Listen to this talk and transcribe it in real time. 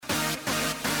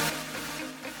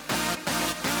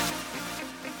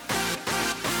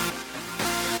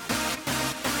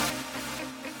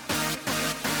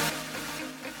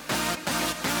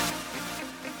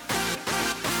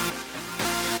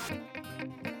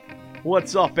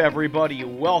What's up, everybody?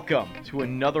 Welcome to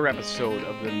another episode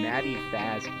of the Matty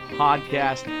Faz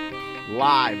podcast,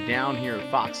 live down here at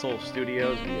Foxhole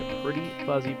Studios via Pretty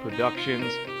Fuzzy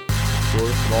Productions. Of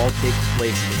course, it all takes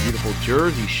place in the beautiful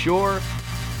Jersey Shore.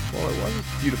 Well, it was a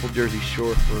beautiful Jersey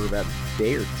Shore for about a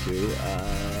day or two.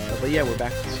 But yeah, we're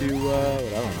back to, I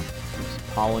don't know,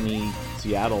 Polleny,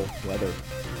 Seattle weather.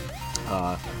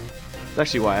 That's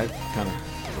actually why I kind of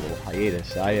took a little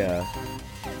hiatus. My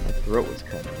throat was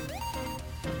kind of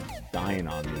dying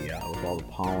on me with all the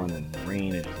pollen and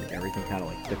rain, and just, like, everything kind of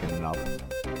like thickening up.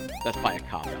 That's probably a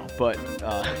cop-out, but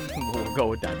we'll go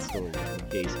with that story just in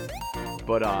case.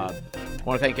 But I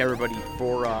want to thank everybody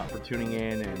for tuning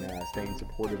in and staying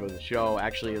supportive of the show.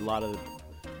 Actually, a lot of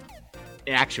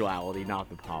in actuality, not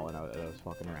the pollen. I was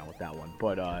fucking around with that one,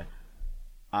 but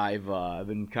I've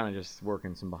been kind of just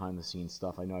working some behind-the-scenes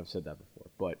stuff. I know I've said that before,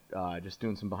 but just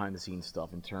doing some behind-the-scenes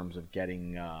stuff in terms of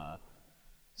getting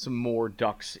some more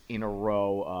ducks in a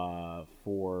row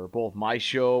for both my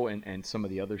show and some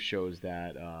of the other shows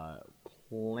that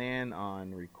plan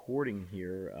on recording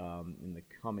here in the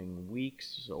coming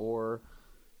weeks, or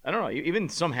I don't know, even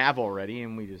some have already,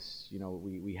 and we just,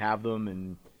 we have them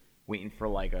and waiting for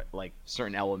like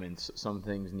certain elements. Some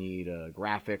things need a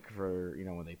graphic for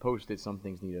when they post it. Some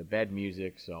things need a bed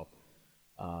music. So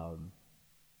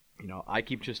I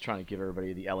keep just trying to give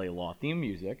everybody the LA Law theme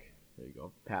music. There you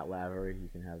go, Pat Lavery. You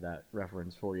can have that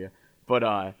reference for you. But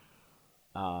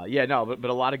but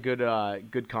a lot of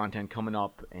good content coming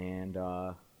up, and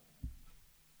I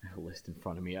have a list in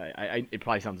front of me. It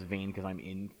probably sounds vain because I'm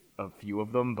in a few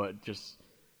of them, but just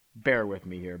bear with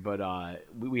me here. But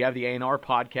we have the A&R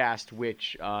podcast,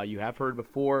 which you have heard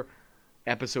before.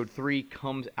 Episode 3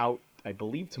 comes out, I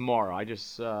believe, tomorrow. I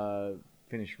just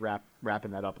finished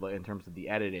wrapping that up in terms of the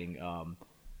editing.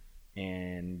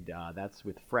 And that's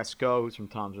with Fresco, who's from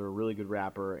Tom's, a really good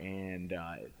rapper. And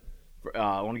I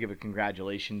want to give a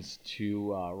congratulations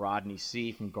to Rodney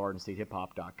C. from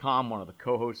GardenStateHipHop.com, one of the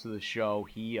co-hosts of the show.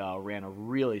 He ran a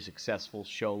really successful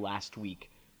show last week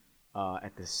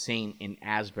at the Saint in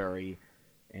Asbury,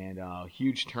 and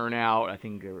huge turnout. I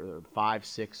think there were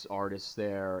 5-6 artists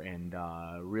there, and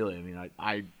really, I mean,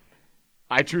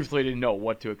 I truthfully didn't know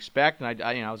what to expect, and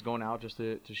I was going out just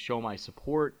to show my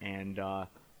support, and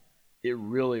it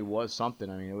really was something.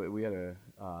 I mean, we had a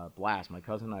blast. My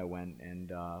cousin and I went,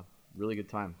 and really good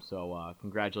time. So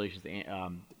congratulations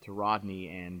to Rodney,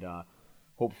 and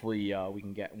hopefully we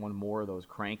can get one more of those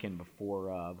cranking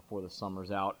before the summer's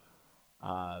out.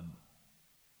 I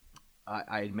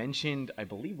had mentioned, I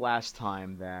believe last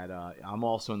time, that I'm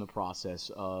also in the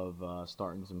process of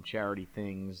starting some charity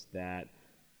things that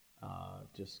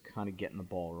just kind of getting the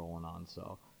ball rolling on.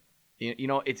 So,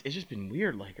 it's just been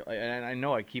weird. Like, and I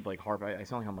know I keep harp. I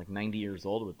sound like I'm 90 years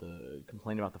old with the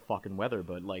complaint about the fucking weather,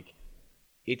 but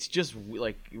it's just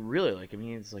really I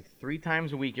mean, it's 3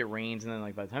 times a week it rains, and then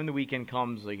by the time the weekend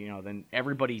comes, then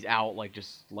everybody's out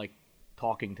just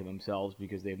talking to themselves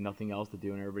because they have nothing else to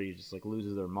do, and everybody just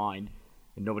loses their mind,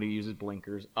 and nobody uses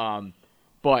blinkers.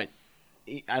 But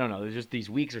I don't know. There's just, these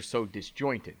weeks are so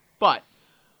disjointed. But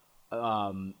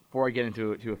before I get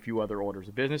into a few other orders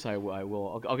of business,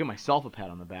 I'll give myself a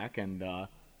pat on the back, and for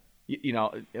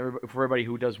everybody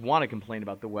who does want to complain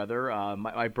about the weather,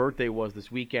 my birthday was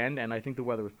this weekend, and I think the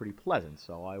weather was pretty pleasant.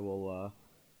 So I will,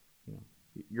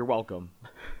 you're welcome.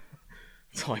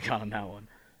 That's all I got on that one.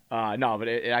 No, but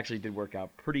it actually did work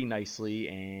out pretty nicely,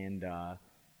 and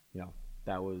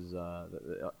that was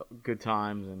good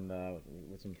times, and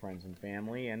with some friends and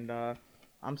family, and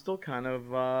I'm still kind of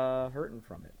hurting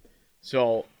from it.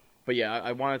 So, but yeah,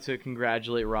 I wanted to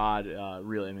congratulate Rod.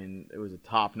 Really, I mean, it was a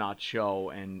top-notch show,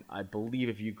 and I believe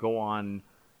if you go on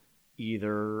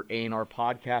either A&R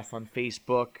Podcast on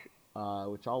Facebook,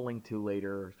 which I'll link to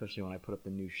later, especially when I put up the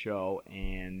new show,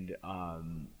 and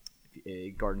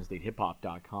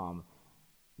GardenStateHipHop.com,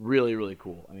 really, really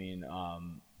cool. I mean,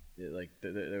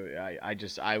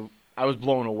 I was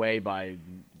blown away by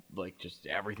just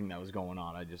everything that was going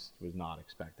on. I just was not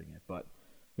expecting it. But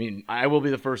I mean, I will be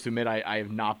the first to admit I have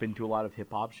not been to a lot of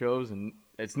hip hop shows, and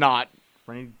it's not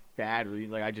for any bad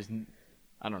reason.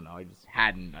 I don't know. I just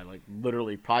hadn't. I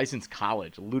literally probably since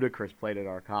college. Ludacris played at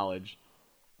our college.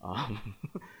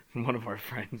 One of our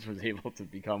friends was able to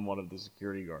become one of the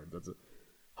security guards. That's a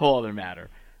whole other matter.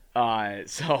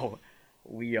 So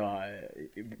we,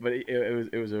 but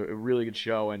it was a really good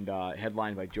show, and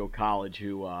headlined by Joe College,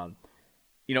 who,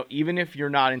 even if you're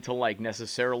not into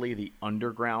necessarily the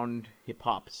underground hip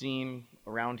hop scene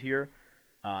around here,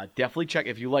 definitely check,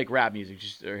 if you like rap music,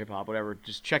 or hip hop, whatever.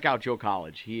 Just check out Joe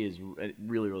College. He is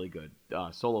really, really good.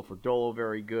 Solo for Dolo,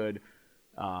 very good.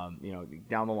 Down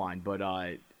the line, but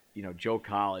Joe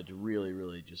College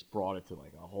really just brought it to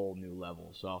like a whole new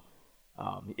level. So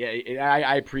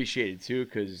I appreciate it too,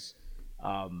 because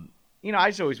I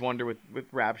just always wonder with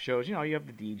rap shows, you have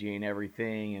the DJ and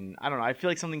everything, and I don't know, I feel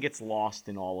like something gets lost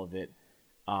in all of it.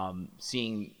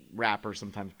 Seeing rappers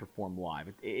sometimes perform live,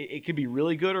 it could be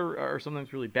really good or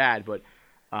sometimes really bad, but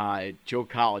Joe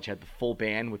College had the full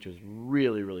band, which was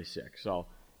really sick. So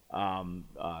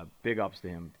big ups to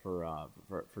him for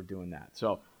doing that.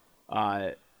 So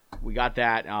we got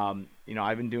that.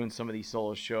 I've been doing some of these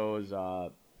solo shows.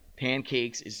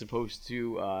 Pancakes is supposed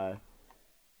to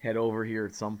head over here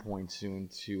at some point soon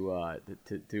to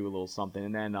do a little something,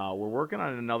 and then we're working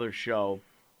on another show.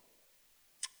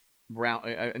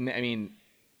 I mean,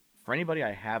 for anybody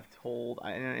I have told,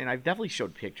 and I've definitely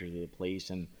showed pictures of the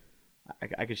place, and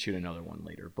I could shoot another one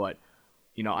later, but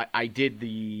I did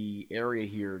the area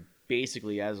here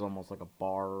basically as almost like a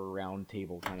bar round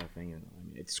table kind of thing. I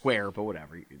mean, it's square, but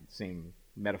whatever, same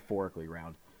metaphorically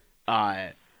round.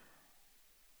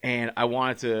 And I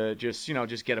wanted to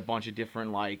just get a bunch of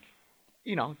different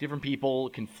different people,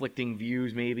 conflicting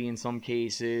views maybe in some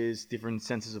cases, different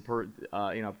senses of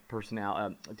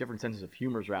different senses of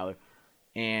humors rather,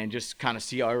 and just kind of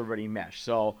see how everybody mesh.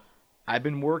 So I've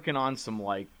been working on some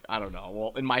I don't know,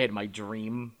 well, in my head, my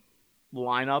dream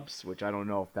lineups, which I don't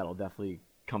know if that'll definitely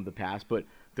come to pass, but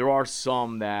there are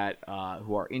some that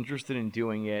who are interested in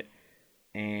doing it,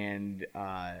 and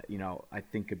I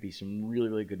think could be some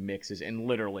really good mixes, and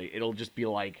literally it'll just be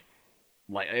I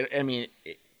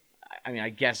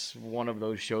guess one of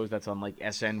those shows that's on like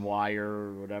SNY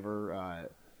or whatever,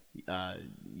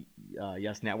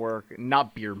 Yes Network,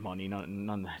 not Beer Money, none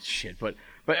of that shit, but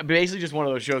basically just one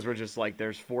of those shows where just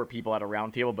there's four people at a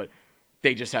round table, but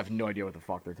they just have no idea what the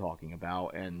fuck they're talking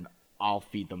about, and I'll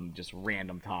feed them just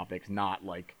random topics, not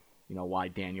why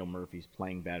Daniel Murphy's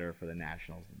playing better for the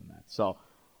Nationals than that. So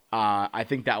I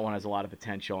think that one has a lot of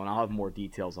potential, and I'll have more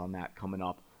details on that coming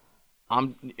up.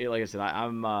 Like I said,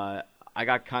 I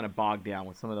got kind of bogged down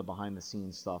with some of the behind the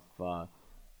scenes stuff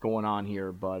going on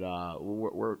here, but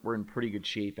we're in pretty good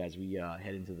shape as we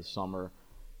head into the summer.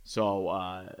 So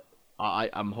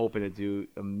I'm hoping to do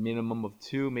a minimum of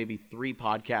 2, maybe 3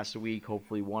 podcasts a week.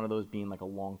 Hopefully, one of those being like a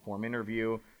long form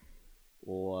interview.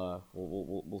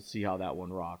 We'll see how that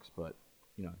one rocks, but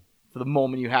for the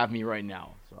moment you have me right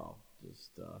now, so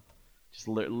just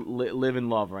live in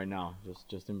love right now.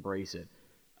 Just embrace it.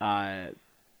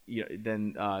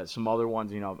 Then some other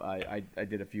ones, I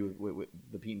did a few with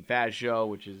the Pete and Faz show,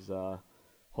 which is a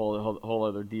whole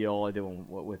other deal. I did one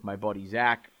with my buddy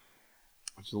Zach,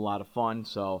 which is a lot of fun.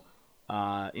 So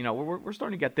we're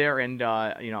starting to get there, and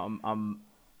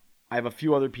I have a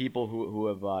few other people who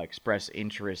have expressed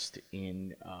interest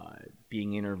in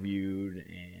being interviewed,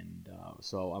 and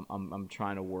so I'm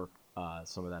trying to work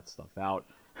some of that stuff out.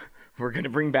 We're gonna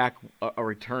bring back a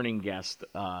returning guest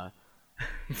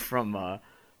from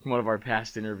one of our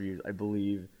past interviews, I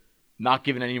believe. Not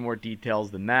giving any more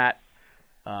details than that,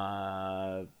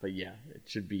 but yeah, it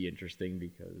should be interesting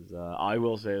because I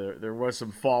will say there was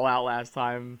some fallout last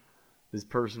time this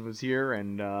person was here,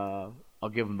 and I'll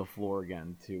give him the floor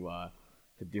again to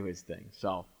do his thing.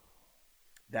 So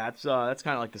that's kind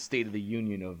of like the state of the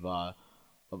union of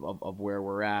where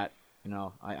we're at.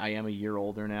 I am a year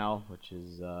older now, which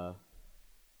is I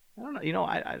don't know.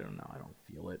 I don't know. I don't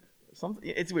feel it.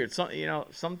 It's weird.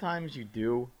 Sometimes you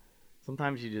do.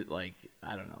 Sometimes you just I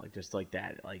don't know, just like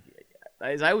that.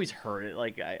 As I always heard it,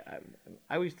 I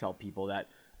always tell people that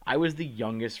I was the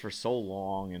youngest for so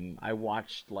long, and I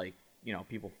watched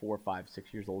people 4, 5,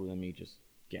 6 years older than me just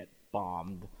get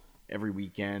bombed every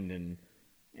weekend, and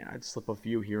I'd slip a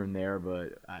few here and there,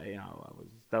 but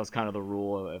that was kind of the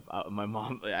rule. My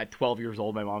mom at 12 years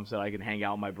old, my mom said I could hang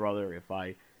out with my brother if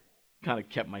I kind of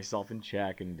kept myself in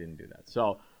check and didn't do that.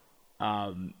 So.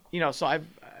 So I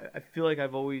feel like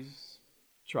I've always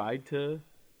tried to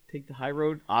take the high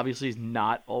road. Obviously, it's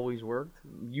not always worked.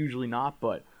 Usually not,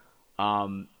 but I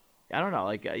don't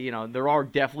know. There are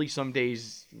definitely some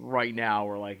days right now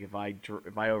where if I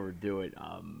overdo it,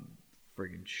 I'm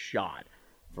friggin' shot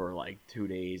for 2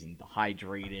 days and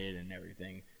dehydrated and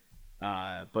everything.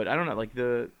 But I don't know.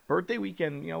 The birthday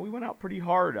weekend, we went out pretty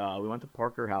hard. We went to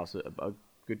Parker House, a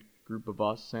good group of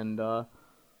us, and I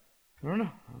don't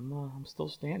know. I'm still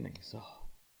standing. So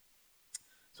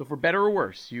for better or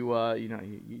worse,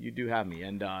 you do have me,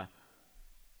 and I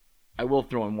will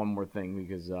throw in one more thing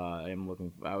because I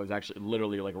was actually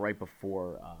literally right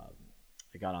before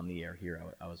I got on the air here.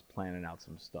 I was planning out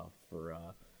some stuff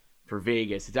for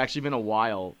Vegas. It's actually been a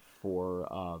while for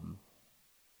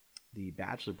the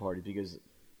bachelor party because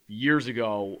years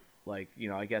ago like,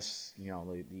 I guess,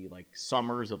 the like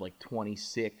summers of like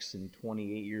 26 and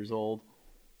 28 years old,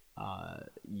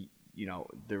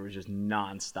 there was just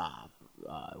nonstop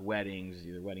weddings,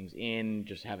 either weddings in,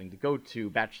 just having to go to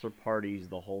bachelor parties,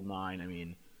 the whole nine. I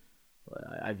mean,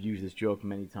 I've used this joke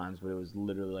many times, but it was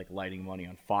literally like lighting money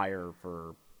on fire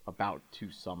for about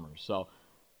 2 summers. So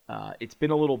it's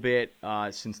been a little bit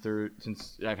since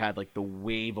I've had like the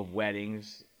wave of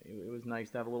weddings. It was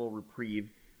nice to have a little reprieve.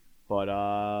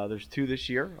 But there's 2 this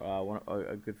year.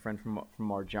 A good friend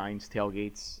from our Giants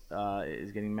tailgates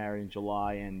is getting married in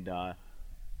July,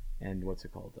 and what's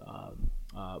it called?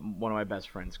 One of my best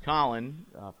friends, Colin,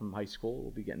 from high school,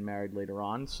 will be getting married later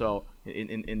on. So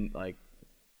in like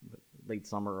late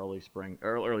summer, early spring,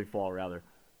 or early fall rather.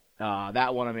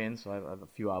 That one I'm in, so I have a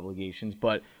few obligations.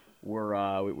 But we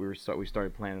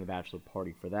started planning the bachelor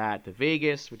party for that to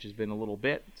Vegas, which has been a little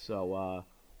bit. So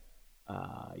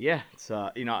yeah, it's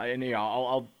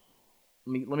I'll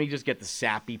let me just get the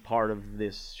sappy part of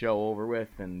this show over with,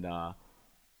 and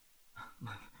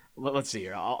let's see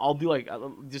here. I'll do like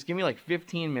just give me like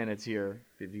 15 minutes here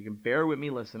if you can bear with me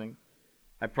listening.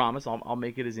 I promise I'll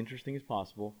make it as interesting as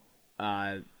possible.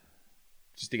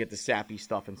 Just to get the sappy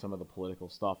stuff and some of the political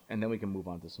stuff, and then we can move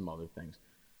on to some other things.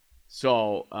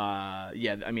 So,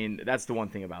 yeah, I mean, that's the one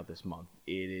thing about this month.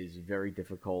 It is very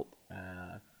difficult.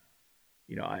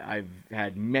 I've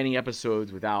had many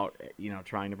episodes without,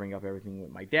 trying to bring up everything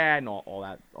with my dad and all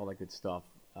that good stuff.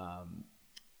 I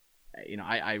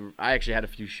actually had a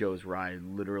few shows where I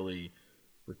literally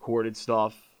recorded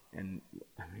stuff, and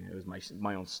I mean, it was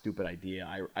my own stupid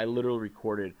idea. I literally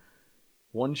recorded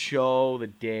one show the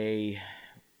day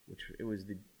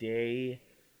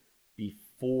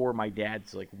before my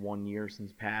dad's like 1 year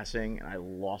since passing, and I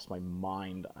lost my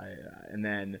mind. And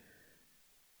then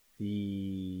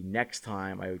the next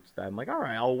time I'm like, all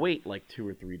right, I'll wait like 2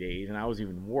 or 3 days, and I was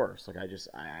even worse. Like I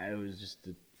was just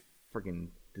a freaking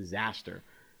disaster.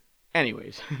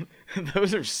 Anyways,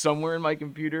 those are somewhere in my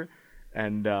computer,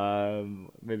 and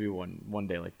maybe one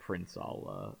day like Prince,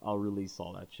 I'll release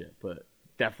all that shit, but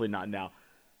definitely not now.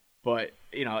 But,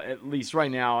 at least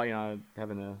right now,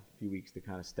 having a few weeks to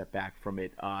kind of step back from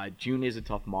it. June is a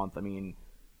tough month. I mean,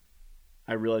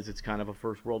 I realize it's kind of a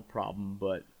first world problem,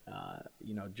 but,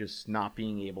 just not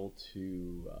being able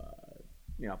to,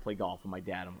 play golf with my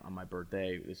dad on my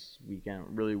birthday this weekend,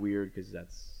 really weird because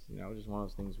that's, just one of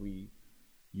those things we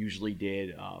usually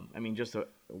did. I mean, just a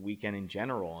weekend in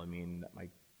general. I mean,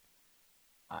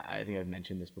 I think I've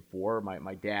mentioned this before.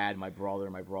 My dad, my brother,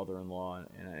 my brother-in-law,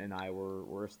 and I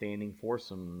were a standing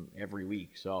foursome every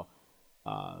week. So,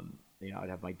 I'd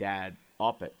have my dad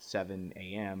up at 7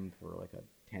 a.m. for like a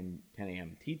 10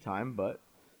 a.m. tea time, but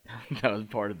that was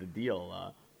part of the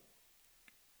deal.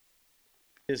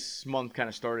 This month kind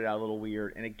of started out a little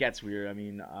weird, and it gets weird. I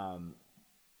mean,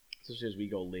 especially as we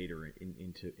go later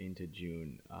into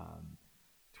June.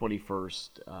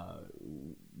 21st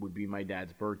would be my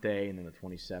dad's birthday, and then the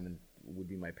 27th would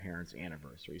be my parents'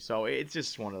 anniversary. So it's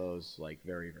just one of those like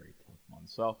very, very tough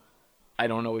months. So I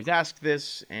don't always ask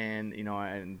this, and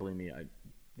and believe me,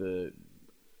 the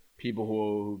people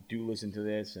who do listen to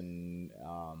this and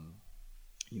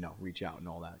reach out and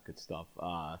all that good stuff.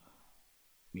 I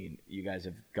mean, you guys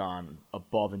have gone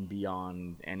above and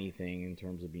beyond anything in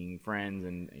terms of being friends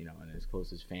and and as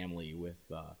close as family with.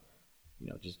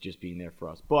 Just being there for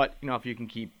us. But if you can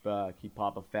keep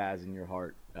Papa Faz in your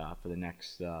heart for the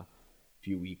next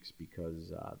few weeks,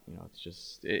 because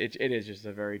it is just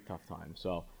a very tough time.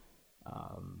 So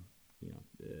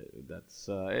that's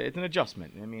it's an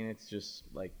adjustment. I mean, it's just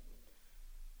like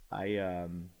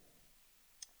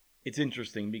it's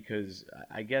interesting because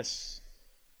I guess.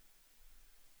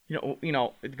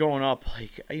 Growing up,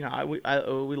 like,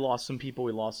 we lost some people,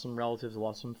 we lost some relatives, we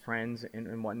lost some friends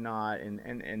and whatnot, and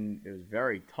it was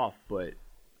very tough, but,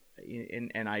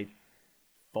 and I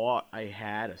thought I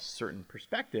had a certain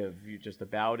perspective just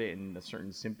about it and a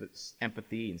certain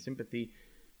empathy and sympathy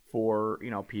for,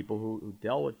 people who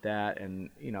dealt with that, and,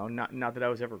 not that I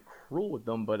was ever cruel with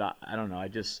them, but I don't know, I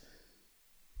just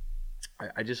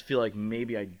feel like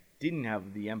maybe I didn't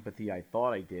have the empathy I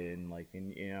thought I did, and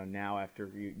now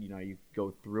after you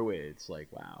go through it, it's like,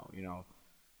 wow,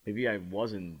 maybe I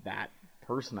wasn't that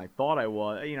person I thought I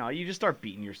was. You just start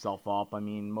beating yourself up. I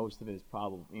mean, most of it is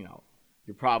probably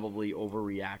you're probably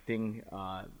overreacting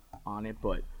on it,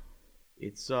 but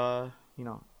it's I'll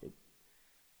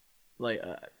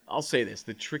say this: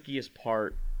 the trickiest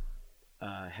part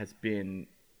has been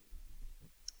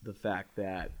the fact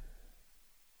that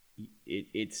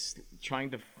it's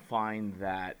trying to find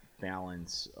that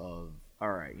balance of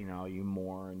all right, you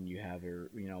mourn, you have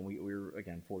we were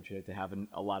again fortunate to have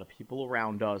a lot of people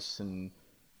around us, and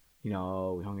we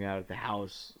hung out at the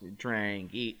house,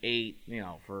 drank, ate,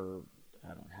 for I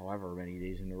don't know, however many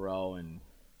days in a row, and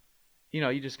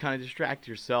you just kind of distract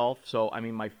yourself. So I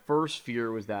mean, my first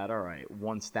fear was that, all right,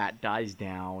 once that dies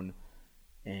down,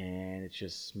 and it's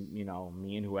just me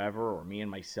and whoever, or me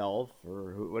and myself,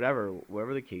 or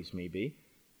whatever the case may be.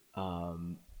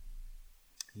 Um,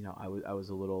 I was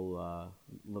a little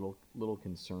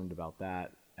concerned about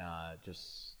that.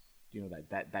 Just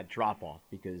that drop off,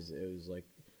 because it was like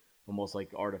almost like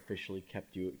artificially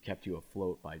kept you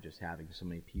afloat by just having so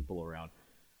many people around.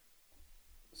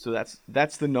 So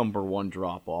that's the number one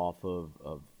drop off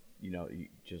of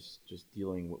just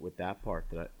dealing with that part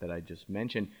that I just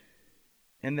mentioned.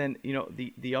 And then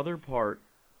the other part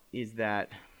is that,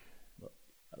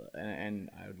 and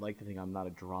I would like to think I'm not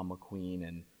a drama queen,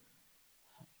 and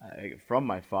from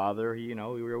my father, we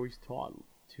were always taught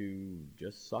to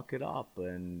just suck it up,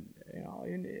 and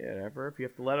whatever. If you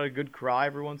have to let out a good cry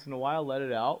every once in a while, let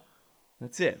it out.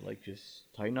 That's it. Like,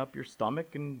 just tighten up your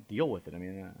stomach and deal with it. I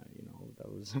mean,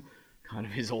 that was kind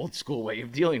of his old school way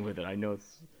of dealing with it. I know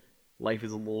life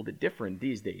is a little bit different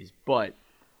these days, but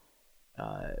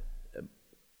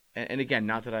and again,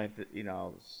 not that I have to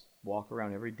walk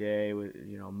around every day with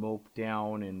mope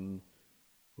down and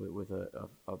with a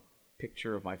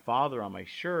picture of my father on my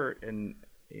shirt and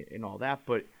all that,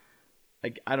 but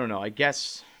I don't know. I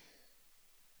guess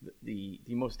the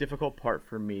most difficult part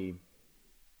for me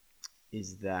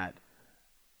is that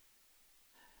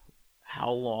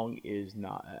how long is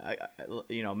not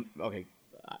okay.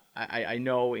 I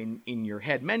know in your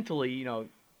head mentally,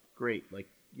 great, like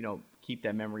keep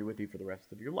that memory with you for the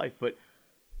rest of your life, but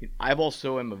I've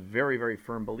also am a very, very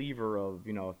firm believer of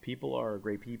if people are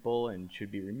great people and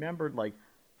should be remembered, like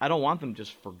I don't want them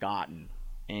just forgotten.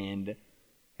 And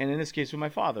in this case with my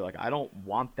father, like I don't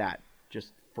want that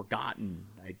just forgotten.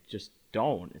 I just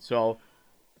don't. So,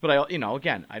 but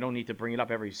again, I don't need to bring it up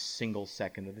every single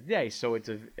second of the day. So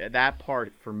that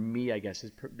part for me, I guess,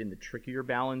 has been the trickier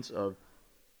balance of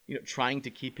trying to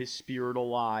keep his spirit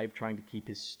alive, trying to keep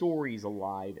his stories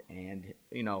alive, and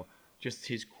just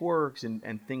his quirks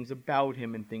and things about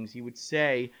him and things he would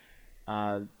say.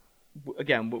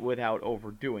 Again, without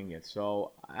overdoing it.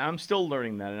 So I'm still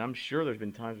learning that, and I'm sure there's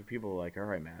been times where people are like, all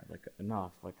right, man, like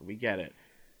enough, like we get it.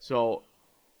 So,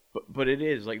 but it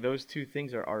is like those two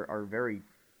things are very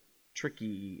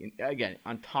tricky. Again,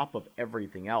 on top of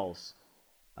everything else,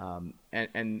 and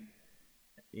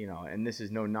this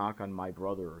is no knock on my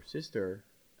brother or sister,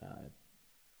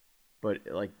 but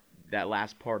like that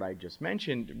last part I just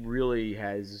mentioned really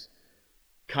has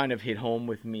kind of hit home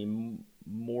with me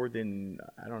more than,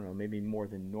 I don't know, maybe more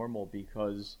than normal,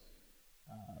 because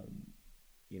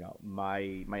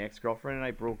my ex-girlfriend and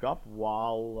I broke up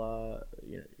while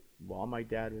my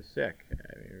dad was sick,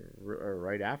 or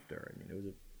right after. I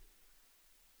mean,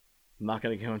 I'm not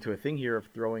going to go into a thing here of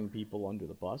throwing people under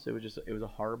the bus. It was a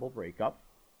horrible breakup,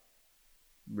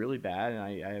 really bad,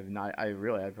 and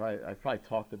I've probably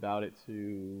talked about it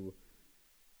to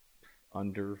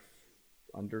under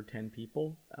 10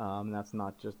 people. That's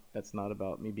not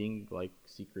about me being like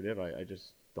secretive. I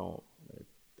just don't.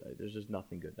 There's just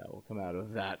nothing good that will come out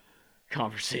of that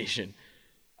conversation.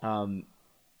 But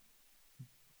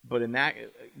in that,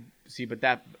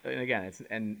 and again,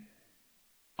 and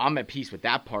I'm at peace with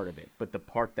that part of it. But the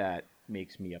part that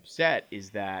makes me upset is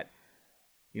that,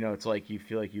 it's like you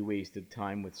feel like you wasted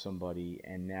time with somebody,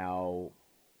 and now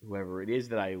whoever it is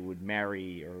that I would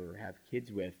marry or have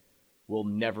kids with will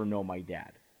never know my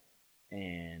dad.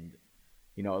 And,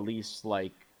 at least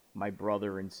like my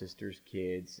brother and sister's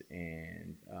kids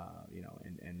and,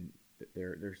 and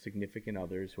their significant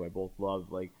others who I both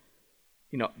love, like,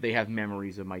 they have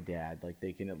memories of my dad. Like,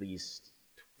 they can at least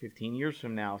 15 years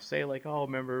from now say, like, oh,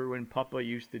 remember when Papa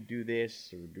used to do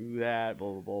this or do that,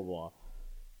 blah, blah, blah, blah.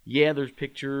 Yeah, there's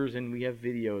pictures and we have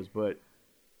videos, but,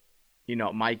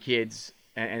 my kids,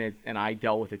 and I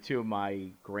dealt with it too.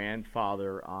 My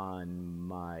grandfather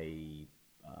on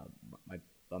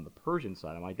on the Persian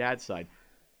side, on my dad's side,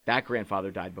 that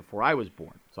grandfather died before I was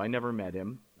born, so I never met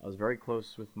him. I was very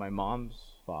close with my mom's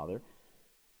father,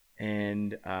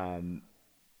 and and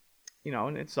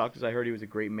it sucked because I heard he was a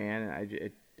great man, and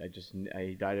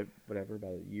he died at about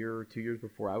a year or 2 years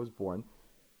before I was born,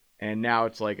 and now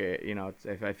it's like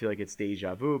I feel like it's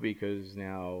deja vu, because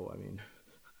now, I mean,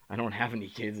 I don't have any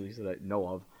kids, at least that I know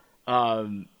of,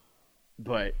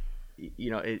 but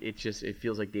it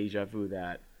feels like deja vu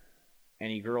that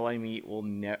any girl I meet will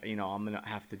I'm gonna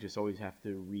have to always have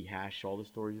to rehash all the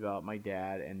stories about my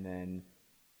dad, and then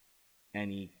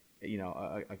any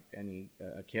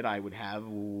a kid I would have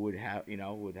would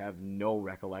have no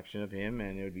recollection of him,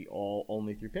 and it would be all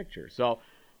only through pictures. So,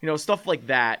 stuff like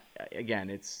that. Again,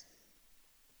 it's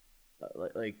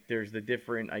like there's the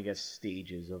different, I guess,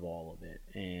 stages of all of it,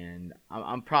 and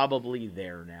I'm probably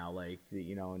there now, like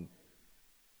and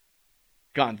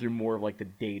gone through more of like the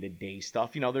day-to-day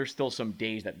stuff. There's still some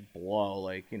days that blow,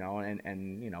 like and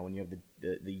when you have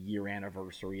the year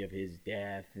anniversary of his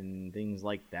death and things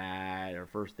like that, or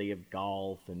first day of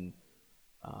golf, and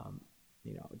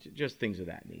just things of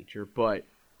that nature. But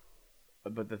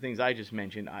the things I just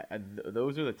mentioned,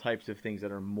 those are the types of things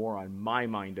that are more on my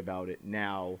mind about it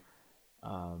now,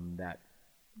 that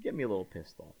get me a little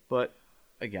pissed off. But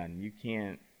again, you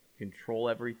can't control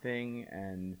everything,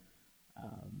 and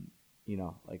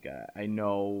I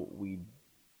know we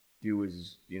do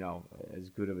as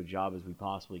good of a job as we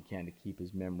possibly can to keep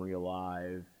his memory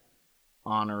alive,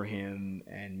 honor him,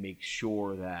 and make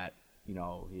sure that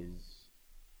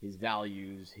his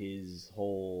values, his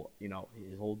whole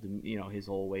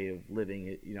way of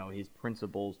living, his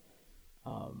principles,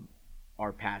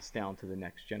 are passed down to the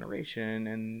next generation,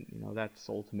 and that's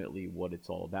ultimately what it's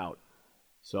all about.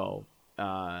 So,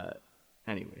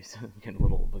 anyways, getting a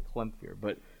little verklempt here,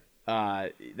 but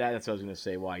that's what I was going to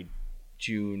say. Why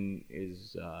June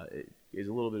is a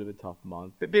little bit of a tough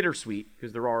month, but bittersweet,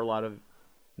 because there are a lot of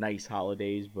nice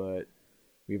holidays, but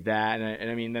we have that, and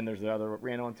I mean, then there's the other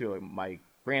random one too, like my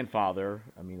grandfather.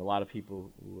 I mean, a lot of people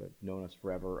who have known us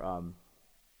forever, our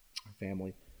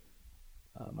family.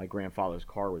 My grandfather's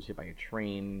car was hit by a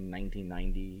train in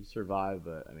 1990. He survived,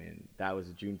 but I mean, that was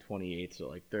June 28th. So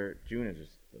like, June is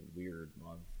just a weird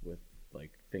month with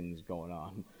like things going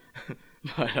on.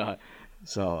 But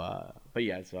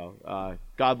yeah. So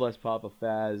God bless Papa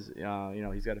Faz.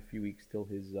 He's got a few weeks till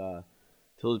his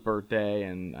birthday,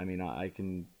 and I mean,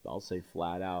 I'll say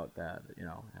flat out that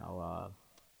how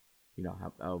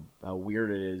weird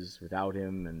it is without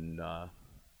him, and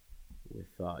with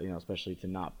especially to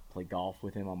not play golf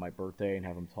with him on my birthday and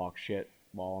have him talk shit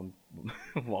while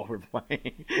we're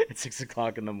playing at 6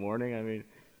 o'clock in the morning. I mean,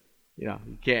 you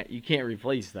can't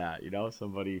replace that.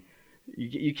 Somebody,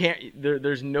 you can't.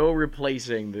 There's no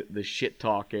replacing the shit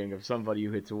talking of somebody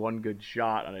who hits one good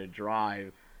shot on a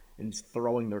drive and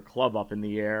throwing their club up in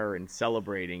the air and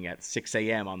celebrating at 6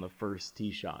 a.m. on the first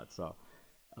tee shot. So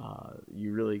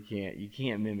you really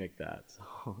can't mimic that.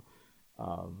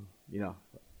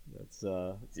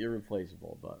 So it's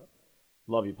irreplaceable. But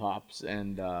love you, Pops,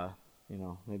 and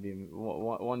maybe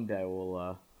one day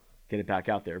we'll get it back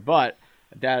out there. But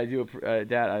Dad,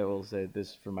 I will say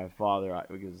this for my father,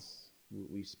 because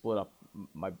we split up.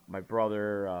 My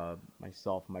brother,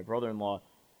 myself, and my brother-in-law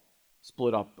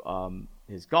split up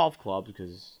his golf club,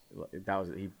 because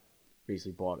he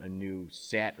basically bought a new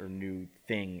set or new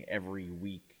thing every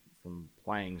week from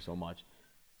playing so much.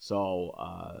 So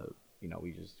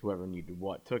we just, whoever needed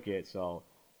what took it. So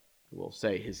we'll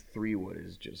say his 3-wood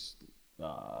is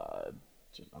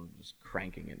I'm just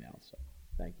cranking it now. So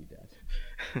thank you,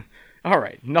 Dad. All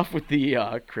right, enough with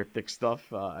the cryptic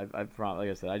stuff. I've like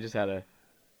I said, I just had to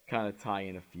kind of tie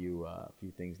in a few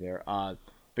things there. But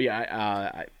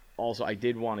yeah, I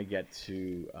did want to get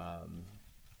to,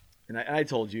 and I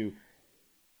told you,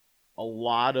 a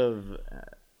lot of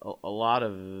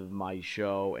my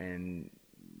show, and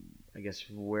I guess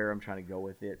where I'm trying to go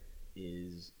with it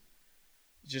is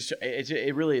just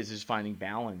it really is just finding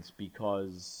balance,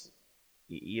 because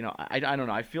I don't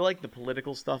know, I feel like the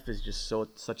political stuff is just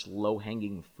such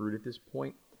low-hanging fruit at this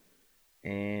point,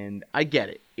 and I get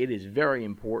it. It is very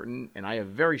important, and I have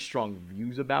very strong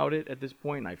views about it at this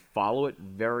point, and I follow it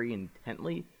very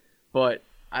intently, but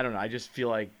I don't know, I just feel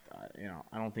like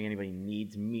I don't think anybody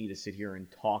needs me to sit here and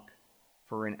talk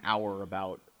for an hour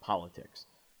about politics.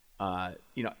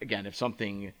 Again, if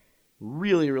something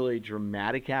really, really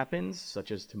dramatic happens, such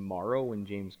as tomorrow when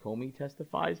James Comey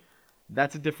testifies,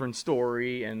 that's a different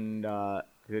story, and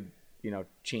could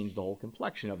change the whole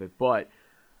complexion of it. But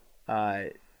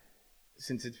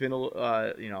since it's been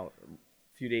a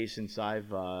few days since I've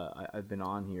been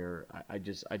on here, I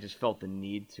just felt the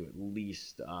need to at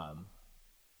least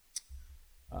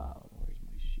where's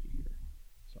my sheet here?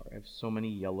 Sorry, I have so many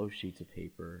yellow sheets of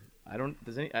paper. I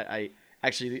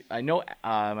know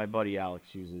my buddy Alex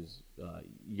uses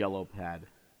yellow pad,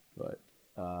 but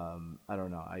I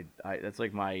don't know. I that's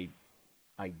like my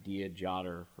idea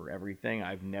jotter for everything.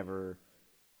 I've never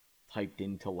typed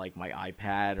into like my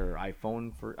iPad or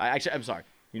iPhone I'm sorry.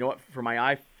 You know what? For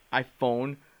my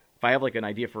iPhone, if I have like an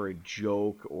idea for a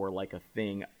joke or like a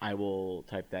thing, I will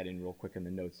type that in real quick in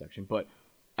the notes section. But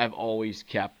I've always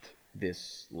kept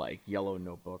this like yellow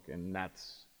notebook, and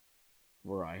that's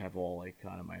where I have all like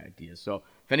kind of my ideas. So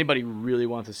if anybody really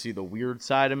wants to see the weird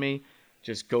side of me,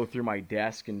 just go through my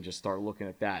desk and just start looking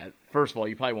at that. First of all,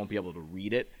 you probably won't be able to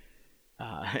read it,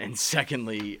 and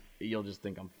secondly, you'll just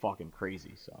think I'm fucking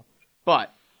crazy. So,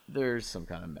 but there's some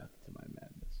kind of method to my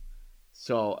madness.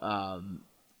 So,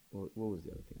 what was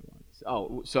the other thing I wanted to say?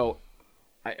 Oh, so,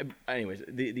 anyways,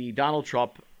 the Donald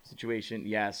Trump situation,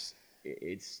 yes,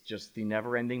 it's just the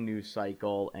never-ending news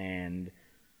cycle, and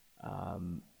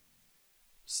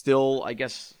still, I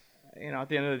guess, at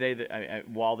the end of the day,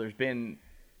 while there's been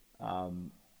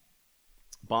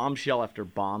bombshell after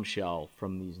bombshell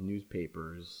from these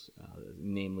newspapers,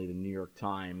 namely the New York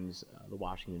Times, the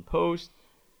Washington Post,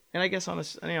 and I guess on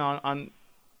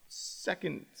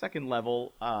second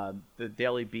level, the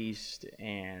Daily Beast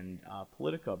and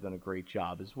Politico have done a great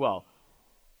job as well.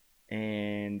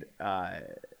 And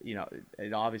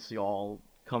it obviously all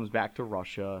comes back to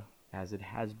Russia, as it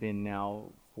has been now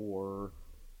for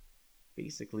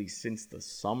basically since the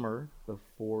summer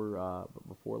before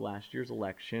last year's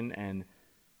election. And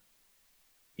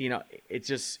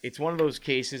it's one of those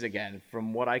cases, again,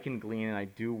 from what I can glean, and I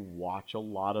do watch a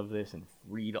lot of this and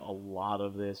read a lot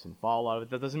of this and follow a lot of it.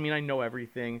 That doesn't mean I know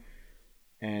everything.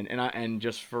 And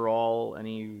just for all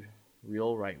any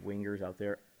real right wingers out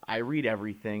there, I read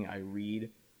everything. I read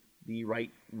the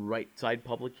right side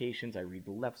publications. I read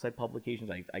the left side publications.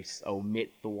 I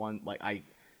omit the one I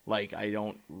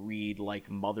don't read like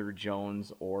Mother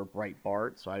Jones or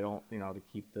Breitbart, so I don't to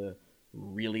keep the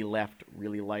really left,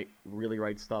 really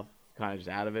right stuff kind of just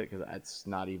out of it, because that's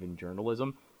not even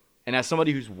journalism. And as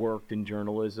somebody who's worked in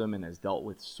journalism and has dealt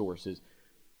with sources,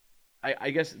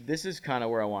 I guess this is kind of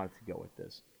where I wanted to go with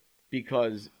this,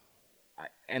 because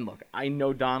look, I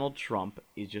know Donald Trump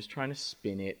is just trying to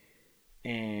spin it,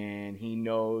 and he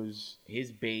knows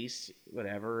his base,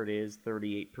 whatever it is,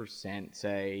 38%,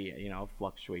 say,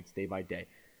 fluctuates day by day,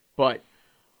 but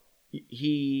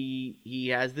he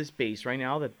has this base right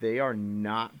now that they are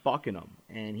not bucking him,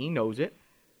 and he knows it.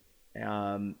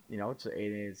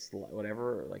 It's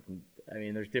whatever.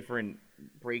 There's different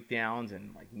breakdowns,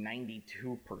 and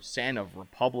 92% of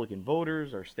Republican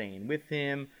voters are staying with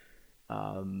him.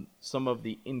 Some of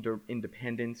the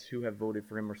independents who have voted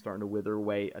for him are starting to wither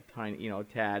away a tiny, a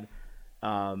tad.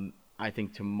 I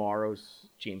think tomorrow's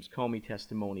James Comey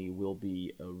testimony will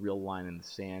be a real line in the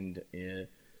sand in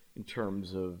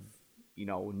terms of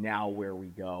now where we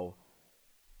go.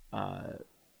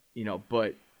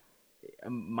 But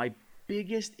my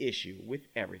biggest issue with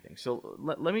everything. So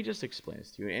let me just explain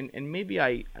this to you, and maybe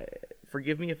I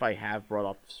forgive me if I have brought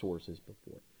up sources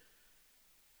before.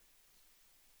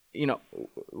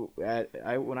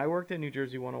 When I worked at New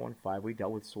Jersey 101.5, we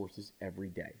dealt with sources every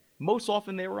day. Most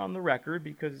often they were on the record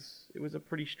because it was a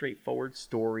pretty straightforward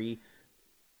story.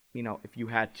 If you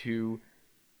had to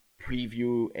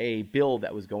preview a bill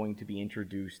that was going to be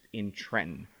introduced in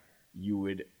Trenton, you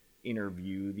would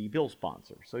interview the bill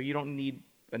sponsor. So you don't need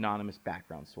anonymous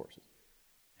background sources.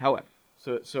 However,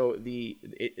 so the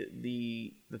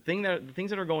things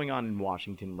that are going on in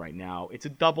Washington right now, it's a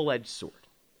double-edged sword.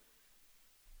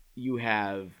 You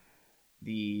have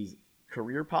these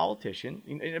career politicians,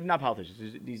 not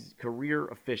politicians, these career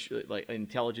official, like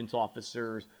intelligence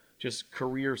officers, just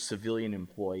career civilian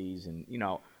employees, and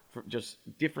for just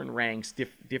different ranks,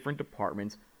 different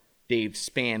departments. They've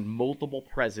spanned multiple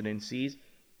presidencies.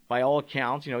 By all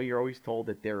accounts, you're always told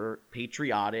that they're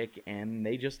patriotic and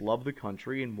they just love the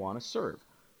country and want to serve.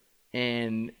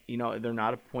 And they're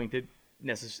not appointed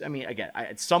necessarily. Again,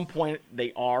 at some point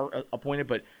they are appointed,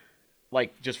 but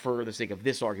just for the sake of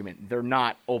this argument, they're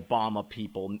not Obama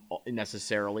people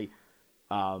necessarily.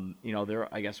 They're,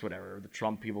 I guess, whatever. The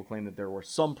Trump people claim that there were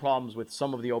some problems with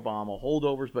some of the Obama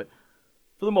holdovers, but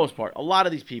for the most part, a lot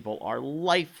of these people are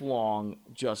lifelong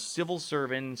just civil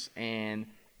servants and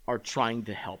are trying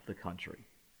to help the country.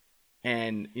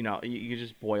 And, you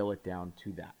just boil it down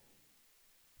to that.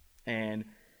 And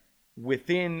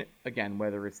within, again,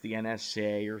 whether it's the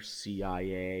NSA or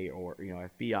CIA or,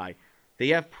 FBI, they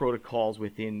have protocols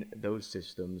within those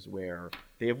systems where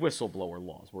they have whistleblower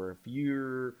laws, where if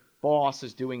your boss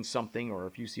is doing something, or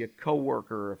if you see a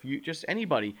coworker, or if you just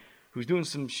anybody who's doing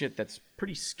some shit that's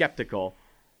pretty skeptical,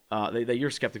 that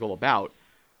you're skeptical about,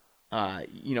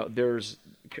 there's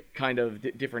kind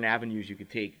of different avenues you could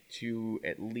take to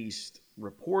at least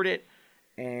report it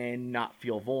and not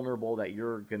feel vulnerable that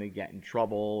you're going to get in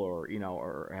trouble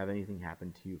or have anything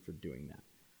happen to you for doing that.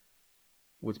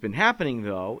 What's been happening,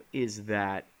 though, is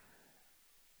that,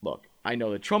 look, I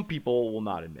know the Trump people will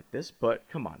not admit this, but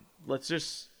come on, let's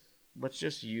just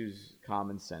use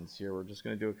common sense here. We're just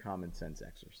going to do a common sense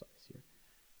exercise here.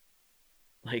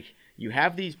 Like, you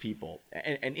have these people,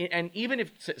 and even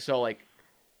if so, like,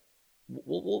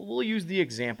 we'll use the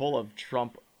example of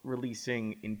Trump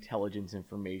releasing intelligence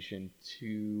information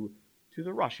to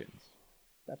the Russians.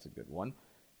 That's a good one.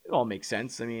 It all makes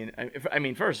sense. I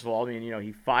mean, first of all,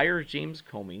 he fires James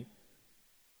Comey.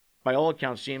 By all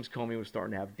accounts, James Comey was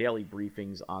starting to have daily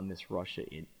briefings on this Russia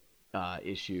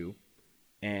issue,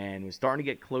 and was starting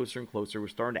to get closer and closer. We're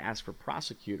starting to ask for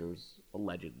prosecutors,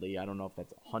 allegedly. I don't know if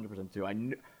that's 100% true.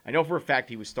 I know for a fact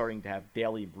he was starting to have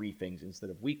daily briefings instead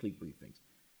of weekly briefings,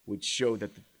 which showed that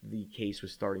the case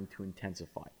was starting to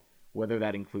intensify. Whether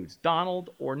that includes Donald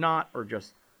or not, or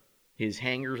just his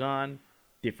hangers-on,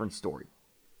 different story.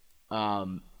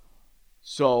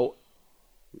 So,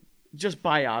 just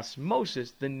by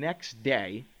osmosis, the next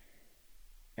day,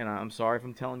 and I'm sorry if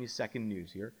I'm telling you second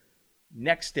news here,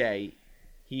 next day,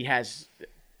 he has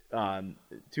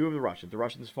two of the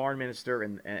Russian's foreign minister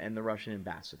and the Russian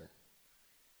ambassador.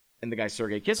 And the guy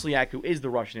Sergei Kislyak, who is the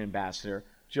Russian ambassador,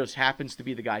 just happens to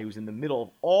be the guy who's in the middle of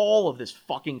all of this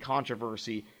fucking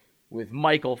controversy with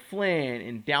Michael Flynn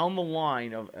and down the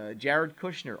line of Jared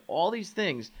Kushner, all these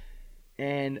things.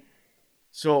 And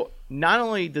so not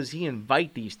only does he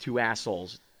invite these two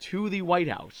assholes to the White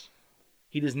House,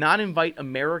 he does not invite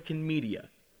American media.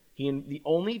 The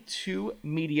only two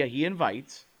media he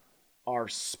invites are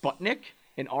Sputnik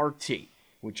and RT,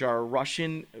 which are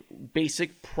Russian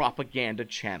basic propaganda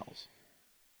channels.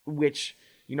 Which,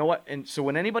 you know what? And so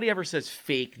when anybody ever says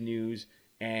fake news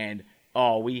and,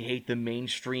 oh, we hate the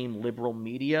mainstream liberal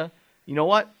media, you know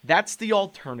what? That's the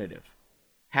alternative.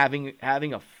 Having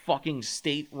a fucking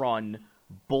state-run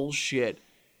bullshit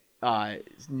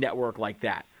network like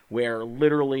that, where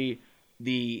literally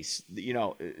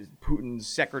Putin's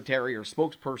secretary or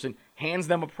spokesperson hands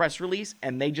them a press release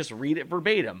and they just read it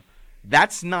verbatim.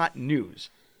 That's not news.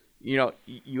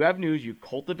 You have news, you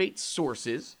cultivate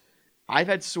sources. I've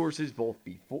had sources both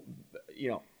before,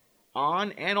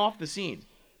 on and off the scene,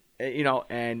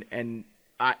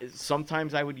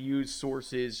 sometimes I would use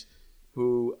sources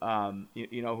who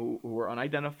are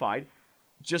unidentified,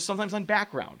 just sometimes on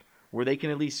background, where they can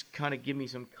at least kind of give me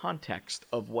some context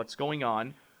of what's going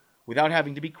on without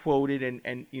having to be quoted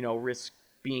and risk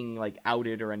being like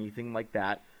outed or anything like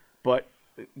that, but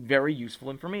very useful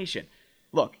information.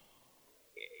 Look,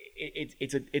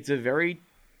 it's a very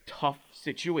tough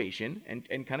situation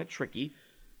and kind of tricky,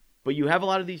 but you have a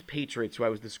lot of these patriots who I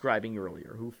was describing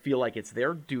earlier who feel like it's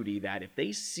their duty that if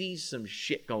they see some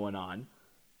shit going on,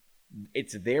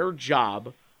 it's their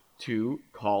job to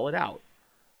call it out.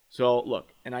 So look,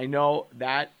 and I know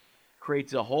that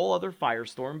creates a whole other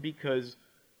firestorm because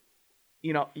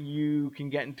you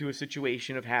can get into a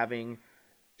situation of having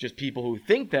just people who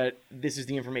think that this is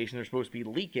the information they're supposed to be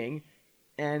leaking,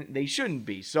 and they shouldn't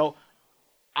be. So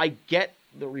I get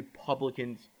the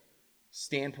Republicans'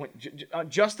 standpoint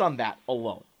just on that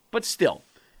alone. But still,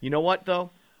 you know what, though?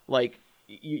 Like,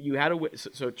 you had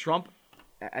so Trump,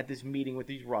 at this meeting with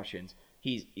these Russians,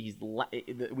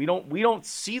 we don't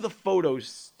see the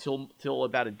photos till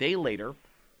about a day later,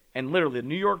 and literally the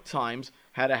New York Times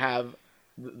had to have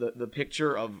the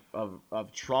picture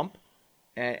of Trump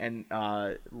and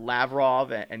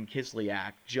Lavrov and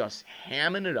Kislyak just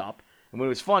hamming it up. And it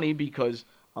was funny because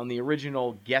on the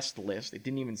original guest list, it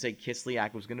didn't even say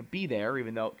Kislyak was going to be there,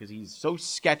 even though, because he's so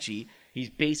sketchy, he's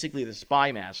basically the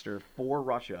spy master for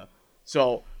Russia.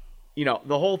 So, the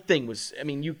whole thing was,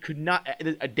 you could not,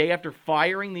 a day after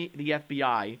firing the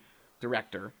FBI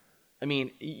director,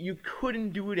 you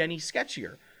couldn't do it any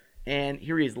sketchier. And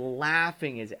here he is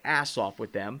laughing his ass off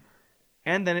with them.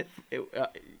 And then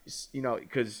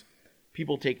because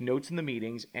people take notes in the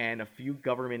meetings, and a few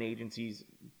government agencies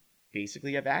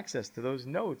basically have access to those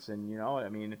notes.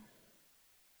 And,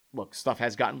 look, stuff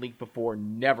has gotten leaked before,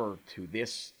 never to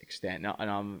this extent. Now,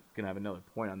 and I'm going to have another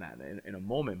point on that in a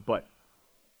moment. But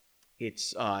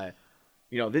it's,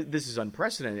 this is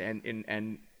unprecedented.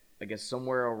 And I guess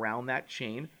somewhere around that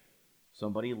chain,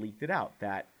 somebody leaked it out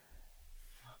that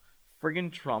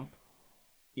friggin' Trump,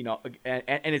 and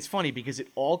it's funny because it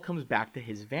all comes back to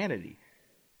his vanity.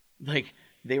 Like,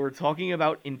 they were talking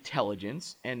about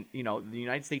intelligence, and, the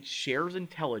United States shares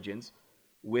intelligence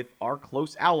with our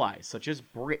close allies, such as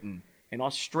Britain and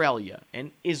Australia and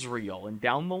Israel and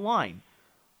down the line.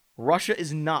 Russia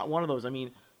is not one of those.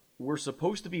 We're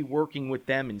supposed to be working with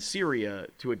them in Syria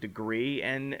to a degree,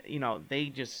 and,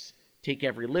 they just take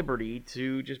every liberty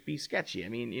to just be sketchy.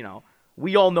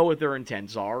 We all know what their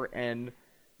intents are, and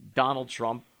Donald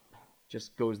Trump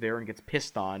just goes there and gets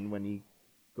pissed on when he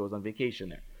goes on vacation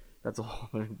there. That's a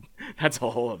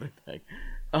whole other thing.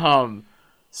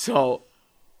 So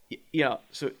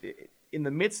in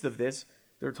the midst of this,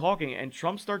 they're talking, and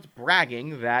Trump starts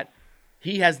bragging that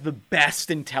he has the best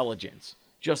intelligence,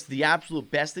 just the absolute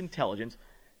best intelligence.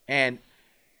 And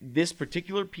this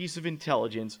particular piece of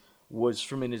intelligence was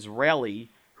from an Israeli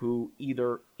who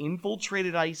either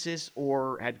infiltrated ISIS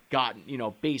or had gotten,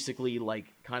 basically like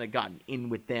kind of gotten in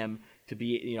with them to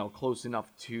be, close enough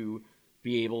to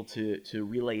be able to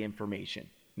relay information.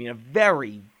 I mean, a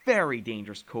very, very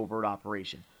dangerous covert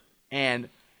operation. And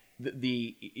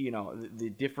the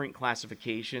different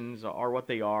classifications are what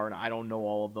they are, and I don't know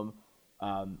all of them.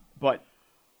 But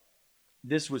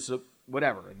this was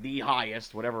the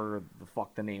highest, whatever the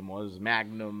fuck the name was,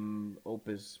 magnum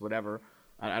opus, whatever.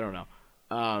 I don't know.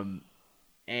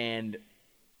 And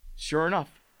sure enough,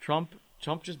 Trump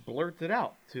just blurts it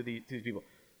out to these people.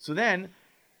 So then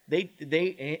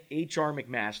H.R.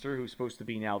 McMaster, who's supposed to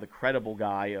be now the credible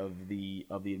guy of the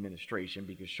administration,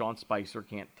 because Sean Spicer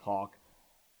can't talk,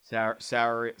 Sarah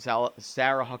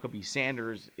Huckabee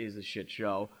Sanders is a shit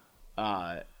show,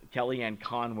 Kellyanne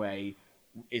Conway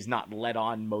is not let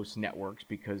on most networks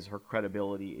because her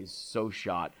credibility is so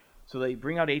shot. So they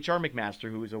bring out H.R.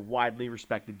 McMaster, who is a widely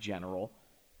respected general,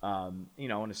 and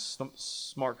a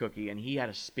smart cookie, and he had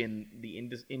to spin the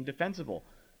indefensible,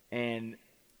 and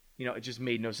it just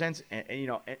made no sense.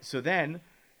 And so then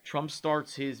Trump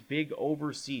starts his big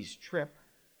overseas trip,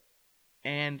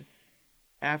 and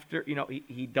after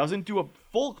he doesn't do a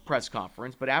full press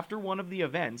conference, but after one of the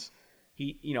events,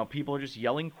 people are just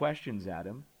yelling questions at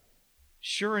him.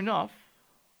 Sure enough,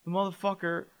 the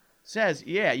motherfucker says,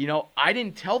 yeah, I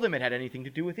didn't tell them it had anything to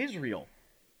do with Israel.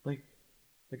 Like,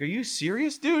 are you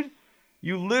serious, dude?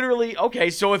 You literally, okay,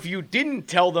 so if you didn't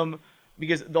tell them,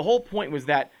 because the whole point was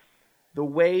that the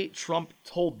way Trump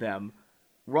told them,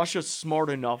 Russia's smart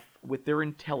enough with their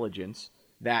intelligence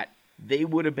that they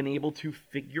would have been able to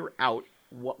figure out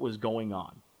what was going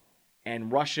on.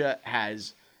 And Russia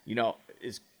has,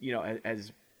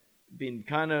 has been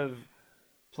kind of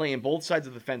playing both sides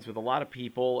of the fence with a lot of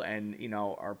people, and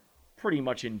are pretty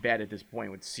much in bed at this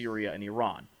point with Syria and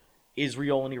Iran.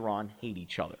 Israel and Iran hate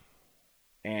each other,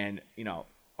 and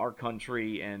our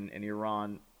country and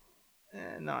Iran,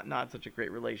 not such a great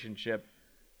relationship.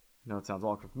 It sounds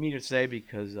awkward for me to say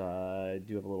because I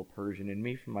do have a little Persian in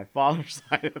me from my father's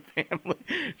side of the family,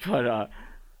 but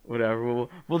whatever.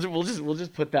 We'll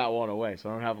just put that one away, so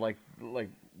I don't have like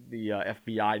the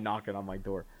FBI knocking on my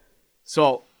door.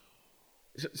 So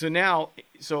now,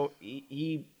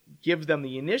 he gives them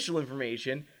the initial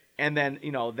information, and then,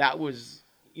 that was,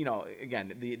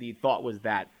 again, the thought was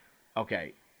that,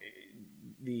 okay,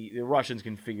 the Russians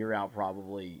can figure out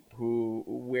probably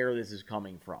where this is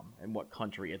coming from and what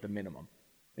country at the minimum.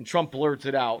 And Trump blurts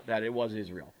it out that it was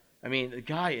Israel. I mean, the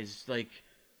guy is like,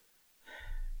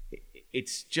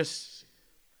 it's just,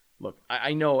 look,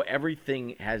 I know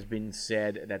everything has been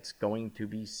said that's going to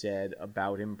be said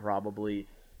about him probably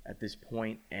at this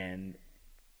point, and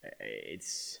it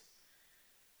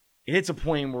hits a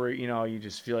point where you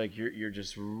just feel like you're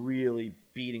just really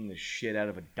beating the shit out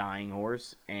of a dying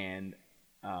horse, and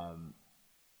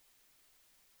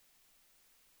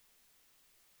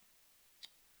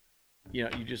you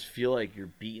just feel like you're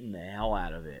beating the hell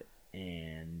out of it,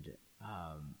 and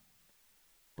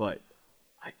but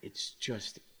it's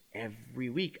just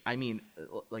every week. I mean,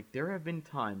 like, there have been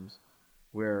times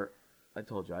where I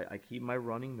told you, I keep my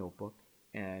running notebook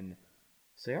and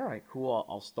say, all right, cool,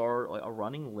 I'll start a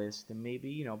running list, and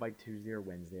maybe, by Tuesday or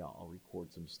Wednesday, I'll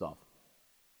record some stuff.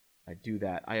 I do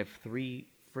that. I have 3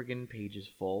 friggin' pages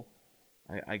full.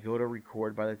 I go to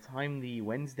record. By the time the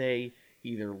Wednesday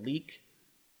either leak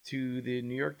to the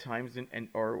New York Times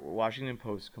or Washington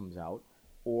Post comes out,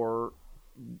 or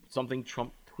something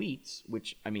Trump tweets,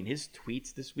 which, I mean, his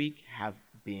tweets this week have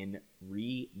been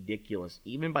ridiculous,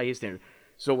 even by his standard.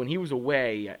 So when he was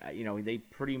away, they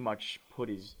pretty much put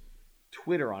his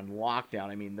Twitter on lockdown.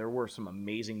 I mean, there were some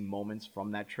amazing moments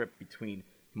from that trip, between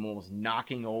him almost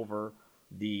knocking over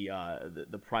the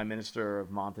Prime Minister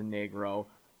of Montenegro,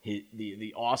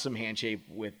 the awesome handshake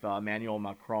with Emmanuel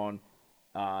Macron,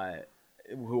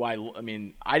 who I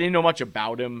didn't know much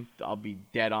about him. I'll be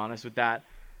dead honest with that.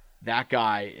 That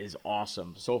guy is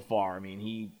awesome so far. I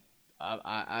mean,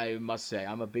 I must say,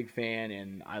 I'm a big fan,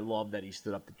 and I love that he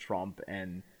stood up to Trump,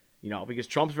 and because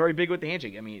Trump's very big with the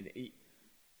handshake. I mean,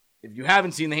 if you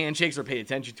haven't seen the handshakes or paid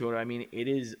attention to it, I mean, it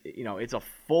is, it's a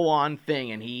full-on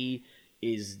thing, and he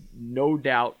is no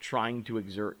doubt trying to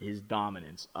exert his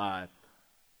dominance.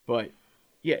 But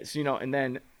yes, and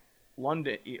then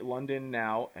London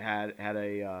now had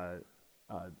a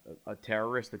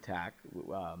terrorist attack.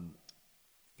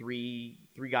 Three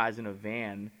guys in a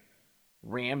van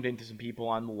rammed into some people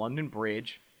on the London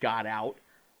Bridge, got out,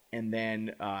 and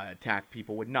then attacked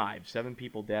people with knives. 7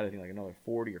 people dead, I think like another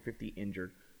 40 or 50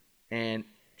 injured. And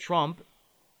Trump,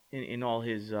 in all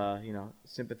his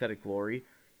sympathetic glory,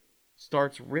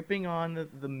 starts ripping on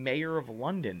the mayor of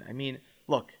London. I mean,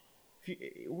 look,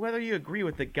 whether you agree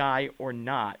with the guy or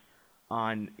not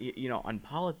on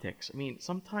politics, I mean,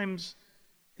 sometimes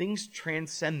things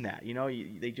transcend that.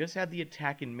 They just had the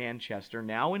attack in Manchester,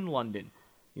 now in London.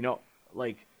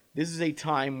 This is a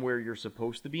time where you're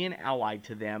supposed to be an ally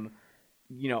to them.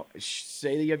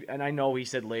 Say that you have, and I know he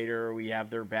said later we have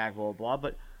their back, blah blah blah.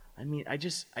 But I mean, I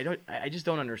just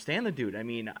don't understand the dude. I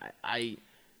mean,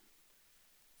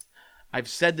 I've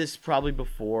said this probably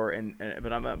before,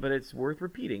 but it's worth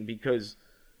repeating because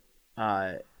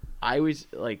I always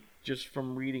just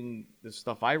from reading the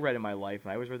stuff I read in my life,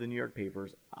 and I always read the New York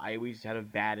papers, I always had a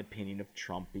bad opinion of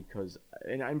Trump because,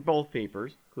 and in both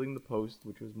papers, including the Post,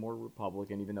 which was more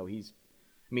Republican, even though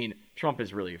Trump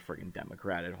is really a friggin'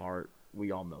 Democrat at heart.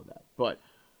 We all know that. But,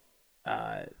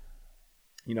 I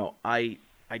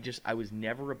was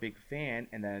never a big fan,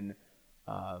 and then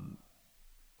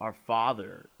our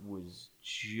father was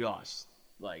just,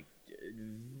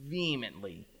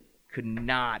 vehemently could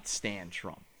not stand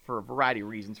Trump for a variety of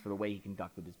reasons, for the way he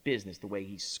conducted his business, the way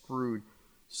he screwed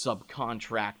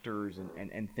subcontractors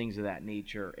and things of that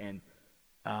nature. And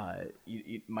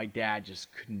my dad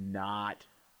just could not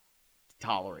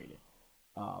tolerate it.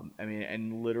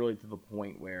 And literally to the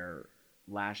point where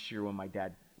last year when my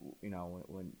dad,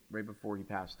 when right before he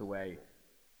passed away,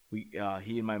 he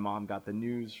and my mom got the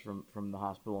news from the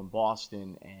hospital in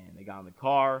Boston, and they got in the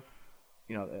car.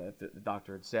 The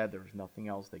doctor had said there was nothing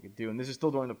else they could do, and this is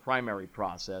still during the primary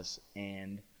process.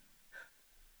 And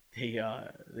they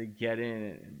get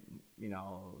in and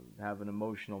have an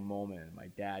emotional moment, and my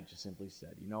dad just simply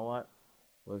said, "You know what?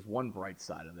 Well, there's one bright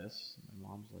side of this."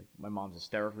 My mom's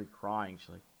hysterically crying. She's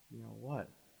like, "You know what?"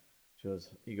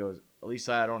 He goes, "At least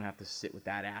I don't have to sit with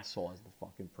that asshole as the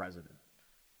fucking president."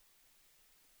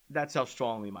 That's how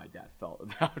strongly my dad felt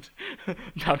about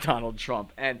Donald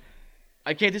Trump, and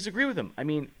I can't disagree with him.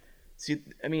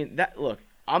 Look,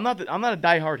 I'm not a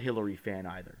diehard Hillary fan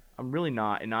either. I'm really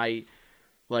not, and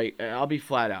I'll be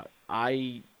flat out.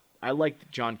 I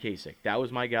liked John Kasich. That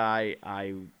was my guy.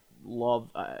 I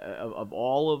love of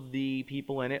all of the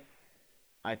people in it,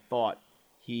 I thought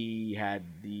he had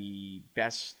the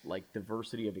best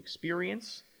diversity of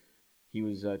experience. He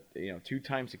was a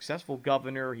 2-time successful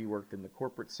governor. He worked in the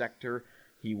corporate sector.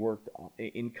 He worked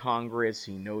in Congress.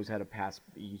 He knows how to pass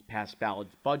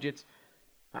balanced budgets.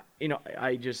 He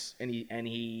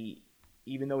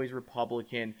even though he's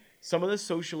Republican, some of the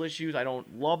social issues I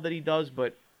don't love that he does,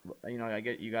 but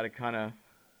you got to kind of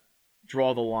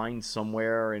draw the line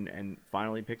somewhere and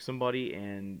finally pick somebody.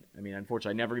 And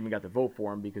unfortunately, I never even got to vote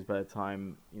for him because by the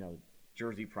time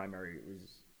Jersey primary was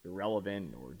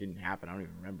irrelevant or didn't happen, I don't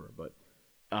even remember. But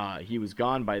he was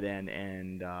gone by then,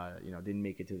 and didn't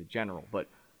make it to the general. But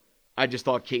I just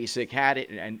thought Kasich had it,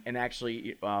 and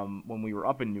actually, when we were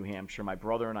up in New Hampshire, my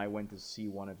brother and I went to see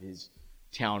one of his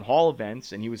town hall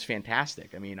events, and he was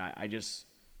fantastic. I just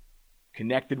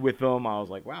connected with him. I was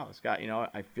like, wow, this guy,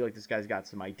 I feel like this guy's got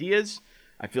some ideas.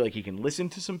 I feel like he can listen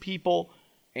to some people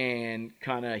and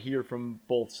kind of hear from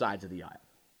both sides of the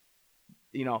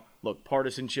aisle. Look,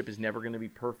 partisanship is never going to be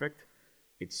perfect.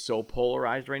 It's so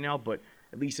polarized right now, but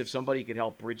at least if somebody could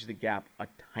help bridge the gap a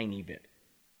tiny bit,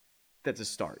 that's a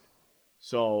start.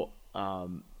 So,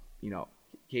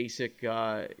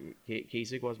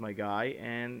 Kasich was my guy,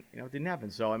 and it didn't happen.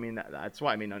 So that's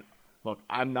why. Look,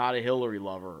 I'm not a Hillary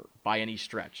lover by any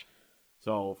stretch.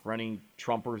 So for any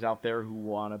Trumpers out there who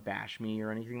want to bash me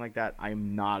or anything like that,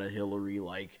 I'm not a Hillary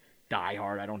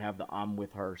diehard. I don't have the "I'm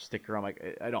with her" sticker.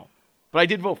 I don't. But I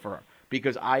did vote for her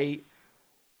because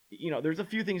there's a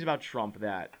few things about Trump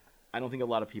that I don't think a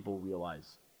lot of people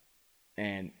realize.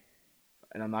 And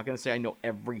I'm not going to say I know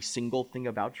every single thing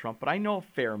about Trump, but I know a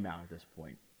fair amount at this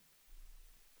point.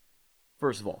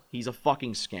 First of all, he's a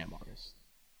fucking scam artist.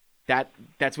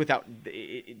 That's without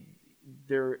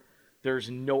there's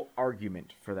no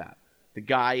argument for that. The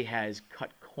guy has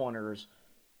cut corners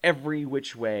every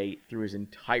which way through his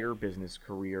entire business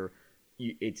career.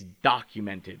 It's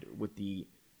documented with the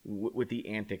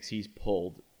antics he's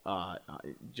pulled,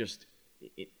 just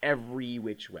in every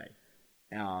which way.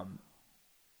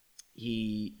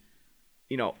 He,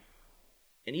 and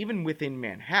even within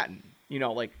Manhattan,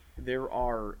 there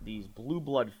are these blue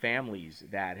blood families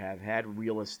that have had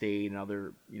real estate and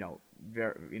other,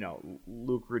 very,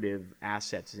 lucrative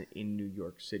assets in New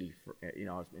York City,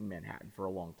 in Manhattan for a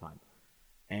long time.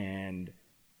 And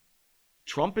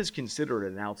Trump is considered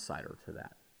an outsider to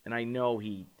that. And I know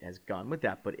he has gone with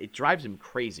that, but it drives him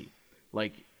crazy.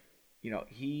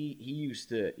 he used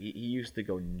to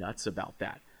go nuts about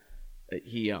that.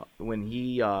 When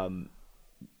he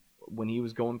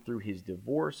was going through his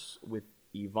divorce with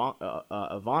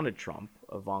Ivana Trump.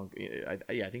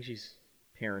 I think she's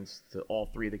parents to all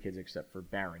three of the kids except for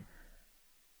Barron.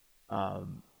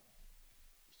 Um,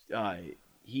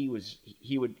 he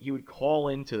would call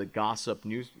into the gossip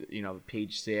news,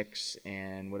 Page Six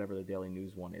and whatever the Daily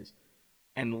News one is,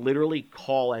 and literally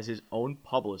call as his own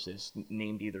publicist,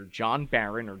 named either John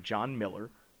Barron or John Miller,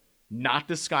 not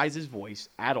disguise his voice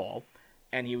at all,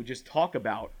 and he would just talk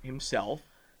about himself.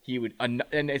 And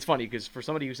it's funny because for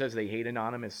somebody who says they hate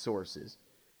anonymous sources,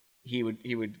 he would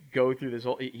go through this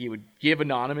whole. He would give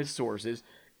anonymous sources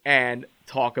and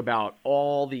talk about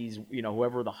all these,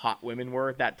 whoever the hot women were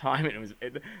at that time, and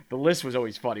the list was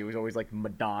always funny. It was always like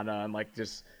Madonna and like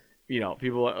just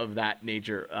people of that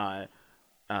nature.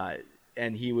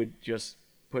 And he would just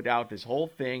put out this whole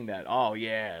thing that, oh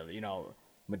yeah,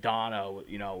 Madonna,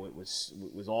 it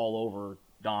was all over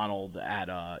Donald at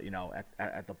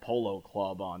at the Polo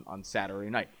Club on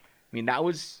Saturday night. I mean, that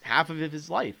was half of his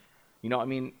life.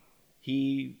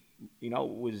 He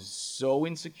was so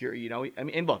insecure.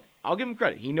 And look, I'll give him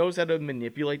credit. He knows how to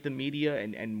manipulate the media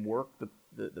and work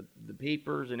the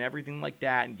papers and everything like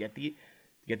that and get the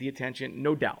attention.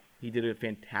 No doubt, he did a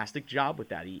fantastic job with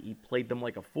that. He played them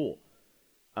like a fool.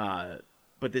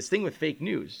 But this thing with fake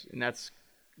news, and that's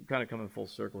kind of coming full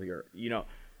circle here.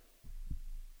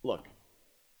 Look,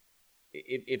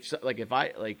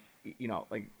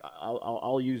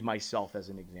 I'll use myself as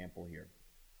an example here.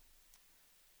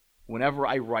 Whenever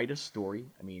I write a story,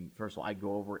 I mean, first of all, I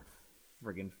go over it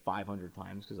friggin' 500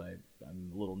 times because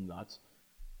I'm a little nuts.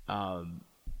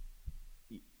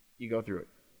 You go through it.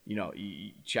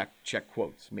 You check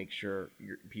quotes. Make sure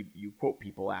you quote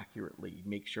people accurately.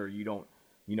 Make sure you don't,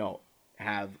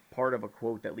 have part of a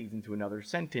quote that leads into another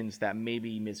sentence that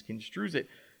maybe misconstrues it.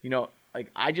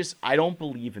 I don't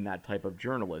believe in that type of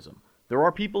journalism. There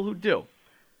are people who do.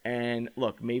 And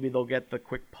look, maybe they'll get the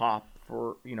quick pop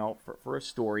for a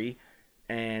story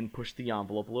and push the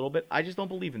envelope a little bit. I just don't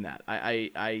believe in that.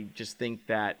 I just think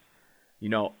that,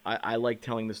 I like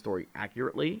telling the story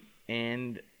accurately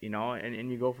and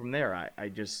you go from there. I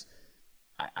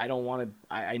don't want to,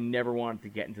 I never wanted to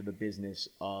get into the business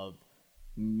of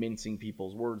mincing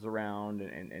people's words around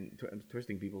and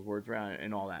twisting people's words around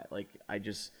and all that. Like, I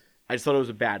just thought it was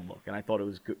a bad look, and I thought it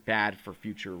was bad for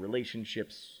future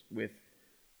relationships with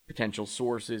potential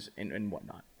sources and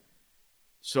whatnot.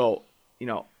 So,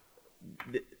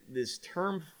 this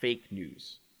term fake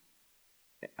news,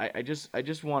 I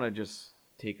just want to just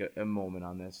take a moment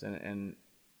on this, and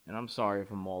I'm sorry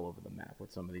if I'm all over the map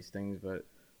with some of these things, but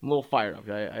I'm a little fired up.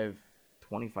 I have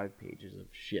 25 pages of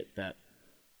shit that,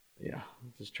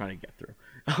 I'm just trying to get through.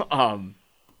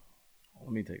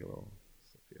 Let me take a little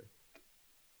sip here.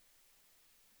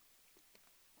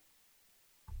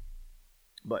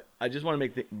 But I just want to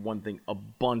make one thing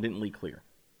abundantly clear.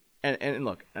 And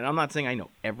look, and I'm not saying I know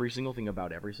every single thing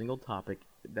about every single topic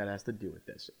that has to do with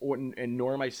this, and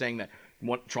nor am I saying that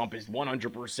Trump is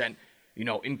 100%,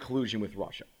 in collusion with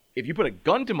Russia. If you put a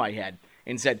gun to my head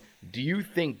and said, do you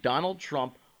think Donald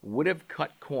Trump would have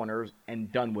cut corners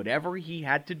and done whatever he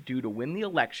had to do to win the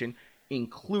election,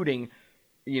 including,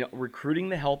 recruiting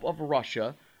the help of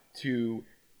Russia to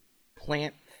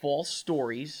plant false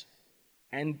stories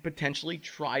and potentially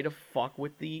try to fuck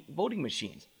with the voting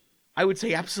machines? I would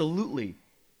say absolutely.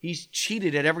 He's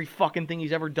cheated at every fucking thing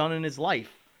he's ever done in his life.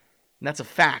 And that's a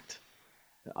fact.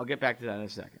 I'll get back to that in a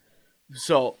second.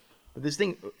 So, this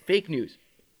thing, fake news.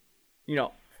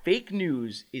 Fake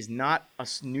news is not a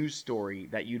news story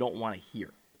that you don't want to hear.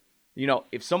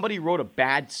 If somebody wrote a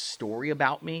bad story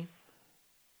about me,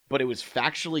 but it was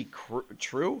factually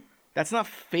true, that's not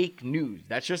fake news.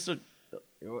 That's just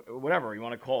whatever you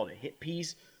want to call it, a hit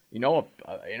piece, an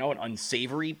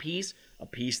unsavory piece, a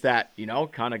piece that,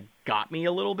 kind of got me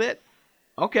a little bit.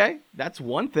 Okay, that's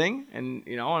one thing, and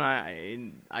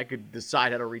I could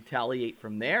decide how to retaliate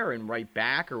from there and write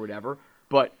back or whatever,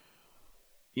 but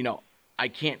I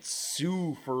can't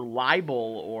sue for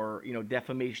libel or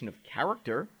defamation of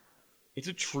character. It's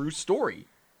a true story.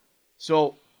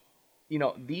 So,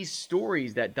 these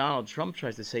stories that Donald Trump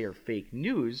tries to say are fake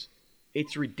news,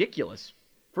 it's ridiculous.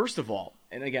 First of all,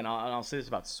 and again, I'll say this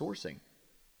about sourcing.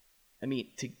 I mean,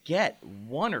 to get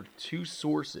one or two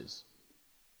sources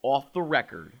off the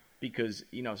record, because,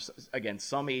 again,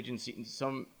 some agencies,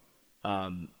 some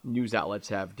news outlets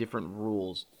have different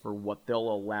rules for what they'll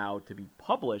allow to be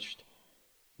published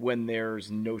when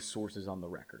there's no sources on the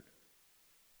record.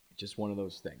 Just one of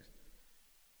those things.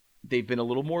 They've been a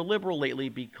little more liberal lately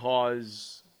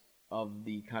because of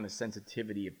the kind of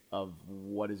sensitivity of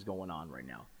what is going on right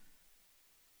now.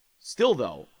 Still,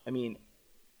 though, I mean,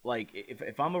 like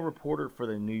if I'm a reporter for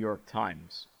the New York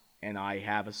Times and I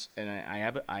have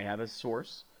a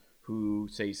source who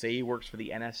say he works for the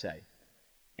NSA,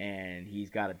 and he's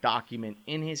got a document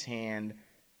in his hand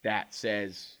that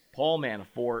says Paul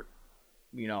Manafort,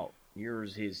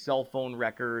 here's his cell phone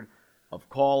record of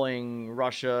calling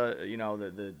Russia,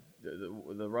 the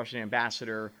Russian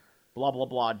ambassador, blah, blah,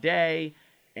 blah day,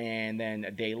 and then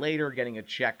a day later getting a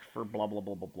check for blah, blah,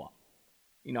 blah, blah, blah.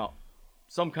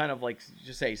 Some kind of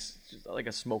just like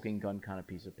a smoking gun kind of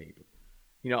piece of paper.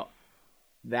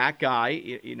 That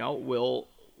guy,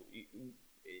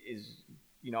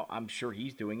 I'm sure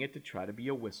he's doing it to try to be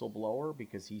a whistleblower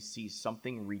because he sees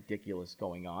something ridiculous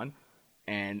going on,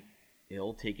 and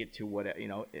he'll take it to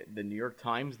the New York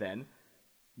Times then,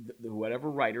 whatever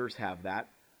writers have that,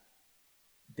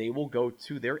 they will go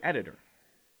to their editor.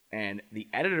 And the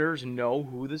editors know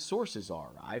who the sources are.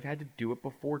 I've had to do it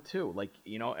before too.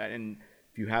 And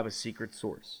if you have a secret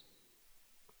source,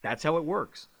 that's how it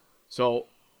works. So,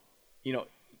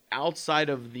 outside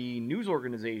of the news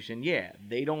organization,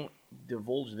 they don't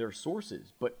divulge their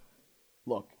sources. But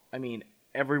look, I mean,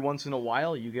 every once in a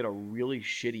while you get a really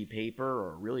shitty paper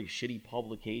or a really shitty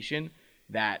publication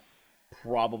that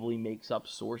probably makes up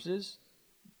sources.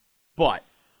 But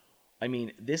I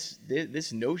mean, this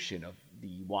notion of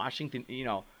the Washington,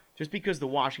 just because the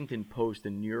Washington Post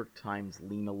and New York Times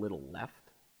lean a little left,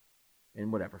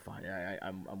 and whatever, fine.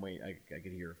 I'm waiting. I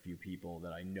could hear a few people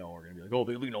that I know are going to be like, oh,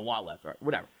 they lean a lot left. Right,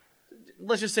 whatever.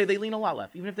 Let's just say they lean a lot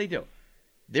left. Even if they do,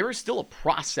 there is still a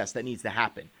process that needs to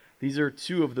happen. These are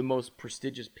two of the most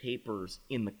prestigious papers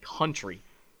in the country.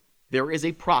 There is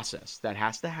a process that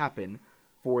has to happen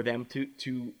for them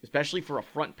to especially for a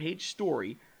front page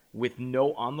story with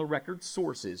no on-the-record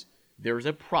sources, there's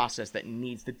a process that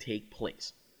needs to take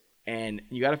place. And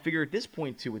you got to figure at this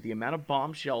point, too, with the amount of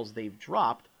bombshells they've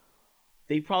dropped,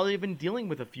 they probably have been dealing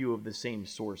with a few of the same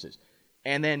sources.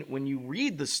 And then when you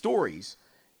read the stories,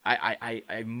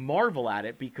 I marvel at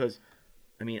it because,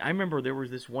 I mean, I remember there was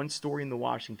this one story in the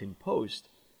Washington Post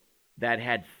that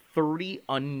had 30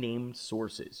 unnamed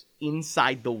sources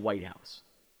inside the White House.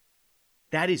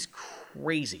 That is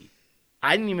crazy.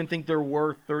 I didn't even think there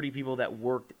were 30 people that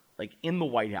worked in the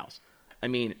White House. I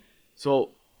mean, so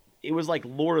it was like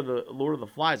Lord of the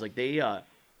Flies. Like they,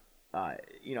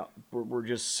 were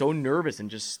just so nervous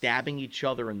and just stabbing each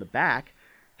other in the back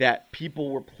that people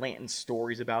were planting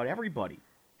stories about everybody.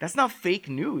 That's not fake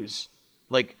news.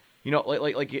 If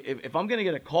I'm gonna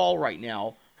get a call right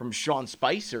now from Sean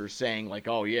Spicer saying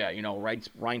oh yeah,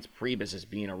 Reince Priebus is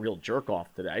being a real jerk off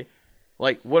today,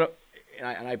 what?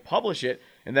 And I publish it,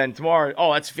 and then tomorrow,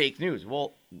 oh, that's fake news.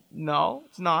 Well, no,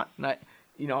 it's not. And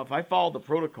if I followed the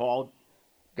protocol,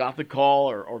 got the call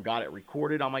or got it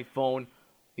recorded on my phone,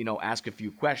 ask a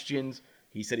few questions.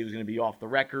 He said he was going to be off the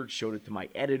record, showed it to my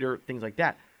editor, things like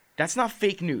that. That's not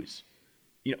fake news.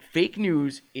 Fake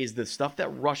news is the stuff that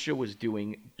Russia was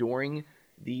doing during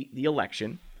the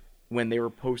election when they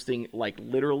were posting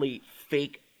literally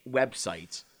fake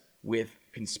websites with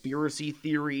conspiracy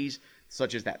theories,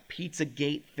 such as that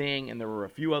Pizzagate thing, and there were a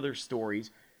few other stories.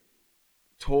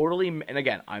 Totally, and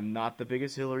again, I'm not the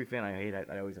biggest Hillary fan.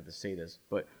 I always have to say this,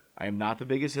 but I am not the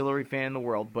biggest Hillary fan in the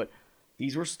world. But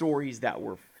these were stories that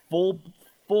were full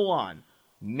on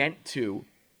meant to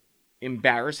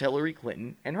embarrass Hillary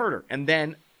Clinton and hurt her. And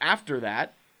then after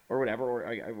that, or whatever, or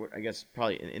I guess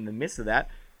probably in the midst of that,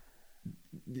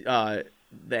 the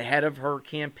head of her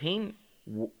campaign,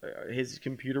 his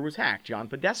computer was hacked, John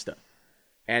Podesta.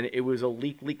 And it was a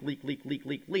leak.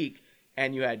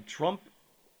 And you had Trump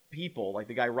people, like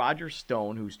the guy Roger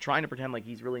Stone, who's trying to pretend like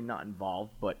he's really not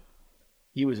involved, but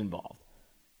he was involved.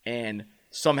 And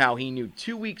somehow he knew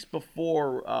 2 weeks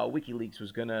before WikiLeaks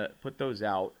was going to put those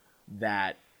out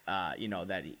that,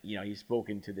 he's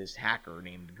spoken to this hacker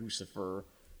named Guccifer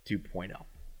 2.0.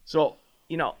 So,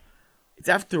 it's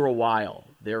after a while,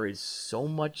 there is so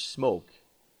much smoke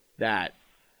that,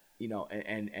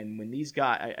 and when these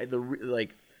guys,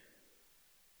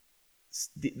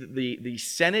 the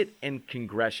Senate and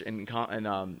Congress and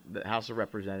the House of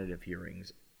Representative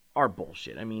hearings are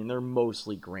bullshit. I mean, they're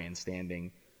mostly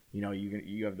grandstanding.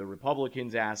 You have the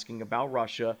Republicans asking about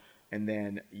Russia, and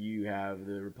then you have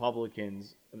the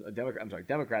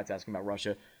Democrats asking about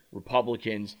Russia,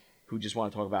 Republicans who just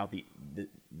want to talk about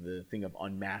the thing of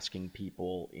unmasking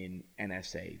people in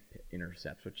NSA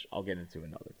intercepts, which I'll get into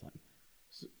another time.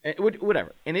 So,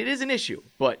 whatever. And it is an issue,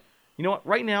 but you know what?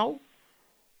 Right now,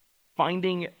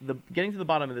 getting to the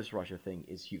bottom of this Russia thing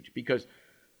is huge, because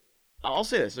I'll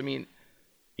say this. I mean,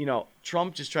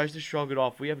 Trump just tries to shrug it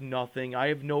off. We have nothing. I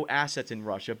have no assets in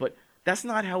Russia. But that's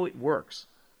not how it works.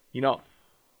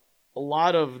 A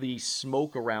lot of the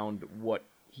smoke around what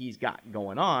he's got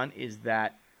going on is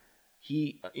that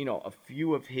he, a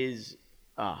few of his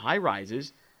high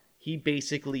rises, he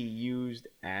basically used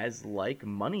as like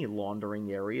money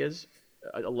laundering areas,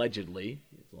 allegedly.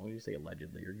 As long as you say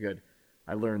allegedly, you're good.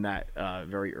 I learned that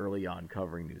very early on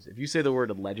covering news. If you say the word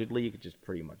allegedly, you could just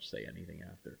pretty much say anything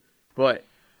after. But,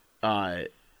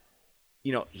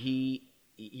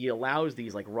 he allows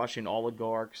these like Russian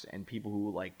oligarchs and people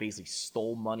who like basically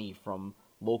stole money from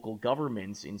local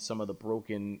governments in some of the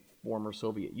broken former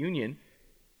Soviet Union,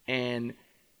 and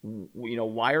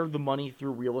wired the money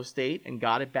through real estate and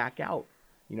got it back out,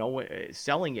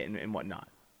 selling it and whatnot.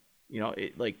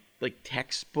 It like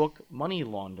textbook money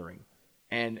laundering,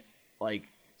 and like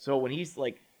so when he's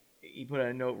like he put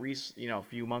a note a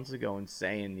few months ago and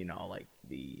saying like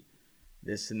the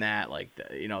this and that, like,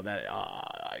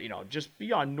 just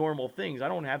beyond normal things. I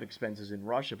don't have expenses in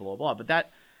Russia, blah, blah, blah. But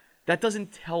that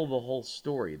doesn't tell the whole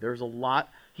story. There's a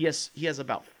lot. He has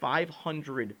about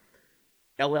 500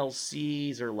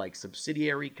 LLCs or, like,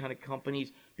 subsidiary kind of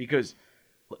companies. Because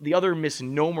the other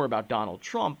misnomer about Donald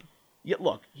Trump,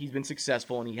 look, he's been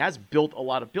successful and he has built a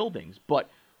lot of buildings. But,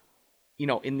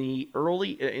 in the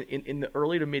early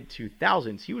to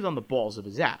mid-2000s, he was on the balls of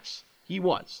his ass. He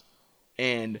was.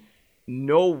 And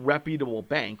no reputable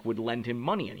bank would lend him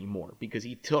money anymore because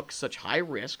he took such high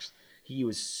risks. He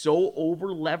was so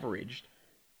over-leveraged.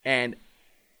 And,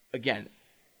 again,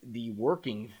 the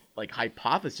working, like,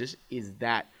 hypothesis is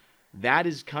that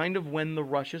is kind of when the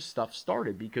Russia stuff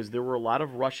started, because there were a lot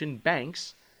of Russian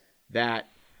banks that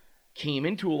came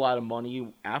into a lot of money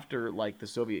after, like, the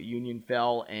Soviet Union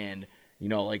fell, and,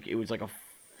 it was like a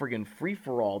friggin'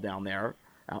 free-for-all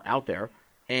out there.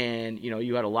 And,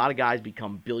 you had a lot of guys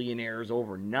become billionaires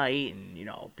overnight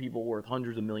and, people worth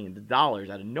hundreds of millions of dollars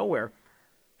out of nowhere.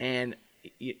 And,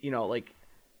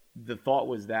 the thought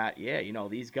was that,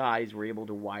 these guys were able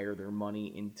to wire their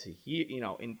money into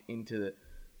into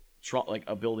Trump, like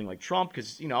a building like Trump,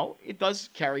 because, it does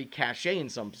carry cachet in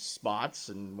some spots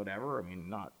and whatever. I mean,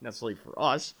 not necessarily for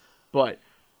us, but,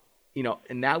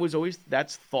 and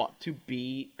that's thought to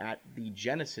be at the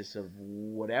genesis of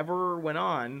whatever went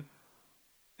on.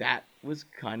 That was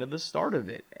kind of the start of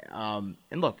it. And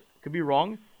look, could be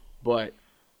wrong, but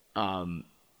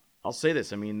I'll say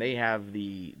this. I mean, they have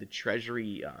the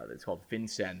Treasury. It's called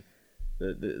FinCEN,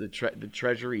 the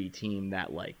Treasury team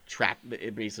that like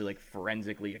it basically like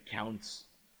forensically accounts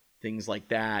things like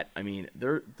that. I mean,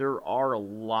 there are a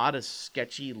lot of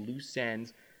sketchy loose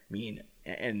ends. I mean,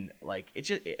 and like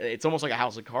it's almost like a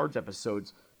House of Cards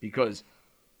episodes, because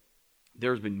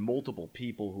there's been multiple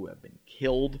people who have been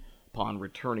killed upon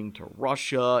returning to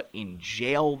Russia. In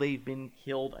jail, they've been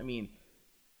killed. I mean,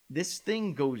 this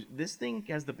thing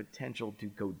has the potential to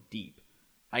go deep.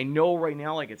 I know right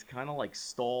now, like, it's kind of like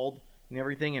stalled and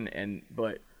everything,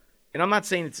 but I'm not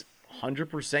saying it's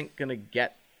 100% gonna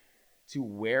get to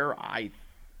where I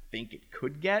think it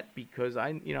could get, because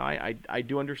I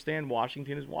do understand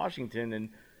Washington is Washington, and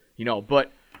but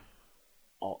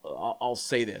I'll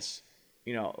say this,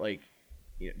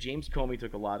 James Comey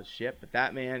took a lot of shit, but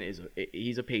that man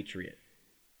he's a patriot,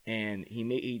 and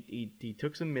he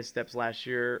took some missteps last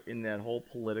year in that whole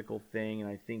political thing, and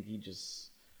I think he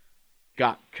just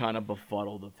got kind of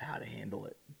befuddled of how to handle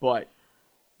it. But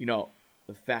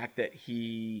the fact that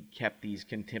he kept these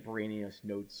contemporaneous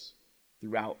notes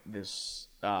throughout this,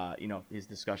 his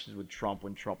discussions with Trump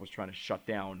when Trump was trying to shut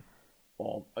down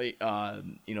all,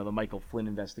 the Michael Flynn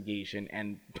investigation,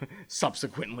 and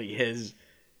subsequently his.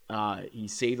 He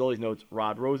saved all these notes.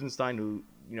 Rod Rosenstein, who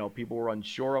people were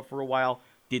unsure of for a while,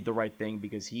 did the right thing,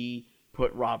 because he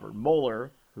put Robert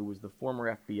Mueller, who was the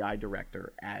former FBI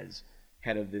director, as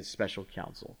head of this special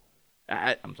counsel.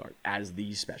 As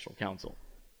the special counsel,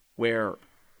 where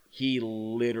he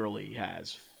literally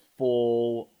has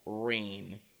full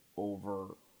reign over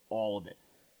all of it.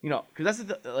 Because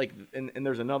that's and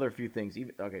there's another few things.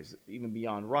 Even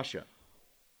beyond Russia,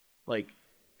 like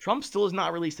Trump still has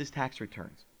not released his tax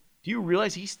returns. Do you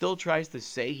realize he still tries to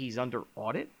say he's under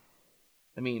audit?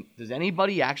 I mean, does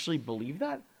anybody actually believe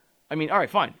that? I mean, all right,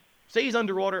 fine. Say he's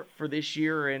under audit for this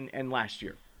year and last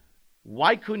year.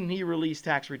 Why couldn't he release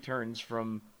tax returns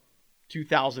from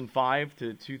 2005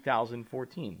 to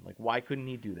 2014? Like, why couldn't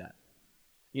he do that?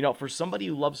 For somebody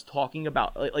who loves talking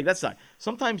about, like that's not,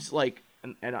 sometimes, like,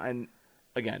 and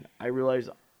again, I realize,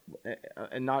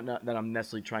 and not that I'm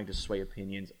necessarily trying to sway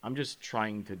opinions. I'm just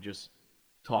trying to just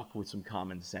talk with some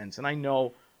common sense. And I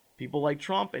know people like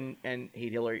Trump and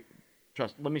hate Hillary.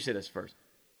 Let me say this first.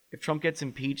 If Trump gets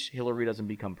impeached, Hillary doesn't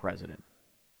become president.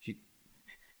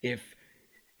 If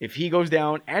he goes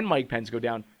down and Mike Pence go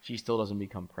down, she still doesn't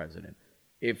become president.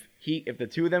 If the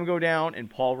two of them go down and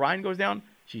Paul Ryan goes down,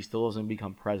 she still doesn't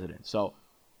become president. So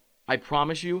I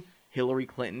promise you, Hillary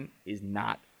Clinton is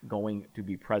not going to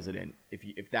be president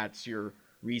if that's your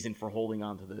reason for holding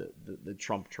on to the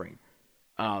Trump train.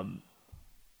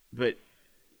 But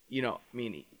he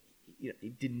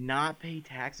did not pay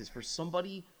taxes for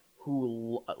somebody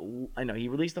who, I know he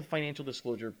released a financial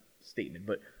disclosure statement,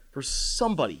 but for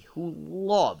somebody who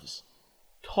loves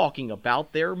talking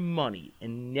about their money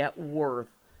and net worth,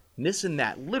 and this and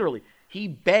that, literally, he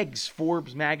begs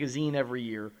Forbes magazine every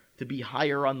year to be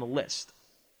higher on the list.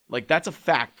 Like, that's a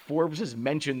fact. Forbes has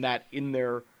mentioned that in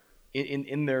their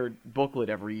booklet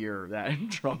every year that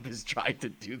Trump has tried to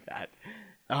do that.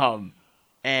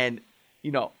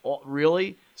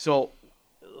 Really? So,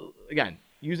 again,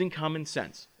 using common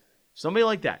sense. Somebody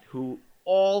like that who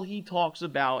all he talks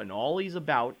about and all he's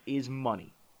about is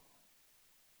money.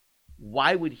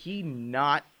 Why would he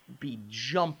not be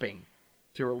jumping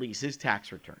to release his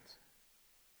tax returns?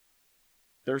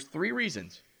 There's 3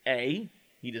 reasons. A,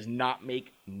 he does not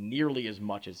make nearly as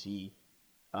much as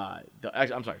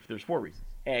there's 4 reasons.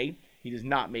 A, he does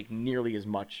not make nearly as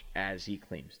much as he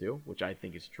claims to, which I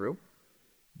think is true.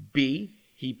 B,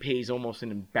 he pays almost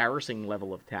an embarrassing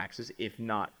level of taxes, if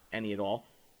not any at all,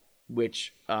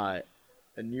 which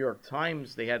the New York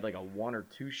Times, they had like a 1 or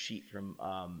 2 sheet from,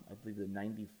 I believe, the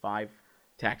 95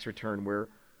 tax return where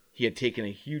he had taken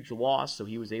a huge loss, so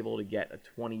he was able to get a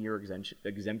 20-year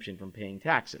exemption from paying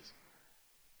taxes.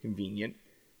 Convenient.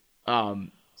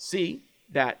 C,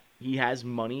 that he has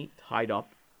money tied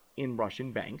up in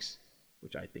Russian banks,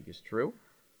 which I think is true.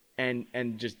 And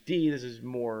just D, this is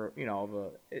more,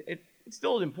 it's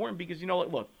still important because,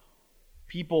 look,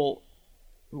 people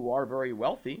who are very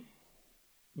wealthy,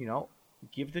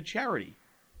 give to charity.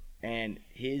 And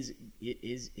the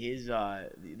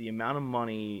amount of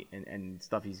money and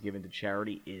stuff he's given to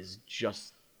charity is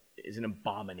an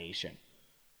abomination.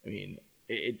 I mean,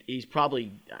 he's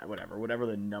probably whatever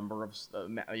the number of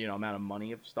amount of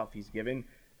money of stuff he's given.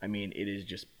 I mean, it is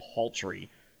just paltry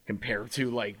compared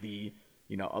to like the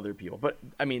other people. But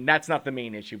I mean, that's not the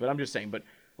main issue. But I'm just saying. But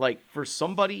like for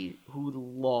somebody who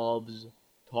loves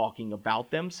talking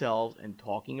about themselves and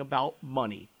talking about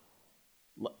money,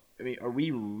 I mean, are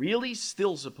we really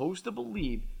still supposed to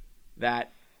believe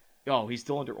that? Oh, he's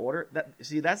still under order.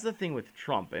 That's the thing with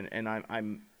Trump, and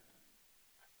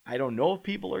I don't know if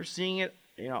people are seeing it.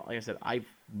 Like I said, I've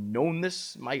known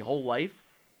this my whole life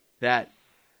that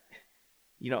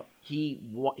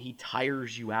he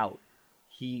tires you out.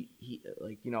 He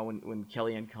when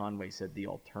Kellyanne Conway said the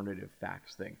alternative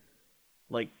facts thing,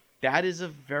 like that is a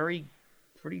pretty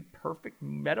perfect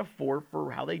metaphor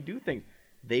for how they do things.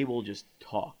 They will just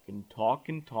talk and talk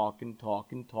and talk and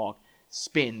talk and talk,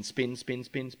 spin, so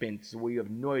we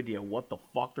have no idea what the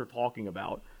fuck they're talking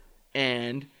about,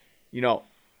 and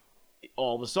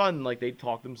all of a sudden, like, they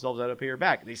talk themselves out of pay or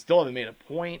back. They still haven't made a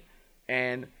point,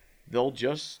 and they'll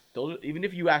even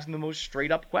if you ask them the most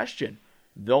straight up question,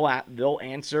 they'll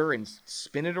answer and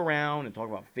spin it around and talk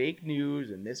about fake news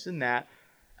and this and that.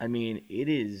 I mean,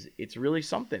 it's really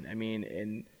something. I mean,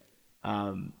 and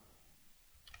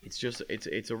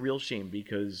it's a real shame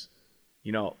because,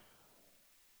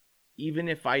 even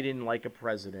if I didn't like a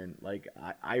president, like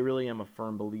I really am a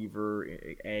firm believer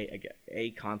in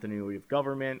a continuity of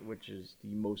government, which is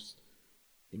the most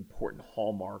important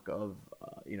hallmark of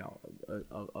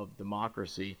of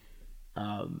democracy.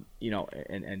 Again,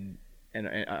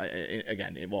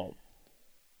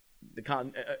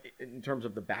 in terms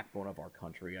of the backbone of our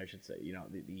country, I should say,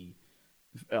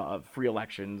 the free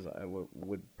elections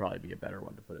would probably be a better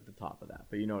one to put at the top of that.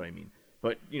 But you know what I mean.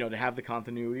 But to have the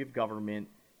continuity of government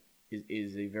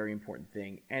is a very important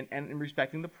thing, and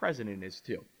respecting the president is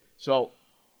too. So,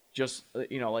 just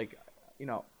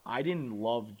I didn't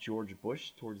love George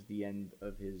Bush towards the end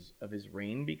of his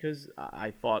reign because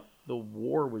I thought the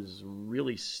war was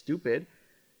really stupid,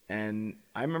 and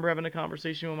I remember having a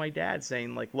conversation with my dad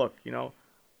saying like, look,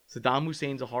 Saddam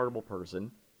Hussein's a horrible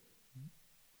person.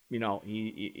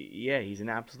 He's an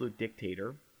absolute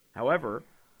dictator. However,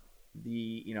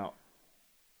 the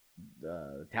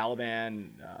Taliban,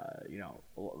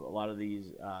 a lot of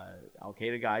these Al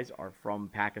Qaeda guys are from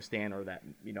Pakistan, or that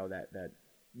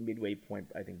midway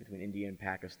point, I think, between India and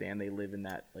Pakistan. They live in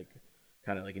that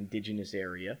kind of indigenous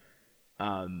area.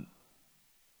 Osama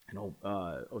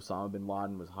bin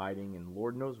Laden was hiding in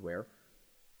Lord knows where,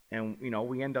 and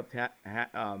we end up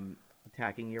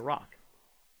attacking Iraq.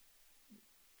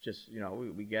 just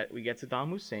we get Saddam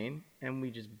Hussein and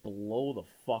we just blow the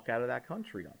fuck out of that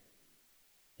country up.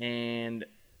 And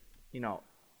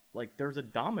like there's a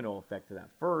domino effect to that.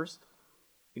 First,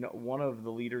 one of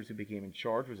the leaders who became in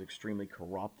charge was extremely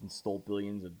corrupt and stole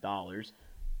billions of dollars,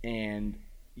 and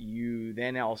you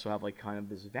then also have like kind of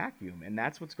this vacuum, and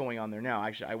that's what's going on there now.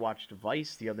 Actually, I watched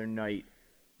Vice the other night,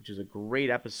 which is a great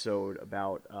episode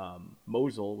about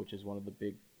Mosul, which is one of the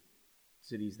big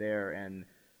cities there, and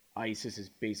ISIS is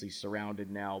basically surrounded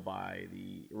now by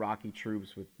the Iraqi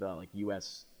troops with like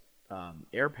U.S.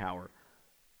 Air power.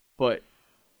 But,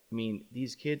 I mean,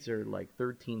 these kids are like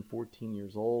 13, 14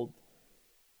 years old.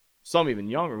 Some even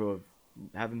younger who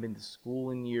haven't been to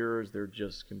school in years. They're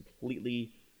just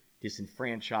completely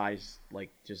disenfranchised,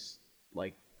 like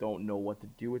don't know what to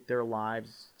do with their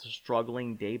lives,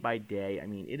 struggling day by day. I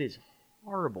mean, it is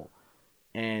horrible.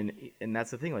 And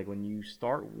that's the thing, like when you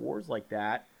start wars like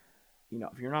that,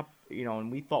 if you're not,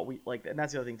 and we thought and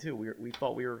that's the other thing too, we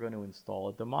thought we were going to install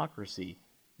a democracy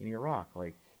in Iraq.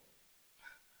 Like,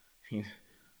 I mean,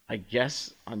 I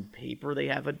guess on paper they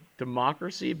have a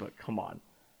democracy, but come on.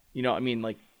 I mean,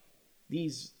 like, a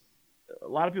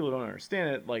lot of people don't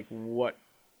understand it, like, what,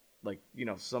 like,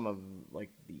 some of, like,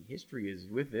 the history is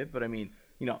with it, but I mean,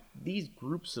 these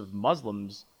groups of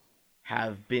Muslims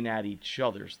have been at each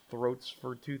other's throats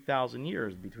for 2,000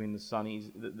 years between the Sunnis,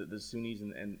 the Sunnis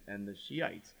and the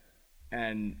Shiites.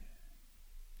 And,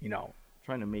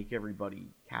 trying to make everybody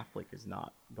Catholic is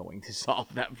not going to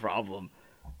solve that problem,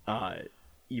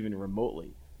 even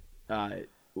remotely.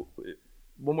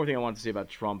 One more thing I wanted to say about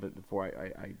Trump before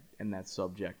I end that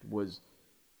subject was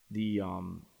the,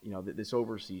 this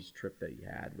overseas trip that he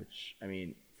had, which, I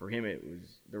mean, for him,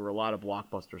 there were a lot of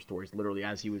blockbuster stories, literally,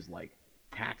 as he was, like,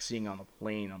 taxiing on the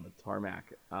plane on the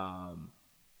tarmac,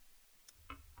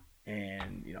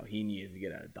 and he needed to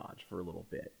get out of Dodge for a little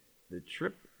bit. The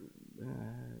trip,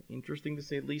 interesting to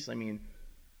say the least. I mean,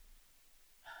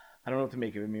 I don't know what to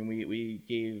make of it. I mean, we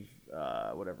gave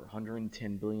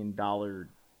 $110 billion.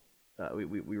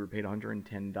 We were paid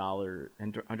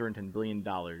 $110 billion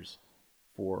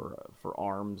for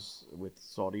arms with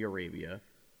Saudi Arabia.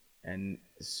 And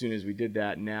as soon as we did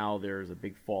that, now there's a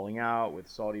big falling out with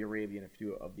Saudi Arabia and a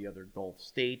few of the other Gulf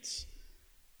states.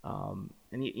 And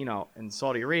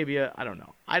Saudi Arabia, I don't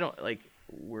know.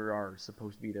 We are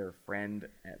supposed to be their friend,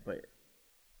 but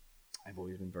I've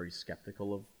always been very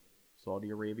skeptical of Saudi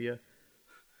Arabia.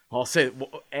 I'll say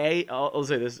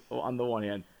this on the one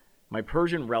hand. My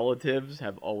Persian relatives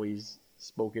have always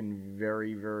spoken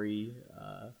very, very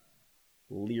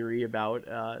leery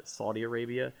about Saudi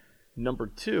Arabia. Number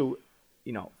two,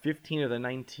 15 of the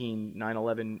 19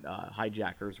 9/11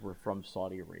 hijackers were from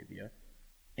Saudi Arabia,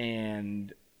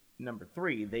 and number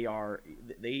three, they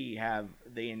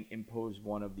impose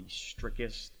one of the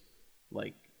strictest,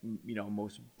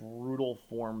 most brutal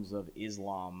forms of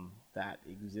Islam that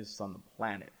exists on the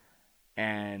planet,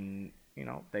 and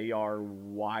they are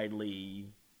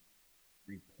widely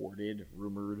reported,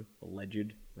 rumored,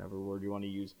 alleged, whatever word you want to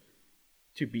use,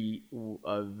 to be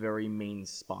a very main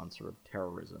sponsor of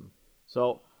terrorism.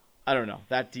 So, I don't know.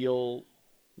 That deal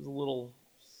was a little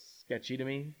sketchy to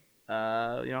me.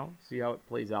 See how it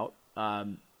plays out.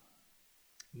 And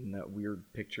that weird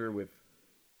picture with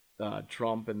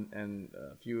Trump and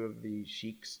a few of the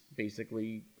sheiks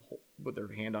basically put their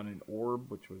hand on an orb,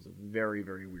 which was a very,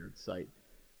 very weird sight.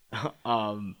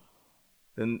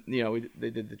 Then, they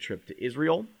did the trip to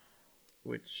Israel,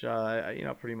 which,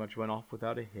 pretty much went off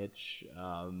without a hitch.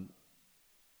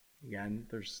 Again,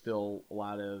 there's still a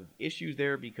lot of issues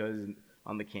there because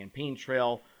on the campaign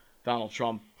trail, Donald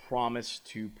Trump promised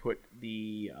to put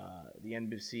the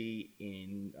embassy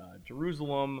in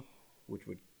Jerusalem, which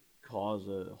would cause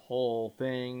a whole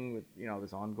thing with,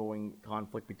 this ongoing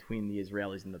conflict between the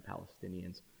Israelis and the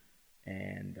Palestinians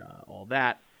and all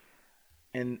that.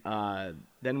 And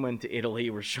then went to Italy,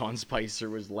 where Sean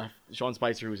Spicer was left. Sean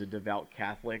Spicer, who was a devout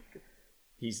Catholic,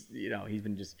 he's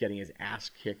been just getting his ass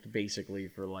kicked basically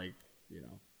for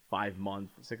 5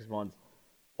 months, 6 months.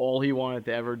 All he wanted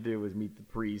to ever do was meet the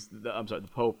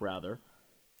Pope rather,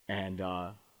 and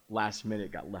last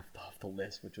minute got left off the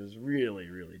list, which was really,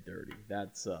 really dirty.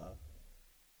 That's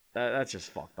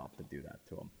just fucked up to do that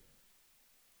to him.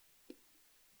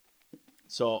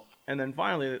 So, and then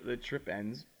finally the trip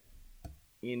ends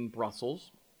in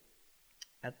Brussels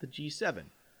at the G7,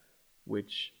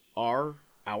 which are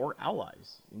our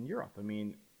allies in Europe. I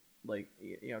mean,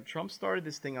 Trump started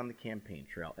this thing on the campaign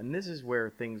trail, and this is where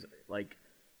things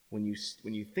when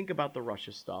you think about the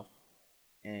Russia stuff,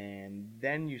 and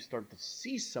then you start to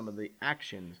see some of the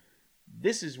actions,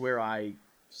 this is where I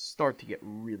start to get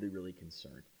really, really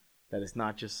concerned. That it's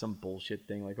not just some bullshit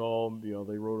thing like, oh,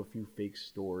 they wrote a few fake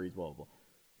stories, blah, blah.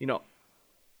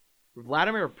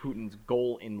 Vladimir Putin's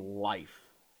goal in life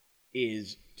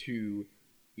is to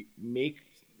make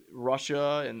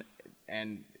Russia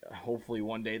and hopefully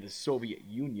one day the Soviet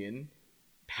Union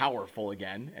powerful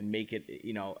again and make it,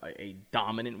 a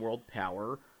dominant world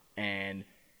power, and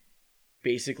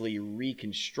basically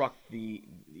reconstruct the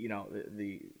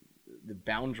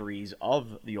boundaries of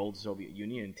the old Soviet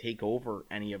Union and take over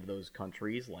any of those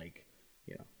countries. Like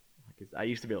I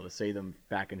used to be able to say them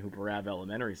back in Hooper Ave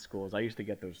Elementary Schools. I used to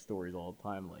get those stories all the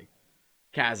time, like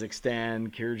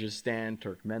Kazakhstan, Kyrgyzstan,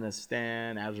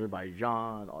 Turkmenistan,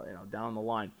 Azerbaijan, down the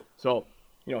line. So,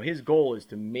 his goal is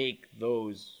to make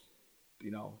those,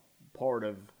 part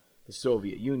of the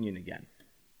Soviet Union again.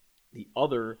 The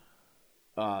other,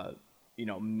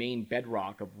 main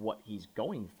bedrock of what he's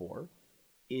going for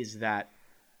is that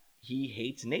he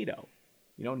hates NATO.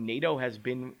 NATO has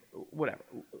been, whatever.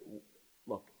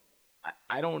 Look,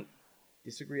 I don't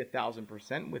disagree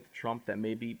 1,000% with Trump that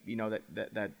maybe,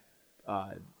 that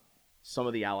some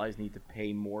of the allies need to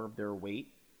pay more of their weight.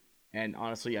 And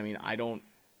honestly, I don't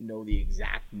know the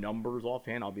exact numbers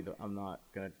offhand. I'm not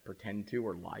going to pretend to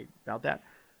or lie about that.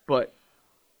 But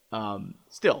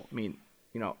still,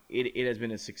 it has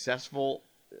been a successful,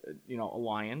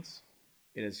 alliance.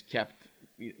 It has kept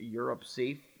Europe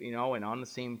safe, and on the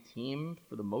same team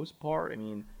for the most part.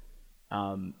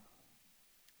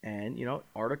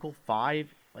 Article 5,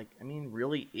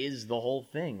 really is the whole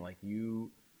thing. Like, you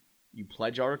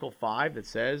pledge Article 5 that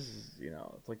says,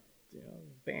 it's like,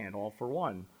 band all for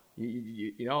one.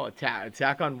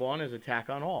 Attack on one is attack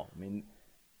on all.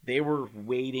 They were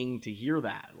waiting to hear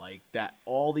that. Like, that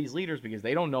all these leaders, because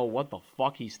they don't know what the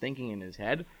fuck he's thinking in his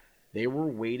head, they were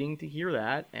waiting to hear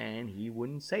that, and he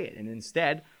wouldn't say it. And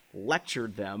instead,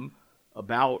 lectured them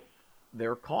about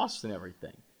their costs and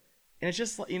everything. And it's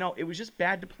just, it was just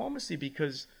bad diplomacy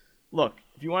because, look,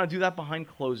 if you want to do that behind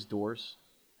closed doors,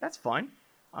 that's fine.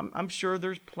 I'm sure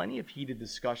there's plenty of heated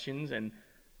discussions, and,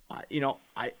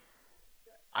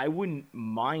 I wouldn't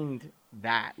mind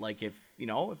that. Like, if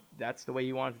that's the way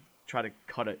you want to try to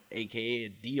cut it, aka a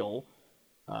deal,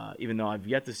 even though I've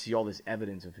yet to see all this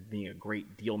evidence of him being a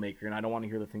great deal maker, and I don't want to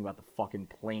hear the thing about the fucking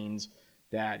planes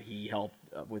that he helped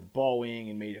with Boeing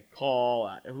and made a call.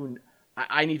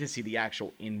 I need to see the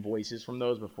actual invoices from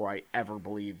those before I ever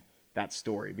believe that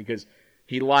story, because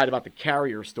he lied about the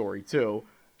Carrier story too.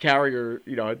 Carrier,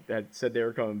 had said they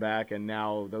were coming back, and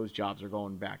now those jobs are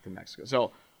going back to Mexico.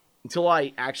 So until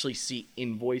I actually see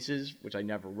invoices, which I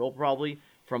never will probably,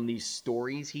 from these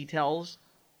stories he tells,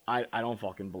 I don't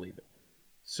fucking believe it.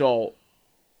 So,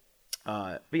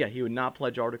 but yeah, he would not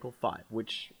pledge Article 5,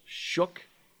 which shook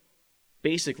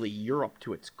basically Europe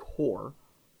to its core.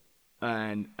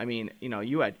 And,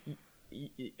 you had,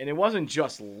 and it wasn't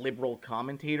just liberal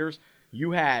commentators,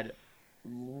 you had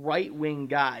right-wing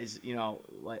guys,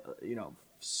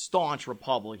 staunch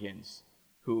Republicans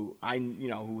who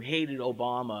who hated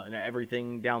Obama and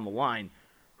everything down the line,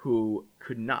 who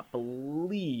could not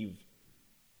believe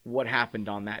what happened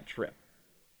on that trip.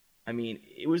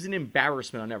 It was an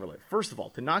embarrassment on every level. First of all,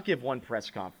 to not give one press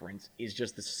conference is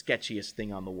just the sketchiest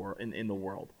thing on the world in the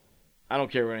world. I don't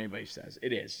care what anybody says.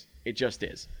 It is. It just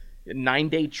is. A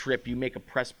 9-day trip, you make a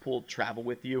press pool travel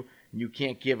with you, and you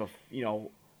can't give one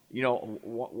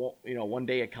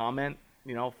day a comment,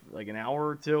 like an hour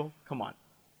or two. Come on,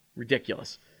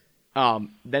 ridiculous.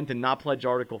 Then to not pledge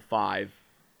Article 5,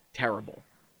 terrible.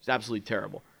 It's absolutely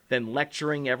terrible. Then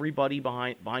lecturing everybody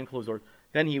behind closed doors.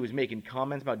 Then he was making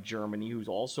comments about Germany, who's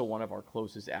also one of our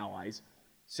closest allies,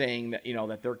 saying that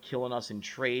that they're killing us in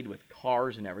trade with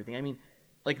cars and everything.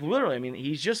 Literally,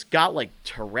 he's just got like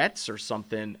Tourette's or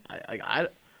something. I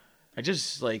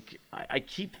just I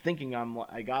keep thinking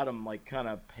I got him like kind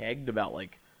of pegged about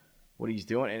like what he's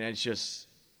doing, and it's just,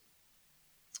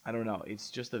 I don't know. It's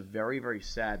just a very, very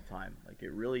sad time. Like,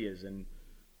 it really is. And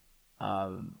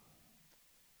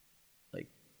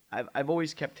I've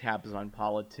always kept tabs on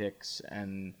politics,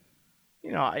 and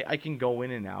I can go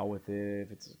in and out with it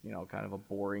if it's kind of a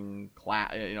boring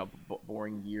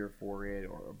boring year for it,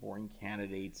 or boring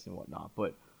candidates and whatnot.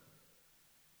 But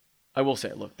I will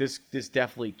say, look, this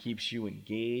definitely keeps you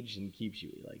engaged and keeps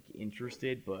you like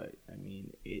interested. But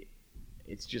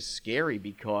it's just scary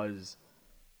because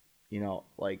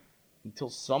until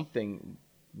something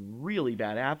really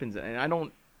bad happens, and I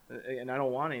don't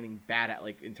want anything bad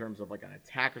in terms of like an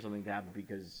attack or something to happen,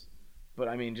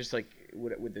 but just like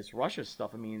with this Russia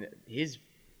stuff, his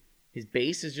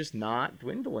base is just not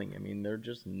dwindling. They're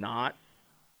just not.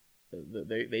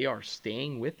 They are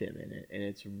staying with him, and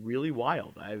it's really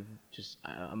wild.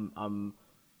 I'm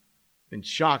been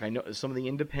shocked. I know some of the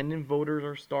independent voters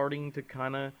are starting to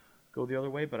kind of go the other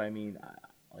way, but I mean,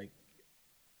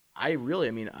 I've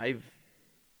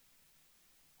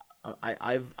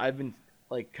been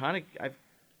like kind of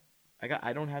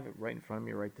I don't have it right in front of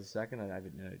me right this second. I have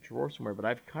it in a drawer somewhere, but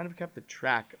I've kind of kept the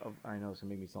track of. I know it's gonna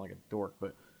make me sound like a dork,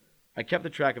 but I kept the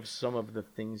track of some of the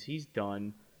things he's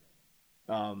done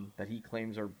that he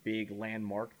claims are big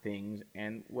landmark things,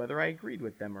 and whether I agreed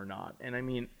with them or not. And I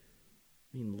mean,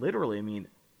 literally,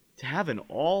 to have an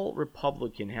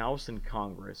all-Republican House and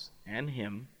Congress and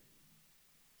him,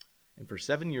 and for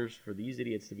 7 years for these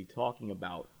idiots to be talking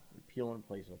about repeal and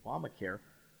replace Obamacare.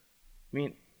 I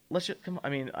mean, let's just come. I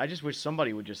mean, I just wish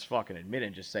somebody would just fucking admit it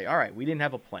and just say, "All right, we didn't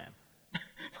have a plan.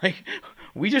 Like,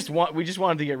 we just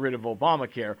wanted to get rid of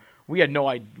Obamacare. We had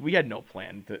no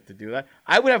plan to do that."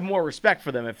 I would have more respect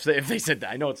for them if they said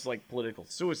that. I know it's like political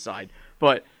suicide,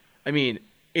 but I mean,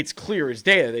 it's clear as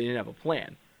day that they didn't have a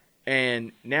plan.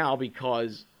 And now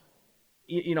because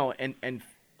and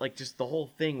like just the whole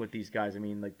thing with these guys, I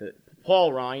mean, like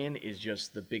Paul Ryan is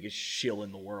just the biggest shill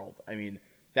in the world. I mean,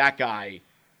 that guy,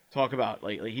 talk about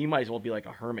like he might as well be like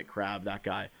a hermit crab. That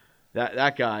guy,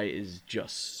 that guy is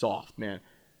just soft, man.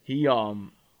 He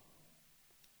I'm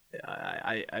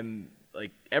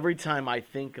like every time I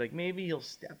think like maybe he'll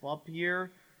step up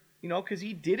here, because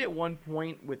he did at one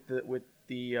point with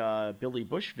the Billy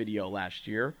Bush video last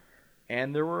year,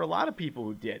 and there were a lot of people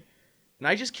who did, and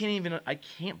I just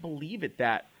can't believe it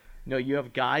that you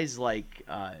have guys like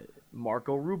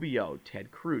Marco Rubio,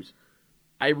 Ted Cruz.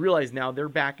 I realize now they're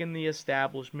back in the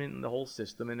establishment and the whole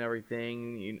system and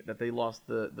everything, that they lost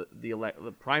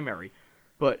the primary,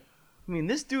 but I mean,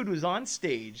 this dude was on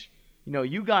stage.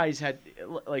 You guys had,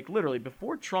 like, literally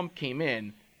before Trump came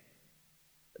in,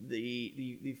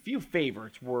 the few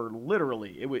favorites were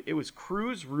literally it was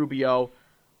Cruz, Rubio,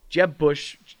 Jeb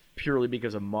Bush, purely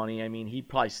because of money. I mean, he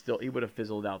would have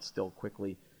fizzled out still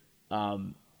quickly.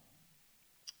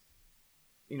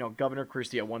 Governor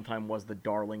Christie at one time was the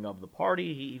darling of the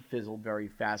party. He fizzled very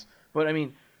fast. But I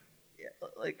mean,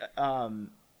 like,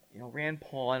 Rand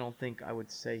Paul, I don't think I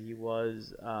would say he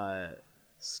was.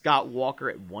 Scott Walker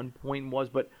at one point was,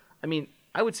 but I mean,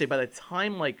 I would say by the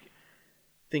time like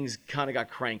things kind of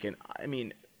got cranking, I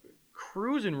mean,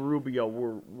 Cruz and Rubio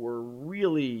were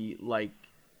really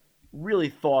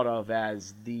thought of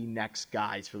as the next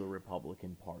guys for the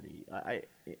Republican Party.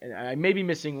 I may be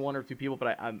missing one or two people,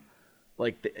 but I'm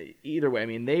like either way. I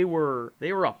mean, they were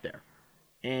up there,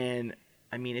 and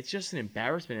I mean, it's just an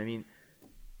embarrassment. I mean,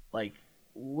 like,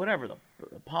 whatever the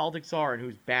politics are and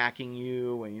who's backing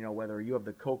you, and whether you have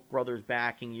the Koch brothers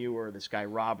backing you or this guy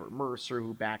Robert Mercer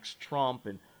who backs Trump,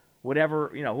 and whatever,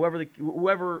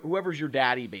 whoever's your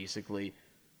daddy basically,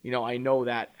 I know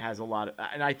that has a lot of,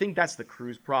 and I think that's the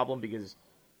Cruz problem, because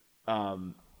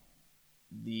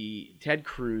the Ted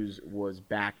Cruz was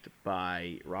backed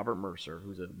by Robert Mercer,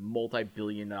 who's a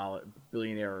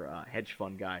billionaire hedge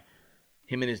fund guy.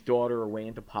 Him and his daughter are way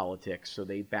into politics, so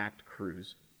they backed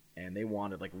Cruz. And they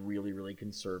wanted like really, really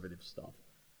conservative stuff.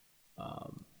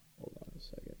 Hold on a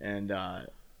second.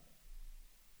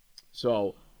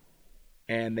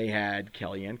 And they had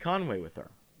Kellyanne Conway with her.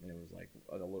 And it was like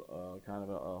kind of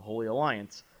a holy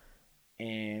alliance.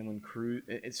 And when Cruz,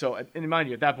 and mind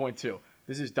you, at that point too,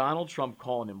 this is Donald Trump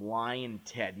calling him Lion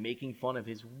Ted, making fun of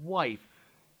his wife.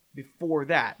 Before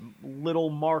that, little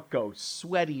Marco,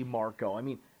 sweaty Marco. I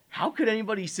mean, how could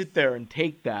anybody sit there and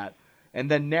take that? And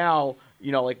then now,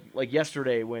 like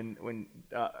yesterday when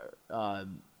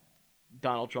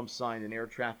Donald Trump signed an air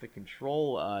traffic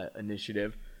control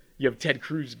initiative, you have Ted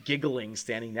Cruz giggling,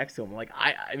 standing next to him. Like,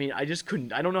 I mean, I just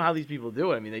couldn't. I don't know how these people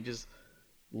do it. I mean, they just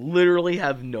literally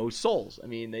have no souls. I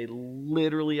mean, they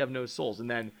literally have no souls. And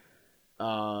then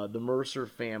the Mercer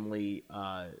family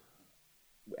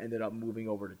ended up moving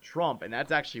over to Trump, and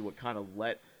that's actually what kind of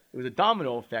it was a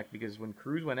domino effect, because when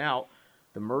Cruz went out,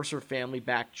 the Mercer family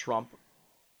backed Trump.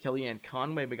 Kellyanne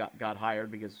Conway got hired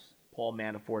because Paul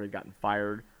Manafort had gotten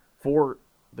fired for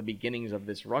the beginnings of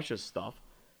this Russia stuff,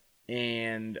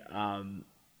 and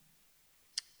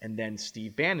then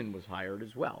Steve Bannon was hired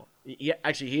as well. He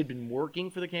had been working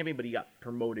for the campaign, but he got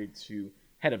promoted to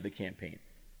head of the campaign.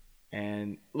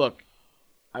 And look,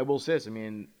 I will say this: I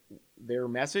mean, their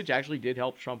message actually did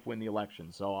help Trump win the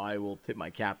election, so I will tip my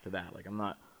cap to that. Like, I'm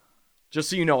not. Just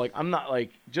so you know, like, I'm not,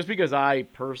 like, just because I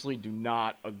personally do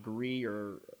not agree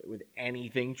with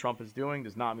anything Trump is doing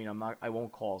does not mean I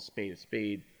won't call a spade,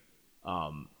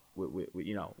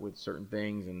 with certain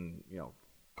things, and,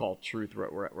 call truth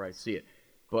where I see it.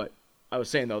 But I was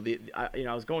saying, though, I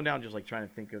was going down just, like, trying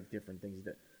to think of different things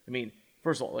that, I mean,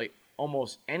 first of all, like,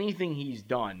 almost anything he's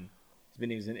done has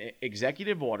been an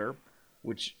executive order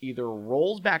which either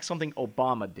rolls back something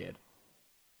Obama did,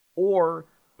 or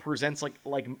presents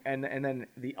and then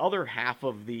the other half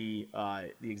of the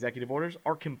executive orders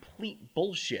are complete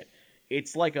bullshit.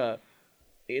 It's like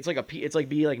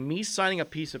me signing a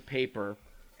piece of paper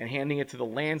and handing it to the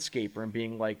landscaper and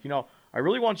being like, I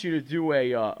really want you to do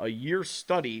a year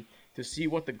study to see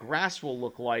what the grass will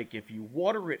look like if you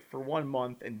water it for 1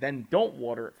 month and then don't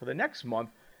water it for the next month,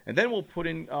 and then we'll put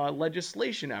in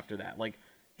legislation after that. Like,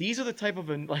 these are the type of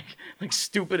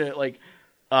stupid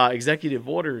executive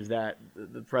orders that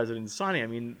the president's signing. I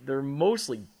mean, they're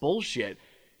mostly bullshit.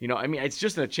 It's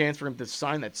just a chance for him to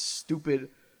sign that stupid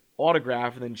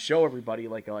autograph and then show everybody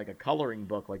like a coloring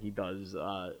book like he does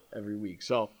every week.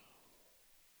 So,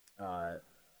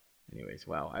 anyways,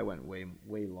 wow, I went way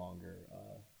longer than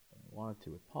I wanted to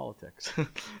with politics.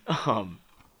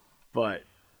 But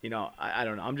I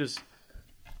don't know.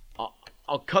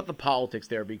 I'll cut the politics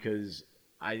there because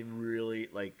I really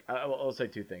I'll say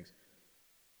two things.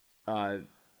 I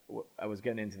was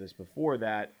getting into this before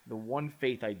that. The one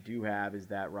faith I do have is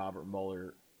that Robert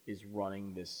Mueller is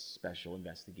running this special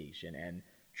investigation, and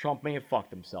Trump may have fucked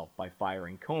himself by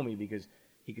firing Comey because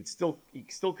he still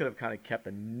could have kind of kept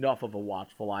enough of a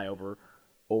watchful eye over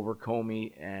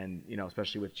Comey, and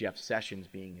especially with Jeff Sessions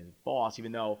being his boss,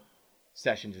 even though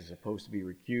Sessions is supposed to be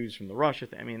recused from the Russia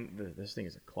thing. I mean, this thing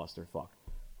is a clusterfuck.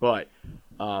 But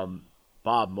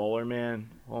Bob Mueller, man,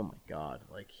 oh my God,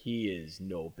 he is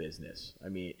no business. I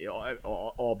mean,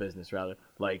 all business rather.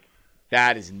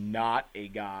 That is not a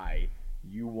guy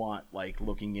you want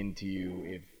looking into you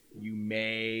if you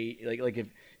may if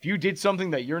you did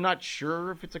something that you're not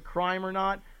sure if it's a crime or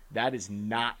not. That is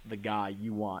not the guy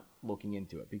you want looking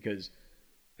into it, because,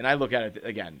 and I look at it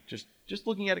again, just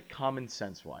looking at it common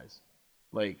sense wise,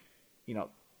 the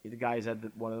guy's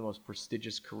had one of the most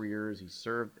prestigious careers. He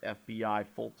served FBI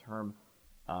full term.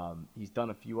 He's done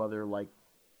a few other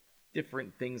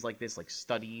different things like this,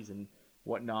 studies and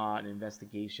whatnot and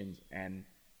investigations. And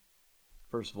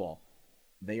first of all,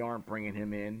 they aren't bringing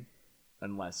him in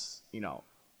unless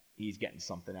he's getting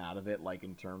something out of it,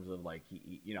 in terms of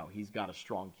he's got a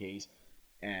strong case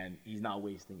and he's not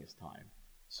wasting his time.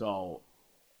 So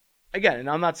again, and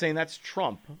I'm not saying that's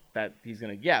Trump that he's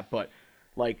gonna get, but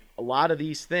a lot of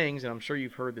these things, and I'm sure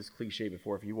you've heard this cliche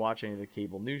before if you watch any of the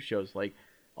cable news shows,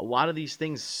 a lot of these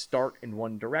things start in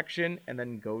one direction and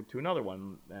then go to another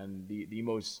one. And the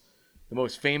most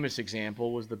famous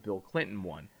example was the Bill Clinton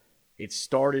one. It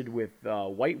started with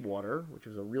Whitewater, which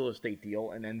was a real estate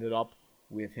deal, and ended up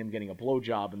with him getting a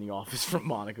blowjob in the office from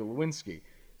Monica Lewinsky.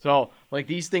 So,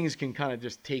 these things can kind of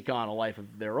just take on a life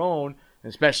of their own,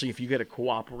 especially if you get a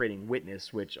cooperating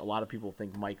witness, which a lot of people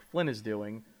think Mike Flynn is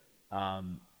doing.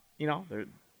 It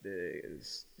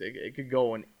could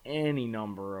go in any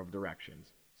number of directions.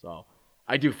 So,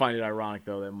 I do find it ironic,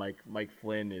 though, that Mike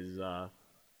Flynn is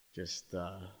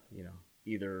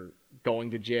either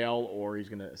going to jail or he's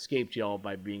going to escape jail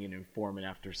by being an informant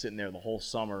after sitting there the whole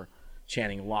summer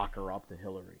chanting "lock her up" to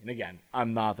Hillary. And again,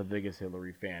 I'm not the biggest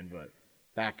Hillary fan, but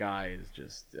that guy is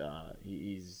just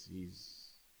he's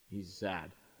sad.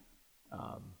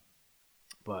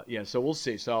 But yeah, so we'll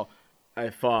see. So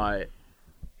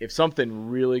if something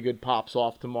really good pops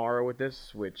off tomorrow with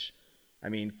this, which, I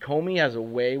mean, Comey has a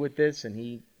way with this, and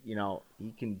he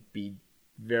can be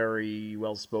very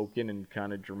well spoken and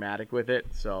kind of dramatic with it.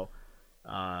 So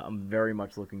I'm very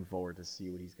much looking forward to see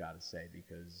what he's got to say,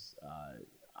 because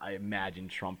I imagine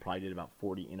Trump probably did about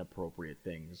 40 inappropriate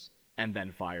things and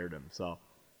then fired him. So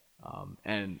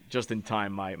and just in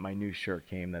time, my new shirt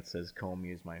came that says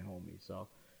 "Comey is my homie." So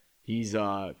he's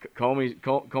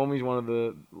Comey's one of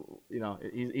the,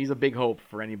 he's a big hope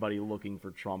for anybody looking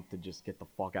for Trump to just get the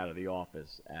fuck out of the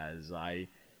office, as I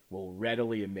will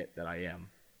readily admit that I am.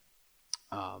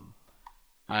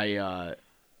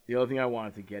 The other thing I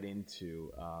wanted to get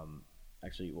into,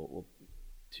 actually, well,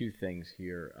 two things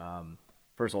here.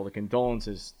 First of all, the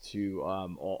condolences to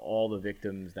all the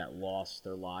victims that lost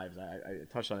their lives. I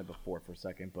touched on it before for a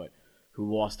second, but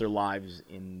who lost their lives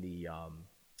in the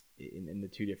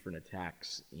two different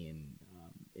attacks in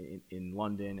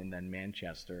London and then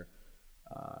Manchester.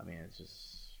 It's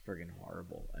just friggin'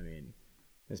 horrible. I mean,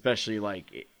 especially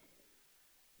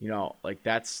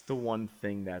that's the one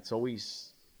thing that's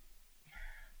always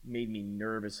made me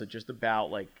nervous just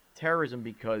about terrorism,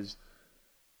 because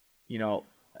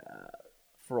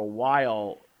for a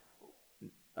while,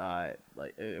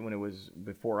 when it was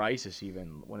before ISIS,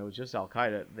 even when it was just Al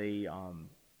Qaeda, they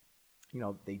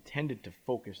they tended to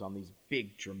focus on these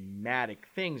big dramatic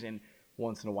things, and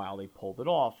once in a while they pulled it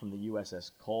off, from the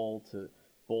USS Cole to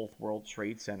both World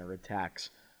Trade Center attacks.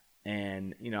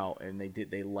 and and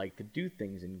they like to do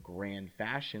things in grand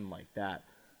fashion like that.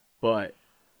 But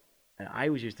and I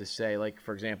always used to say, like,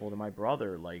 for example, to my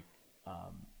brother, like,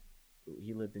 um,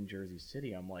 he lived in Jersey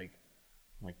City. I'm like,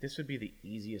 this would be the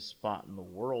easiest spot in the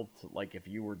world to, like, if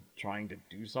you were trying to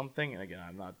do something. And again,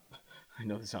 I'm not, I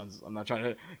know this sounds, I'm not trying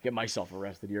to get myself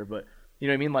arrested here, but you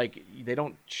know what I mean? Like, they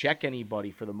don't check anybody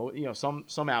for the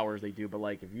some hours they do, but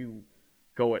like, if you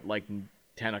go at like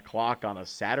 10 o'clock on a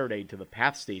Saturday to the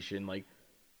PATH station, like,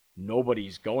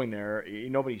 nobody's going there,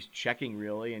 nobody's checking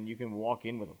really, and you can walk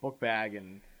in with a book bag.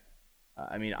 And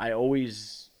I mean, I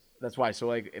always, that's why. So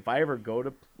like, if I ever go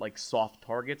to like soft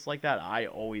targets like that, I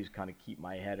always kind of keep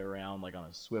my head around like on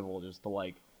a swivel just to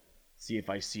like see if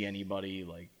I see anybody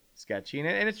like sketchy. And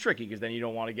it's tricky because then you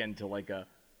don't want to get into like a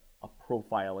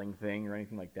profiling thing or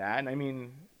anything like that. And I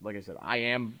mean, like I said, I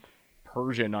am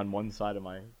Persian on one side of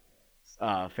my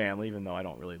family, even though I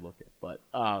don't really look it. But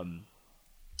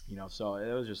so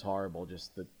it was just horrible,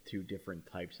 just the two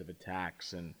different types of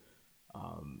attacks, and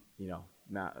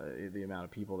the amount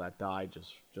of people that died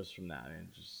just from that, and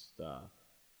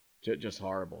just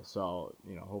horrible. So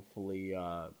hopefully,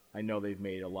 I know they've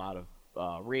made a lot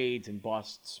of raids and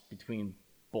busts between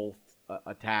both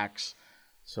attacks.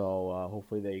 So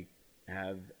hopefully they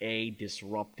have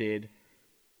disrupted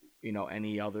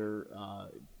any other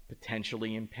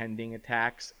potentially impending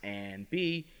attacks, and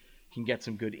B, can get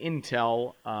some good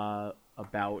intel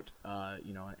about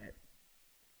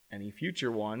any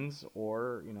future ones,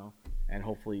 or and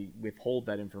hopefully withhold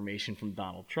that information from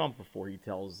Donald Trump before he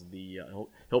tells he'll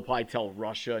probably tell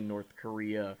Russia, North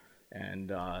Korea,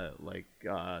 and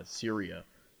Syria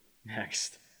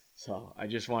next. So I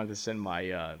just wanted to send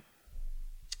my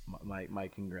my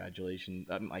congratulations,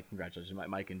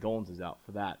 my condolences out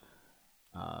for that.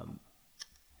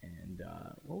 And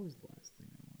what was the last thing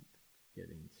I wanted to get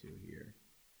into here?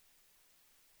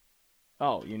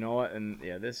 Oh, you know what? And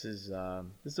yeah, this is a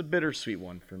bittersweet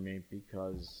one for me,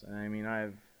 because I mean,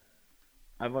 I've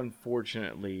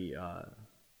unfortunately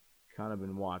kind of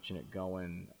been watching it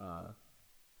going.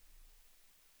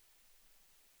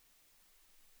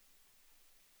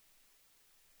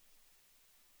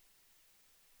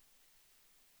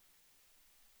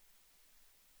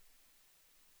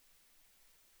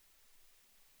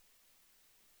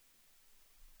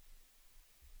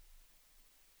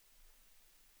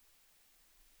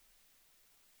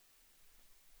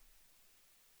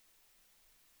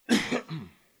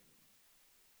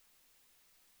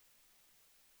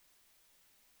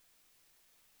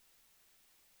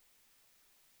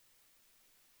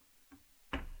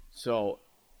 So,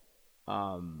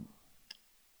 um,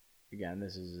 again,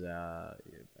 this is I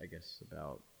guess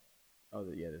about,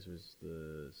 yeah, this was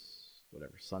the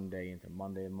whatever, Sunday into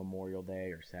Monday, Memorial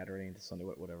Day, or Saturday into Sunday,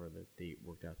 whatever the date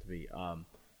worked out to be.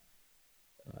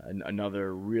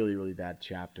 Another really really bad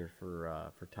chapter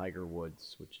for Tiger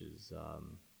Woods, which is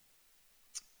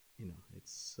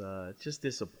it's just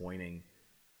disappointing.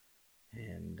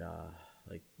 And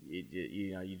like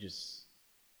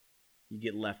you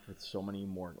get left with so many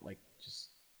more, like,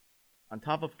 just on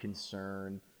top of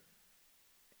concern,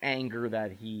 anger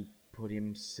that he put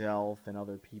himself and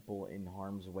other people in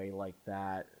harm's way like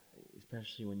that,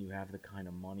 especially when you have the kind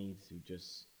of money to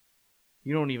just,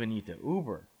 you don't even need to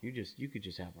Uber. You could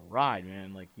just have a ride,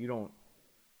 man. Like, you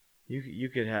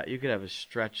could have a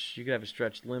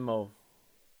stretch limo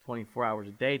 24 hours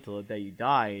a day till the day you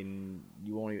die, and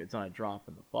you won't even, it's not a drop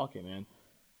in the bucket, man.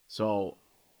 So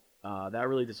that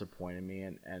really disappointed me.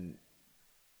 And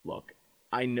look,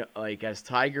 I know, like, as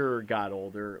Tiger got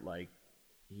older, like,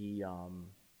 he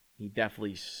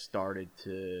definitely started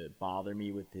to bother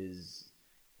me with his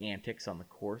antics on the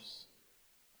course.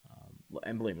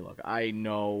 And believe me, look, I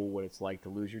know what it's like to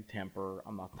lose your temper.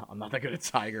 I'm not that good at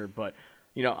Tiger, but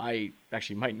I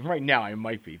actually might right now. I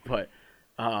might be, but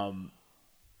um,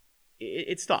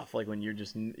 it's tough. Like, when you're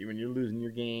losing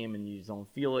your game and you just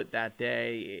don't feel it that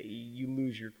day, you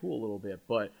lose your cool a little bit.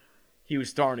 But he was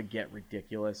starting to get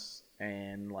ridiculous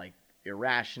and, like,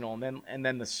 irrational. And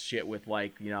then the shit with,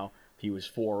 like, if he was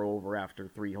 4 over after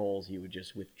 3 holes, he would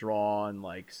just withdraw and,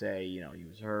 like, say he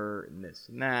was hurt and this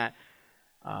and that.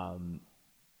 And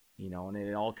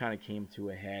it all kind of came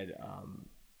to a head.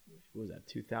 What was that,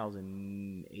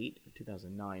 2008 or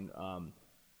 2009?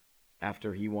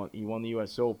 After he won the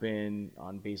U.S. Open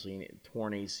on basically a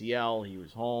torn ACL. He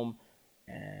was home,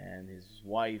 and his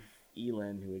wife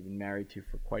Elin, who had been married to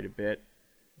for quite a bit,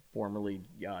 formerly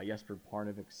Jesper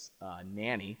Parnevik's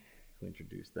nanny, who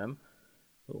introduced them.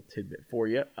 A little tidbit for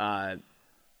you.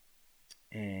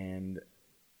 And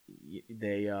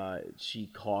she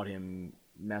caught him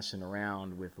messing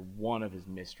around with one of his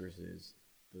mistresses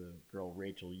the girl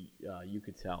Rachel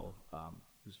Yucatel,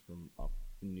 who's from up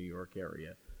in New York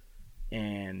area,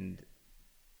 and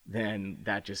then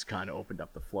that just kind of opened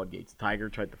up the floodgates. Tiger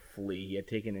tried to flee. He had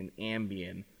taken an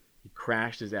Ambien. He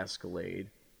crashed his Escalade,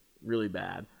 really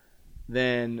bad.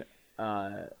 Then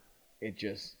it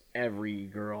just every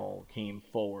girl came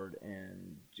forward,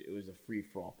 and it was a free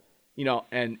for all.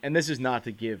 And this is not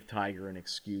to give Tiger an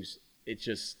excuse. It's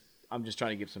just I'm just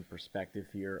trying to give some perspective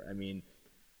here. I mean,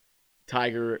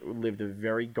 Tiger lived a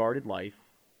very guarded life.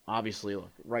 Obviously,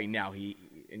 look, right now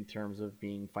in terms of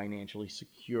being financially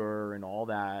secure and all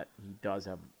that, he does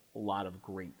have a lot of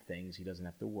great things. He doesn't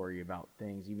have to worry about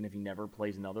things. Even if he never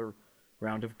plays another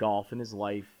round of golf in his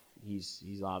life,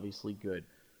 he's obviously good.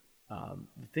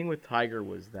 The thing with Tiger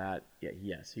was that,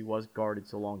 yes, he was guarded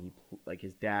so long.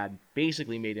 His dad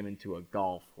basically made him into a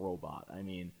golf robot. I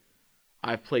mean,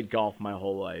 I've played golf my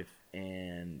whole life,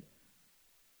 and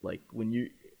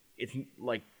it's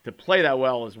like to play that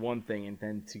well is one thing, and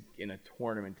then in a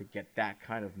tournament to get that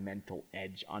kind of mental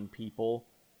edge on people,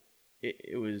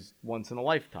 it was once in a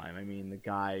lifetime. I mean, the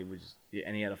guy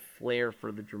and he had a flair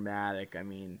for the dramatic. I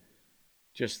mean,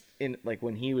 just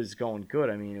when he was going good,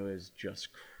 I mean, it was just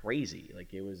crazy.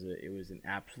 Like it was an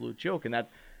absolute joke, and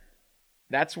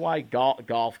that's why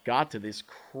golf got to this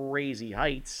crazy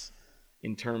heights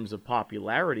in terms of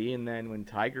popularity. And then when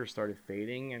Tiger started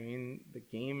fading, I mean, the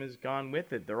game has gone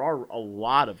with it. There are a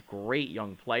lot of great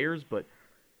young players, but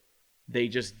they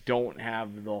just don't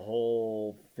have the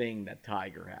whole thing that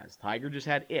Tiger has. Tiger just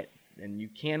had it, and you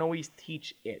can't always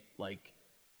teach it. Like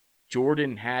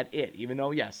Jordan had it, even though,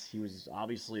 yes, he was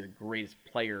obviously the greatest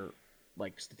player,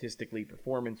 like statistically,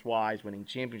 performance-wise, winning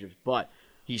championships, but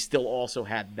he still also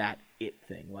had that it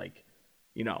thing. Like,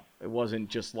 it wasn't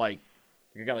just like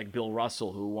a guy like Bill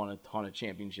Russell, who won a ton of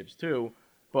championships too,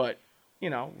 but,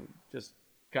 just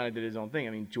kind of did his own thing.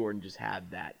 I mean, Jordan just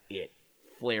had that it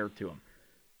flair to him.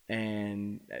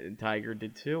 And Tiger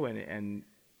did too. And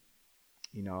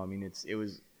I mean, it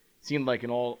seemed like in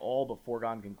all the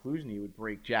foregone conclusion, he would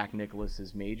break Jack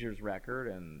Nicklaus's majors record,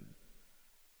 and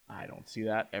I don't see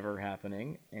that ever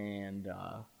happening. And,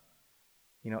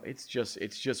 it's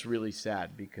just really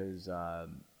sad because,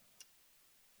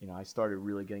 I started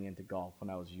really getting into golf when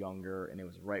I was younger, and it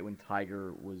was right when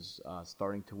Tiger was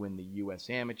starting to win the U.S.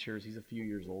 Amateurs. He's a few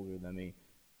years older than me.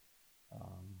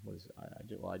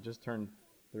 I just turned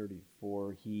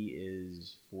 34. He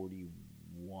is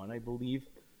 41, I believe.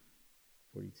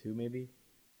 42 maybe.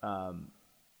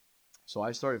 So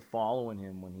I started following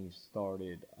him when he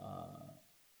started.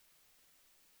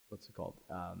 What's it called?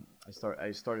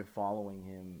 I started following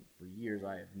him for years.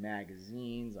 I have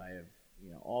magazines. I have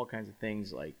all kinds of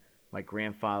things. Like my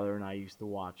grandfather and I used to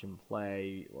watch him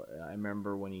play. I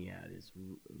remember when he had his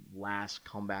last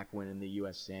comeback win in the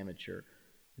U.S. Amateur,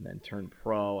 and then turned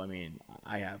pro. I mean,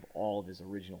 I have all of his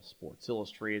original Sports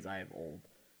Illustrated. I have old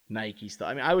Nike stuff.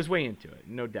 I mean, I was way into it,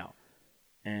 no doubt.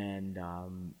 And,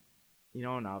 and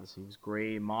obviously he was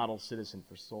great, model citizen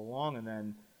for so long. And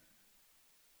then,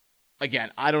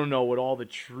 again, I don't know what all the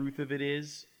truth of it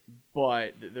is,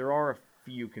 but there are a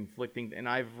few conflicting, and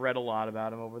I've read a lot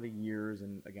about him over the years.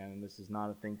 And again, this is not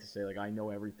a thing to say like I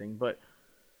know everything, but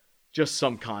just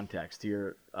some context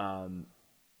here.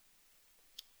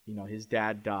 His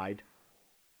dad died,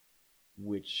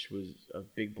 which was a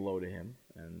big blow to him,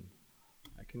 and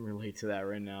I can relate to that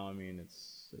right now. I mean,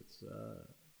 it's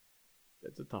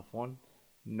a tough one,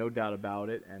 no doubt about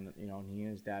it. And he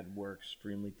and his dad were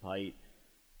extremely tight,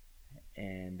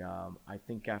 and I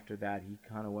think after that he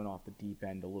kind of went off the deep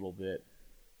end a little bit.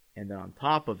 And then on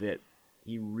top of it,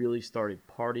 he really started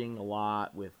partying a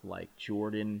lot with like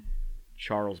Jordan,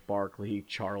 Charles Barkley,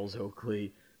 Charles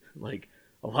Oakley, like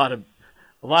a lot of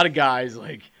guys.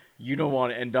 Like, you don't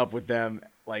want to end up with them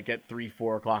like at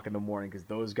 3-4 o'clock in the morning, because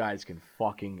those guys can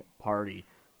fucking party.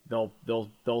 They'll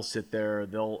sit there.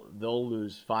 They'll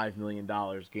lose $5 million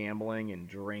gambling and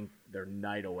drink their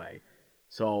night away.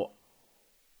 So,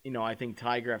 I think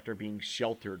Tiger, after being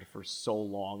sheltered for so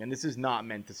long, and this is not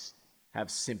meant to have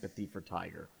sympathy for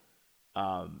Tiger,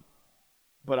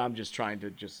 but I'm just trying to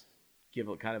just give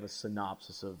a kind of a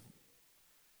synopsis of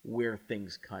where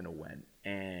things kind of went.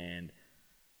 And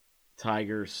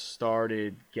Tiger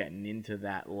started getting into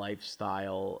that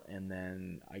lifestyle, and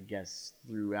then I guess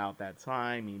throughout that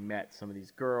time he met some of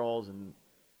these girls, and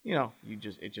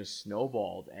it just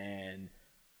snowballed. And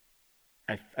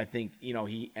I think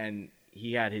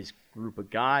he had his group of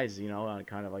guys,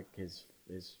 kind of like his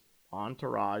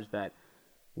entourage that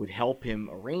would help him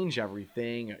arrange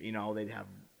everything. They'd have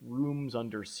rooms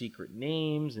under secret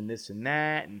names and this and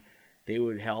that, and they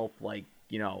would help, like,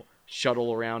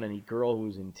 shuttle around any girl who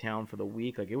was in town for the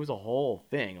week. Like, it was a whole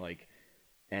thing. Like,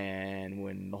 and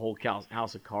when the whole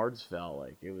House of Cards fell,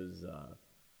 like, it was,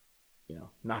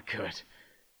 not good.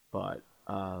 But,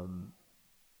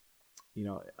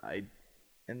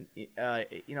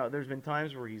 there's been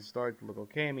times where he's started to look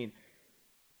okay. I mean,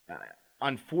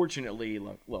 unfortunately,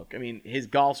 look. I mean, his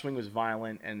golf swing was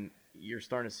violent, and you're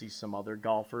starting to see some other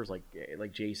golfers like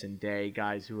Jason Day,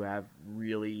 guys who have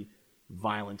really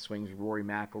violent swings. Rory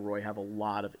McIlroy have a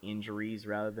lot of injuries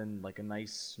rather than like a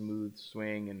nice smooth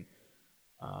swing, and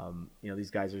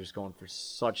these guys are just going for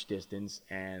such distance.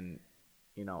 And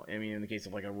I mean, in the case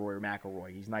of like a Rory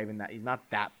McIlroy, he's not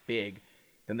that big.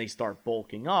 Then they start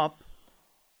bulking up,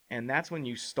 and that's when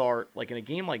you start, like in a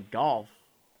game like golf.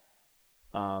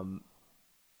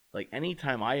 Like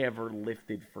anytime I ever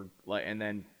lifted and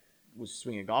then was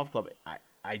swinging a golf club,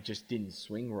 I just didn't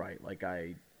swing right.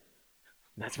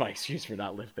 That's my excuse for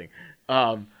not lifting.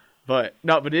 But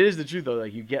it is the truth though.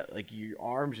 Like you get like your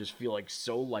arms just feel like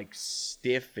so like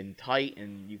stiff and tight,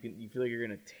 and you feel like you're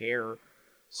gonna tear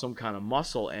some kind of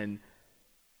muscle. And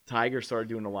Tiger started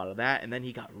doing a lot of that, and then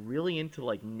he got really into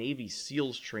like Navy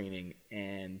SEALs training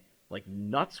and like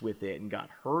nuts with it, and got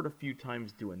hurt a few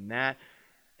times doing that.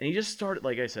 And he just started,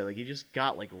 like I said, like he just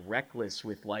got like reckless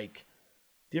with like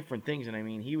different things. And I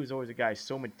mean, he was always a guy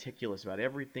so meticulous about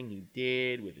everything he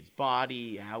did with his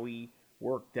body, how he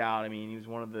worked out. I mean, he was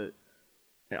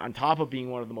on top of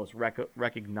being one of the most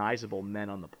recognizable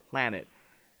men on the planet,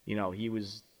 he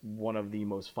was one of the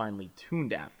most finely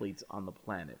tuned athletes on the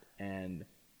planet. And,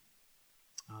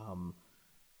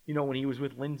 when he was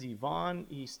with Lindsey Vonn,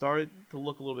 he started to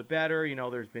look a little bit better.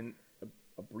 There's been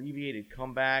abbreviated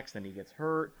comebacks, then he gets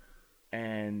hurt,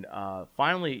 and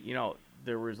finally,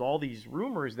 there was all these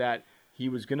rumors that he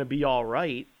was going to be all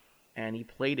right, and he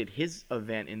played at his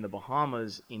event in the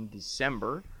Bahamas in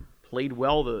December, played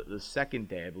well the second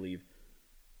day, I believe,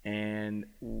 and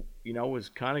was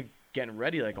kind of getting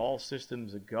ready, like all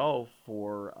systems a go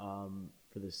for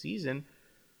the season.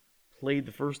 Played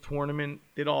the first tournament,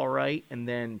 did all right, and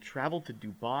then traveled to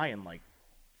Dubai and like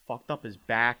fucked up his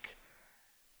back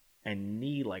and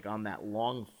knee like on that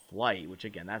long flight, which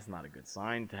again, that's not a good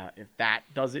sign if that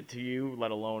does it to you,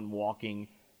 let alone walking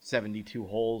 72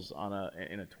 holes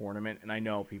in a tournament. And I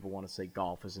know people want to say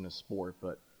golf isn't a sport,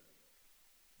 but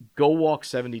go walk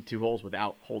 72 holes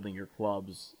without holding your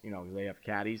clubs, because they have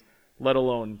caddies, let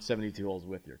alone 72 holes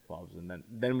with your clubs. And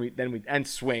then we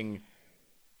swing,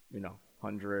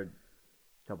 100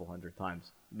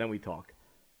 times. Then we talk.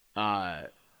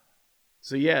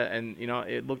 So yeah, and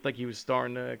it looked like he was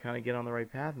starting to kind of get on the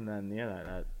right path, and then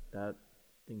that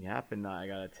thing happened. I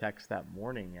got a text that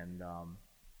morning, and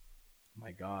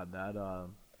my God, that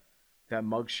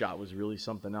mugshot was really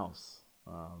something else.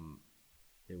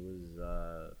 It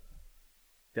was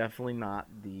definitely not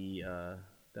the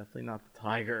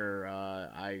Tiger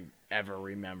I ever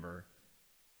remember.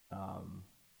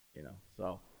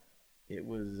 So it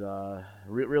was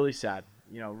really sad.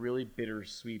 Really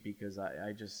bittersweet, because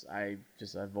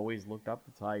I've always looked up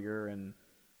to Tiger, and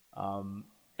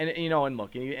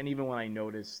look, and even when I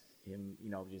noticed him,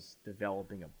 just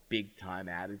developing a big time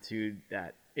attitude,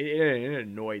 that it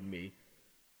annoyed me.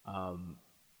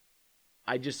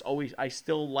 I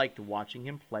still liked watching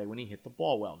him play when he hit the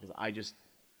ball well, because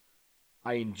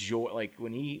I enjoy, like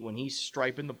when he's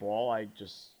striping the ball,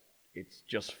 it's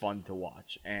just fun to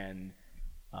watch. And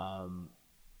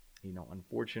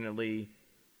unfortunately,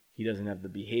 he doesn't have the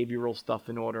behavioral stuff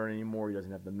in order anymore. He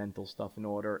doesn't have the mental stuff in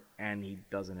order, and he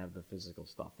doesn't have the physical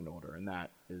stuff in order. And that's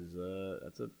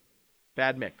a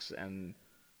bad mix. And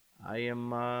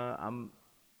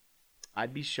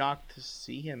I'd be shocked to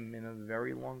see him in a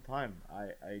very long time.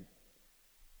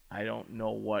 I don't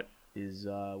know what's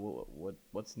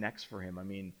next for him. I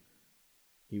mean,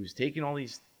 he was taking all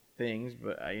these things,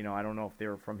 but I don't know if they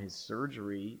were from his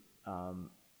surgery.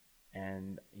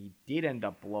 And he did end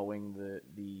up blowing the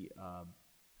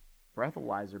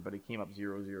breathalyzer, but it came up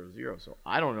 000. So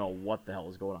I don't know what the hell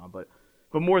is going on. But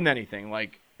more than anything,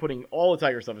 like putting all the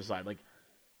Tiger stuff aside, like,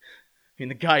 I mean,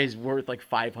 the guy is worth like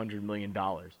 $500 million.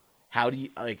 How do you,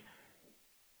 like,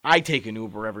 I take an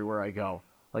Uber everywhere I go.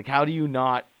 Like, how do you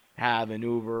not have an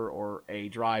Uber or a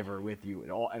driver with you at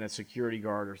all, and a security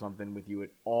guard or something with you at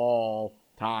all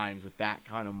times with that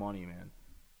kind of money, man?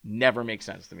 Never makes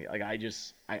sense to me. Like, I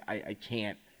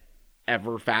can't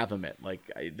ever fathom it. Like,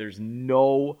 there's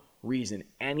no reason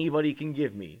anybody can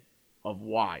give me of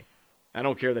why. I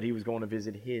don't care that he was going to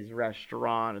visit his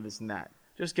restaurant or this and that.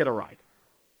 Just get a ride.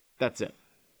 That's it.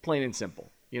 Plain and simple.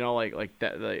 Like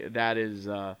that is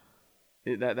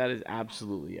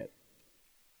absolutely it.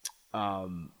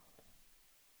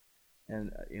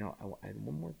 And I had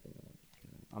one more thing.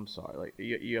 I'm sorry. Like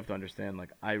you have to understand.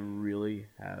 Like I really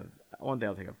have. One day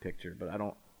I'll take a picture, but I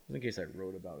don't. Just in case I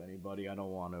wrote about anybody, I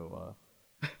don't want to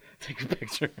take a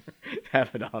picture, have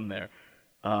it on there.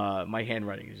 My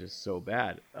handwriting is just so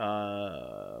bad.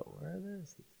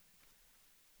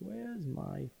 Where's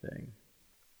my thing?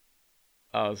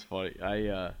 Oh, it's funny.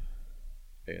 I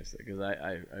guess because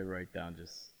I write down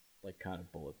just like kind of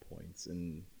bullet points,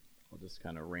 and I'll just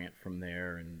kind of rant from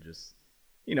there, and just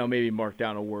maybe mark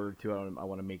down a word too. I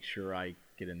want to make sure I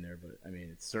get in there, but I mean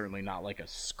it's certainly not like a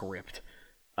script.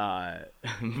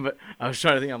 But I was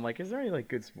trying to think. I'm like, is there any like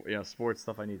good sports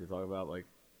stuff I need to talk about? Like,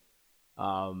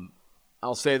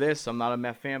 I'll say this: I'm not a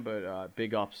Met fan, but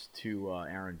big ups to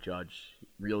Aaron Judge,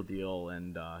 real deal,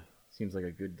 and seems like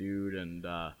a good dude, and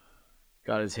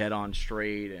got his head on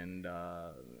straight, and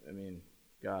I mean,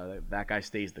 God, that guy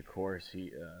stays the course.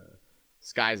 He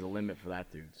sky's the limit for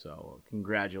that dude. So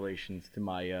congratulations to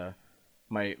my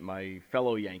my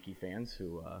fellow Yankee fans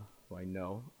who I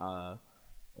know.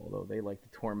 Although they like to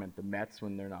torment the Mets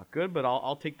when they're not good, but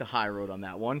I'll take the high road on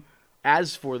that one.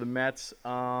 As for the Mets,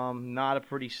 not a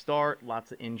pretty start.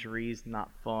 Lots of injuries,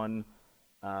 not fun.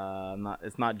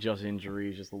 It's not just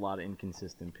injuries, just a lot of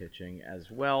inconsistent pitching as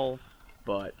well.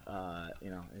 But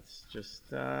it's just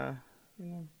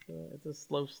it's a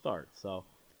slow start. So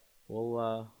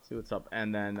we'll see what's up.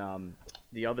 And then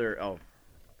the other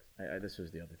this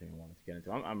was the other thing I wanted to get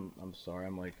into. I'm sorry.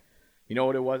 I'm like. You know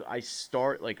what it was? I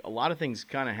start like a lot of things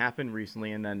kind of happened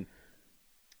recently, and then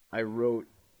I wrote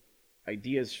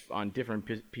ideas on different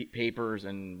papers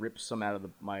and ripped some out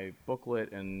of my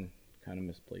booklet and kind of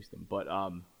misplaced them. But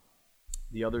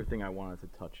the other thing I wanted to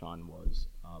touch on was,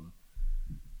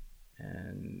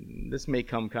 and this may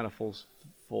come kind of full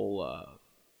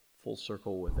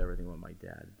circle with everything with my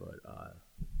dad, but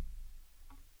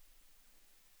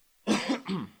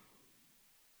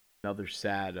another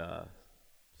sad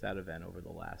event over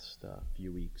the last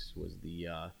few weeks was the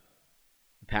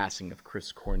passing of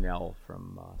Chris Cornell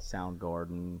from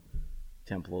Soundgarden,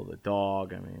 Temple of the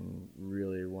Dog. I mean,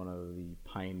 really one of the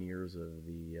pioneers of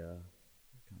the kind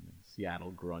of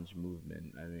Seattle grunge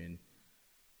movement. I mean,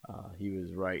 he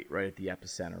was right at the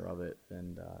epicenter of it,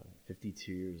 and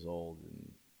 52 years old,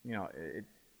 and it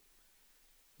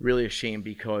really a shame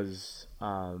because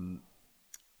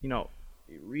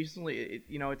recently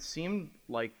it seemed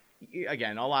like.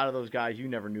 Again, a lot of those guys, you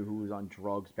never knew who was on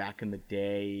drugs back in the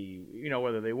day,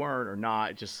 whether they weren't or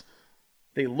not. Just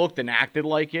they looked and acted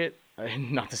like it.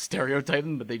 Not to stereotype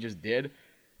them, but they just did.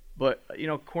 But,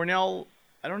 Cornell,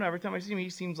 I don't know, every time I see him,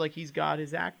 he seems like he's got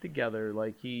his act together.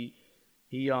 Like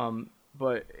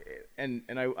but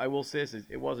I will say this,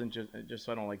 it wasn't just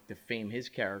so I don't like defame his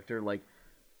character. Like,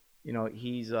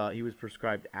 he was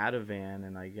prescribed Ativan,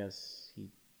 and I guess he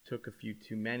took a few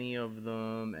too many of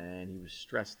them, and he was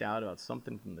stressed out about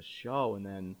something from the show, and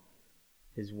then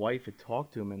his wife had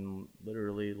talked to him, and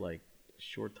literally like a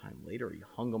short time later he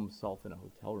hung himself in a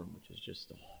hotel room, which is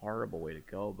just a horrible way to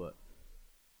go. But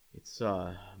it's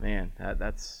man,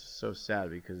 that's so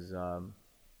sad because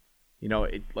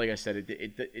it, like I said,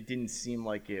 it didn't seem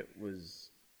like it was.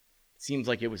 It seemed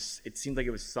like it was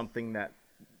something that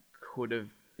could have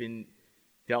been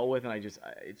dealt with, and I guess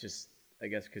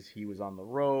because he was on the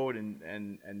road and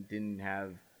didn't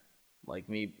have like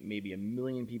maybe a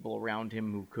million people around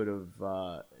him who could have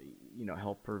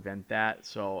helped prevent that.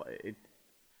 So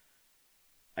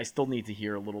I still need to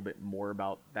hear a little bit more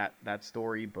about that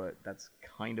story, but that's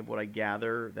kind of what I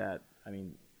gather. That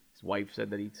his wife said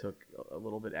that he took a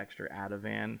little bit extra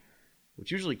Ativan,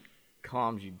 which usually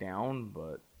calms you down,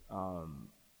 but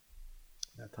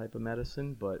that type of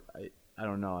medicine. But I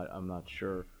don't know. I'm not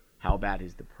sure how bad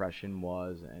his depression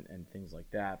was and things like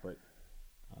that. But,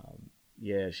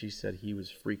 yeah, she said he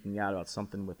was freaking out about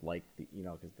something with, like,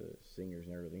 because the singers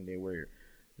and everything, they wear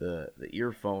the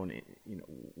earphone,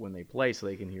 when they play so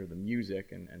they can hear the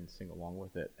music and sing along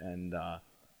with it. And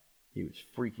he was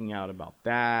freaking out about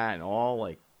that and all,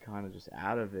 like, kind of just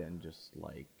out of it and just,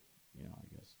 like, I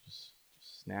guess just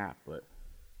snap. But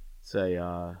it's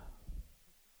a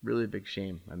really big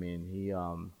shame. I mean, he...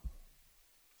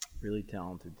 really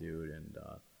talented dude, and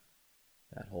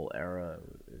that whole era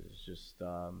is just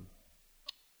so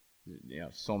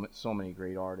many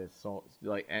great artists. So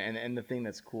like, and the thing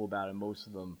that's cool about it, most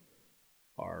of them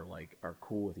are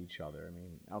cool with each other. I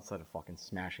mean, outside of fucking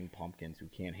Smashing Pumpkins, who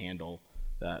can't handle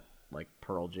that, like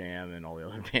Pearl Jam and all the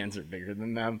other bands are bigger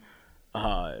than them.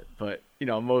 But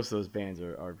most of those bands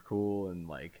are cool and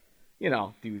like.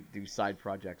 Do side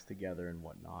projects together and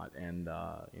whatnot, and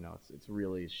it's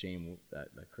really a shame that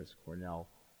Chris Cornell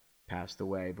passed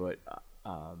away. But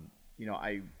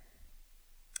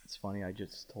It's funny. I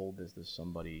just told this to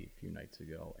somebody a few nights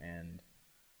ago, and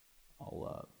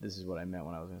this is what I meant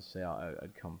when I was gonna say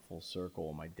I'd come full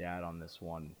circle. My dad on this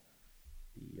one.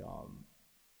 The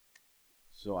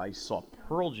So I saw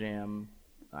Pearl Jam.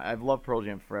 I've loved Pearl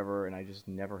Jam forever, and I just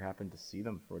never happened to see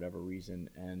them for whatever reason.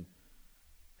 And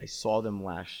I saw them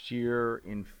last year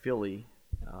in Philly.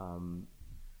 And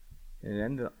it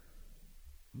ended up.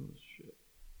 Oh, shit.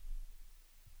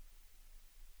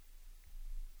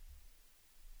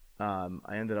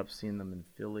 I ended up seeing them in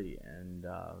Philly, and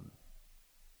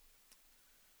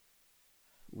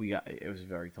it was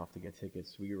very tough to get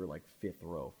tickets. We were like fifth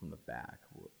row from the back,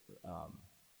 which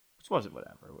wasn't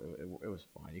whatever. It was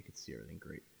fine. You could see everything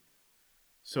great.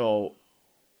 So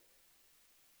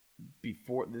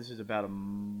this is about a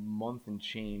month and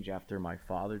change after my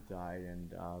father died,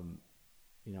 and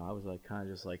I was like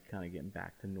kind of getting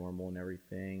back to normal and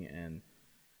everything. And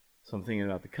so I'm thinking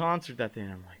about the concert that day,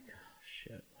 and I'm like, oh,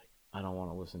 shit, like I don't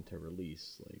want to listen to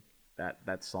Release. Like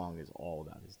that song is all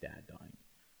about his dad dying,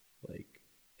 like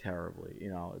terribly.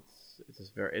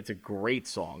 It's a great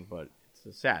song, but it's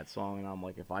a sad song, and I'm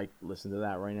like, if I listen to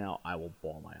that right now, I will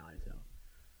bawl my eyes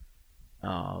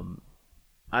out.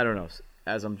 I don't know.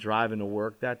 As I'm driving to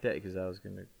work that day, because I was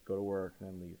gonna go to work and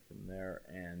then leave from there,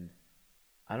 and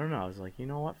I don't know. I was like, you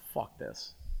know what? Fuck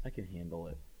this. I can handle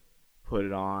it. Put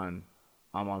it on.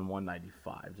 I'm on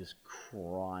 195, just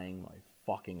crying my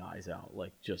fucking eyes out,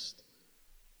 like just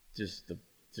a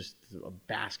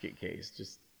basket case,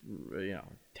 just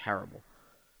terrible.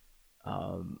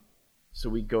 So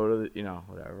we go to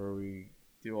whatever, we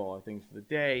do all our things for the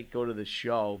day, go to the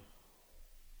show,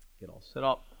 get all set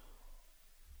up.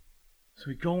 So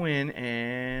we go in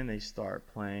and they start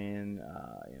playing,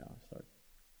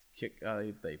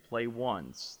 they play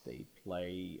Once, they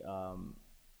play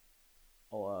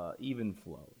Even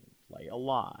Flow, they play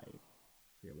Alive,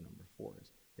 I forget what number 4 is,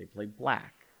 they play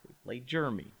Black, they play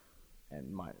Jeremy,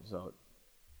 so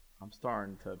I'm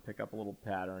starting to pick up a little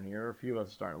pattern here. A few of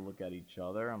us are starting to look at each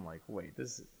other. I'm like, wait,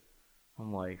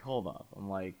 I'm like, hold up. I'm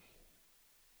like,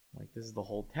 this is the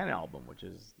whole 10 album, which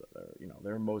is,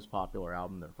 their most popular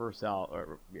album, their first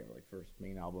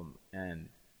main album. And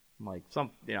I'm like,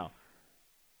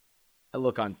 I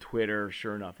look on Twitter,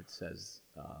 sure enough, it says,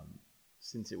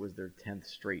 since it was their 10th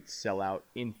straight sellout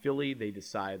in Philly, they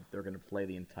decide they're going to play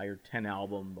the entire 10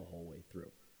 album the whole way through.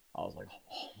 I was like,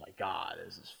 oh my God,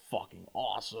 this is fucking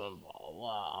awesome, blah, blah,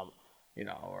 blah,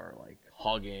 or like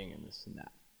hugging and this and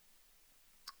that.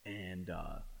 And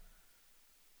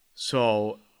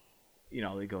so,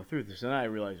 they go through this, and I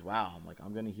realized, wow, I'm like,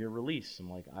 I'm going to hear Release. I'm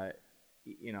like, I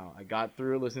got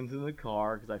through listening to the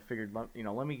car because I figured,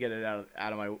 let me get it out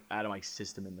of my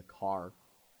system in the car.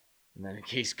 And then in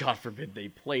case, God forbid, they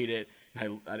played it,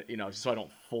 so I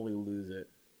don't fully lose it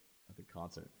at the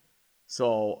concert.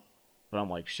 So, but I'm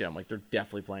like, shit, they're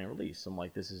definitely playing Release. I'm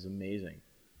like, this is amazing.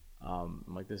 I'm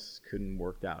like, this couldn't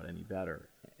worked out any better.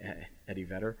 Eddie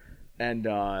Vedder. And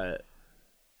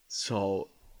so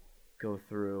go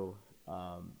through,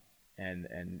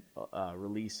 and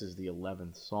Release is the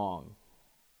 11th song.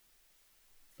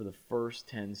 For the first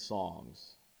 10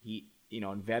 songs,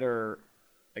 and Vedder,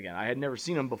 again, I had never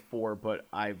seen him before, but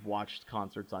I've watched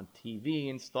concerts on TV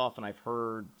and stuff, and I've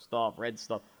heard stuff, read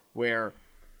stuff, where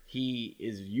he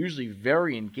is usually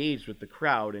very engaged with the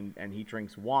crowd, and he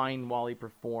drinks wine while he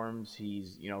performs.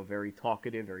 He's, very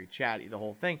talkative, very chatty, the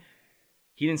whole thing.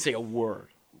 He didn't say a word,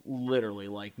 literally,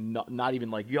 like, not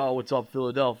even like, yo, what's up,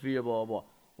 Philadelphia, blah, blah, blah.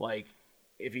 Like,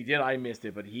 if he did, I missed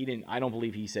it, but he didn't, I don't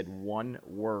believe he said one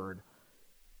word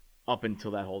up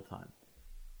until that whole time.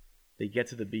 They get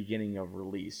to the beginning of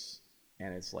Release,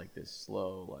 and it's like this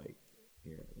slow, like,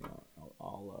 here,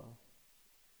 hold on.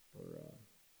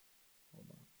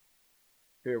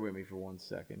 Bear with me for 1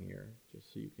 second here,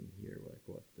 just so you can hear like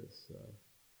what this.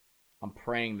 I'm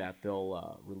praying that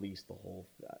they'll release the whole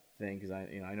thing, because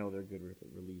I know they're good with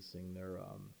releasing their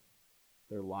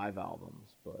live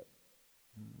albums, but.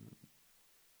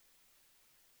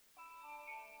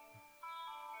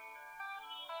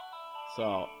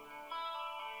 So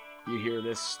you hear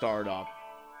this start up,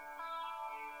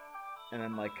 and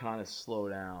then like kind of slow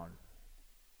down,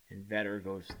 and Vedder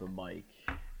goes to the mic,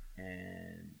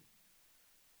 and.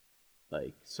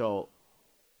 Like, so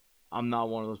I'm not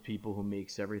one of those people who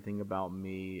makes everything about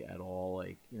me at all.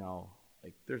 Like,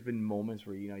 like there's been moments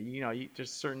where, you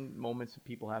just certain moments that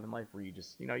people have in life where you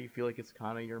just, you feel like it's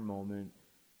kind of your moment.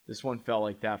 This one felt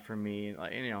like that for me. And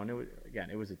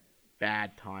it was a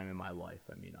bad time in my life.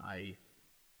 I mean, I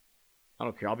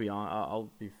don't care. I'll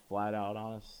be flat out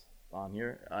honest on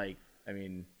here. I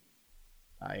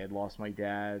had lost my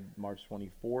dad March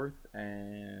 24th,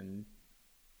 and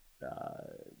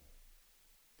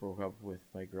broke up with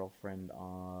my girlfriend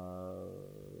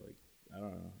like I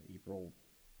don't know, April,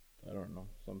 I don't know,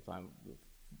 sometime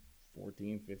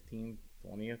 14th, 15th,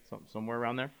 20th, somewhere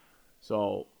around there.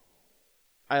 So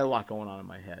I had a lot going on in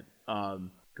my head.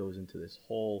 Goes into this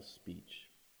whole speech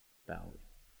about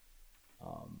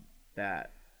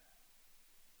that,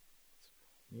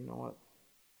 you know what,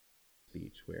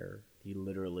 speech where he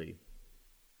literally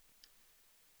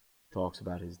talks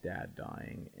about his dad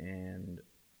dying, and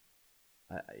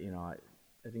I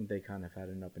think they kind of had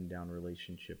an up and down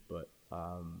relationship, but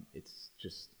it's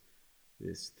just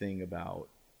this thing about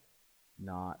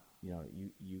not,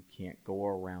 you can't go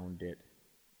around it,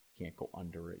 you can't go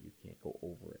under it, you can't go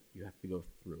over it, you have to go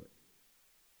through it.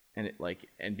 And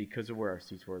and because of where our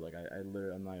seats were, like I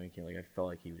literally, I'm not even kidding, like I felt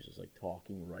like he was just like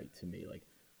talking right to me. Like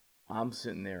I'm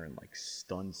sitting there in like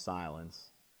stunned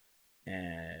silence,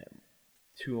 and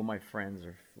two of my friends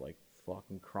are like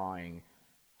fucking crying.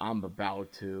 I'm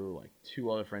about to, like, two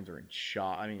other friends are in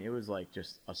shock. I mean, it was like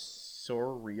just a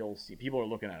surreal scene. People are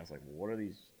looking at us like, what are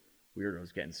these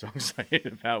weirdos getting so excited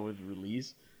about with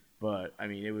release? But I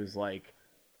mean, it was like,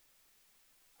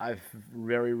 I've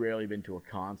very rarely been to a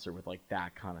concert with like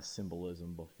that kind of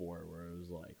symbolism before, where it was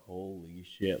like, holy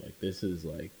shit, like this is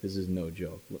no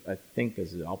joke. I think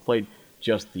this is. I'll play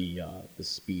just the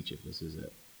speech if this is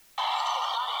it.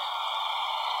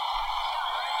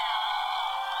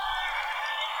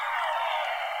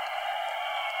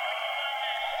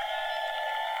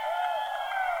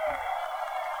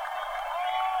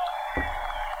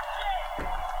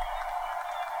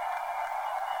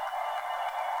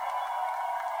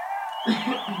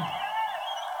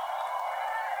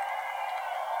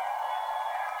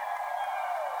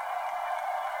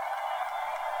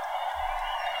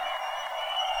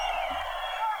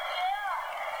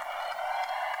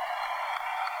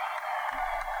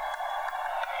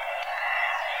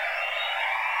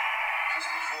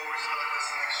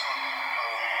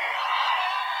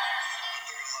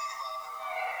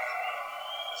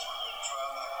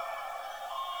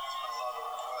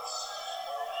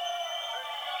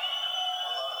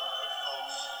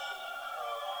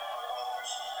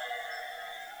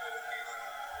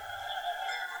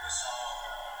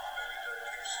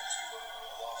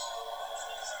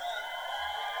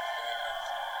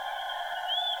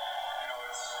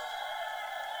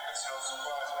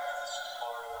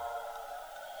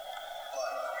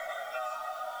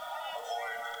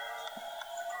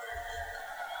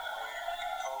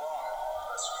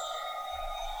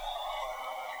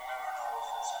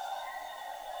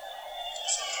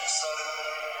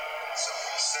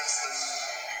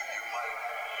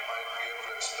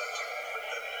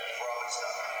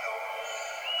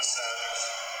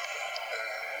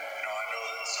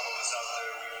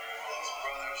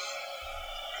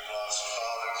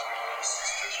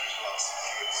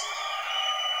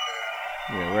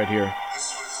 Yeah, right here. This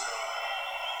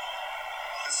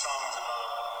song is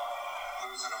about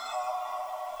losing a pop,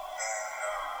 and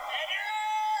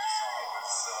this song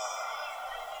was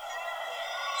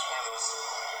one of those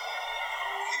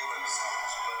healing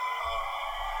songs,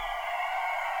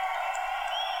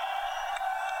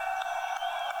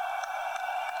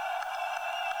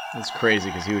 but it's crazy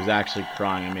because he was actually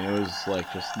crying. I mean, it was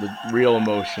like just the real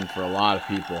emotion for a lot of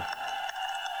people.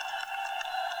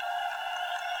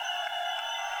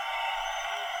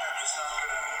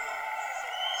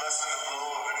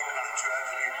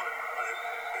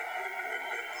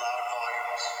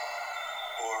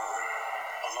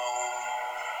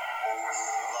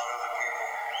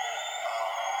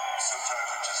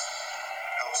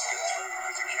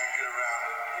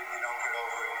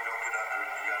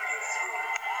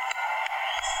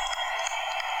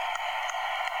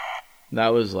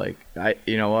 That was like,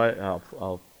 you know what?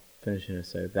 I'll finish in a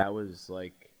second. That was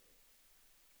like,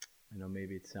 I know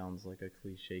maybe it sounds like a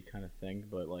cliche kind of thing,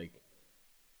 but like,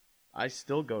 I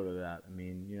still go to that. I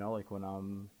mean, like when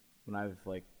I've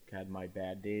like had my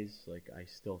bad days, like I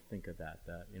still think of that.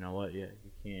 That, you know what? Yeah,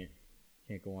 you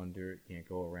can't go under it, can't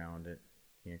go around it,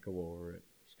 can't go over it.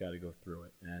 You just got to go through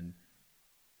it, and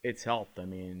it's helped. I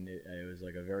mean, it was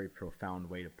like a very profound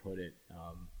way to put it.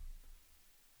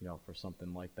 For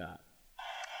something like that.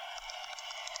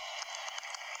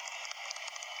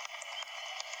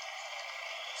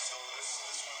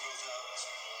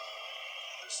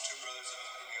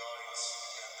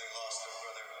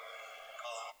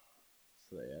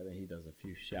 I think he does a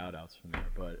few shout outs from there,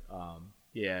 but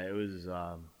yeah, it was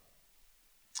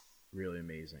really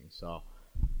amazing. So,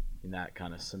 and that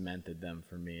kind of cemented them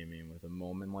for me. I mean, with a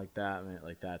moment like that, I mean,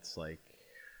 like that's like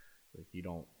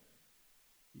you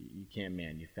can't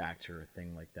manufacture a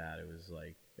thing like that. It was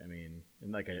like, I mean,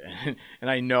 and like and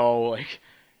I know, like,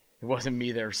 it wasn't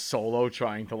me there solo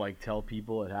trying to like tell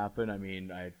people it happened. I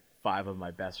mean, I had 5 of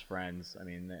my best friends. I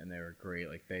mean, and they were great.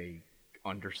 Like they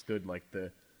understood like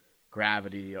the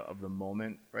gravity of the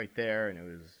moment right there, and it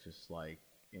was just like,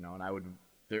 and I would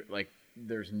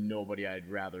there's nobody I'd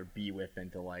rather be with than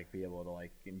to like be able to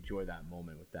like enjoy that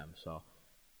moment with them. So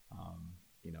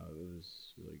it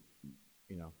was like,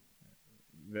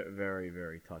 very,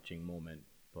 very touching moment.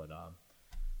 But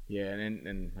yeah,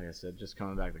 and like I said, just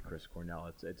coming back to Chris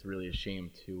Cornell, it's really a shame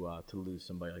to lose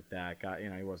somebody like that. Guy,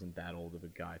 he wasn't that old of a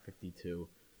guy, 52,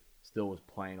 still was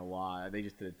playing a lot. They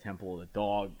just did a Temple of the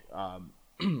Dog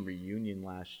reunion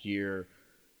last year,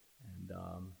 and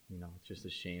it's just a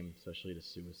shame, especially to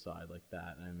suicide like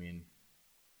that. I mean,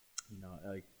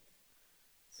 like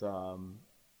it's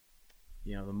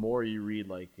the more you read,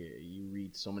 like you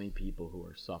read so many people who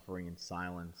are suffering in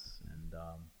silence, and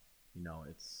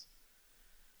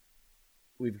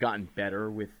we've gotten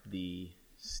better with the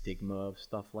stigma of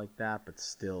stuff like that, but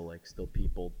still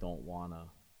people don't want to,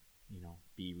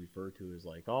 be referred to as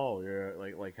like, oh, you're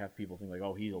like have people think like,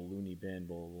 oh, he's a loony bin,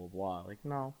 blah blah blah. Like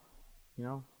no,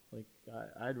 like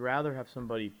I'd rather have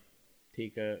somebody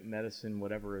take a medicine,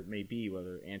 whatever it may be,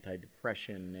 whether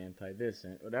anti-depression, anti-this,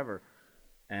 whatever,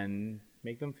 and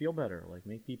make them feel better. Like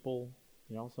make people,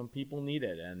 some people need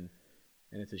it, and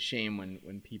it's a shame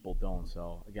when people don't.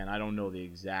 So again, I don't know the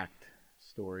exact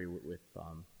story with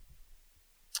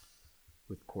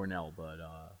Cornell, but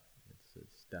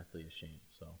it's definitely a shame.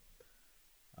 So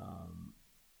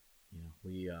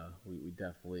we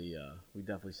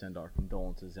definitely send our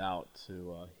condolences out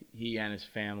to he and his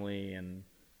family, and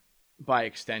by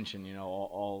extension,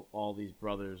 all these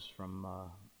brothers from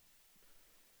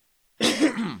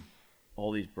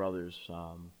all these brothers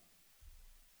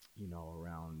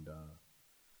around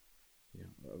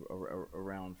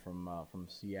around from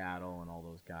Seattle, and all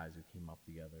those guys who came up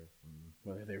together, from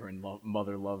whether they were in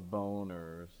Mother Love Bone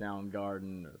or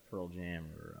Soundgarden or Pearl Jam,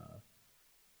 or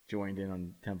joined in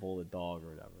on Temple of the Dog or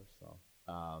whatever. So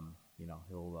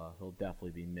he'll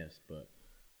definitely be missed. But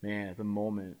man, at the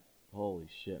moment, holy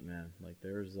shit, man! Like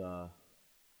there's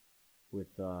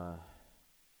with the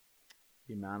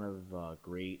amount of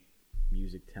great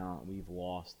music talent we've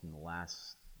lost in the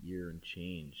last year and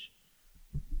change.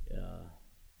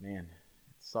 Man,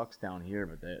 it sucks down here,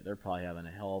 but they're probably having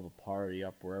a hell of a party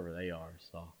up wherever they are.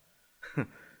 So,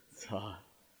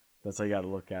 that's how you got to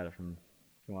look at it from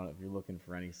if you're looking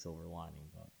for any silver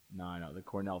lining. But no, I know the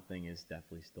Cornell thing is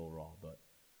definitely still raw. But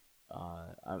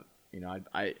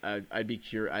I'd be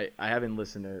curious. I haven't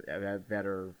listened to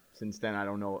Vedder since then. I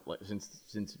don't know, like,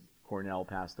 since Cornell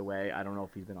passed away. I don't know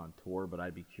if he's been on tour, but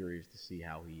I'd be curious to see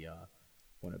how he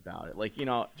went about it. Like,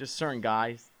 just certain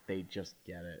guys, they just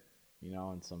get it,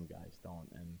 and some guys don't.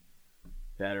 And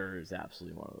Vedder is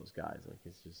absolutely one of those guys. Like,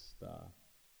 it's just,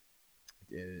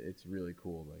 it's really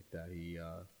cool, like that he,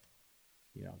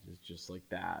 just like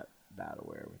that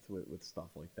aware with stuff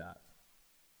like that.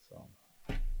 So,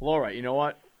 well, all right, you know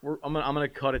what? I'm gonna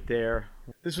cut it there.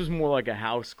 This was more like a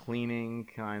house cleaning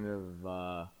kind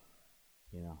of,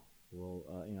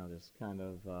 just kind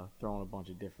of throwing a bunch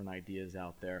of different ideas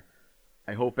out there.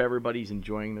 I hope everybody's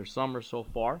enjoying their summer so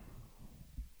far.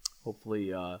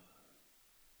 Hopefully,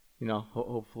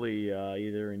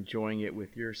 either enjoying it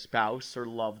with your spouse or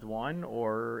loved one,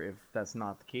 or if that's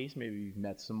not the case, maybe you've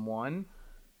met someone.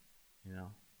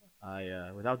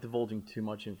 Without divulging too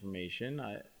much information,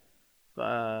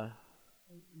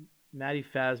 Matty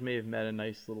Faz may have met a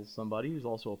nice little somebody who's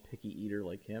also a picky eater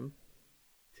like him.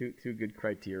 Two good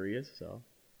criteria. So,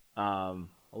 I'll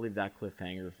leave that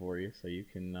cliffhanger for you, so you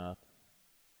can.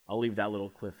 I'll leave that little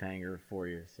cliffhanger for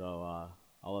you, so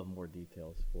I'll have more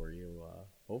details for you,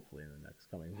 hopefully in the next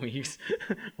coming weeks.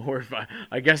 Or if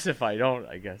if I don't,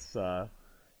 I guess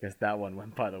that one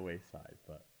went by the wayside.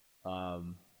 But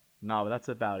no, but that's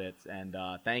about it. And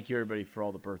thank you everybody for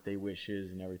all the birthday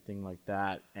wishes and everything like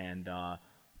that. And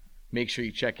make sure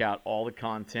you check out all the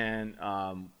content.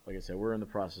 Like I said, we're in the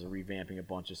process of revamping a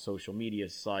bunch of social media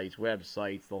sites,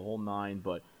 websites, the whole nine.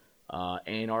 But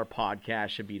A&R podcast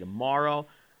should be tomorrow.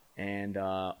 And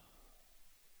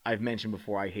I've mentioned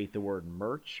before, I hate the word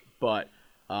merch, but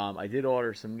I did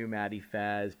order some new Matty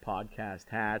Faz podcast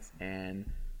hats and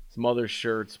some other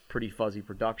shirts, Pretty Fuzzy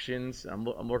Productions. I'm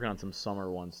working on some summer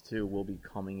ones too. Will be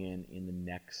coming in the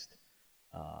next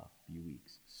few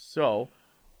weeks. So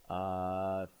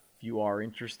if you are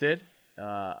interested,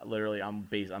 literally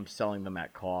I'm selling them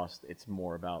at cost. It's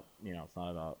more about, it's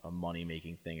not about a money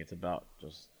making thing. It's about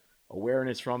just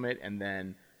awareness from it, and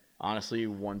then honestly,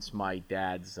 once my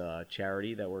dad's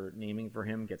charity that we're naming for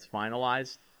him gets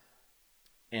finalized,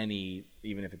 even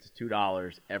if it's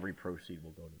 $2, every proceed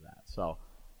will go to that. So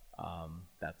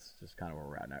That's just kind of where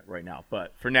we're at right now.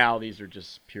 But for now, these are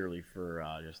just purely for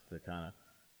just to kind of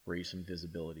raise some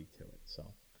visibility to it. So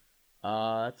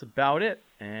that's about it.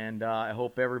 And I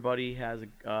hope everybody has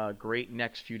a great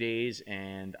next few days.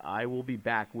 And I will be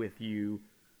back with you,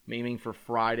 aiming for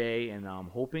Friday. And I'm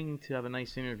hoping to have a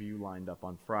nice interview lined up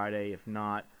on Friday. If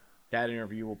not, that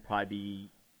interview will probably be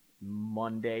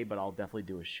Monday, but I'll definitely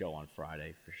do a show on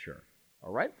Friday for sure.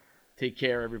 All right? Take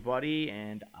care, everybody,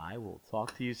 and I will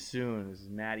talk to you soon. This is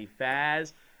Matty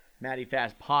Faz, Matty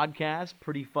Faz Podcast,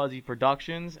 Pretty Fuzzy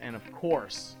Productions, and of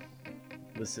course,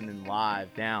 listening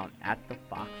live down at the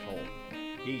Foxhole.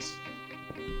 Peace.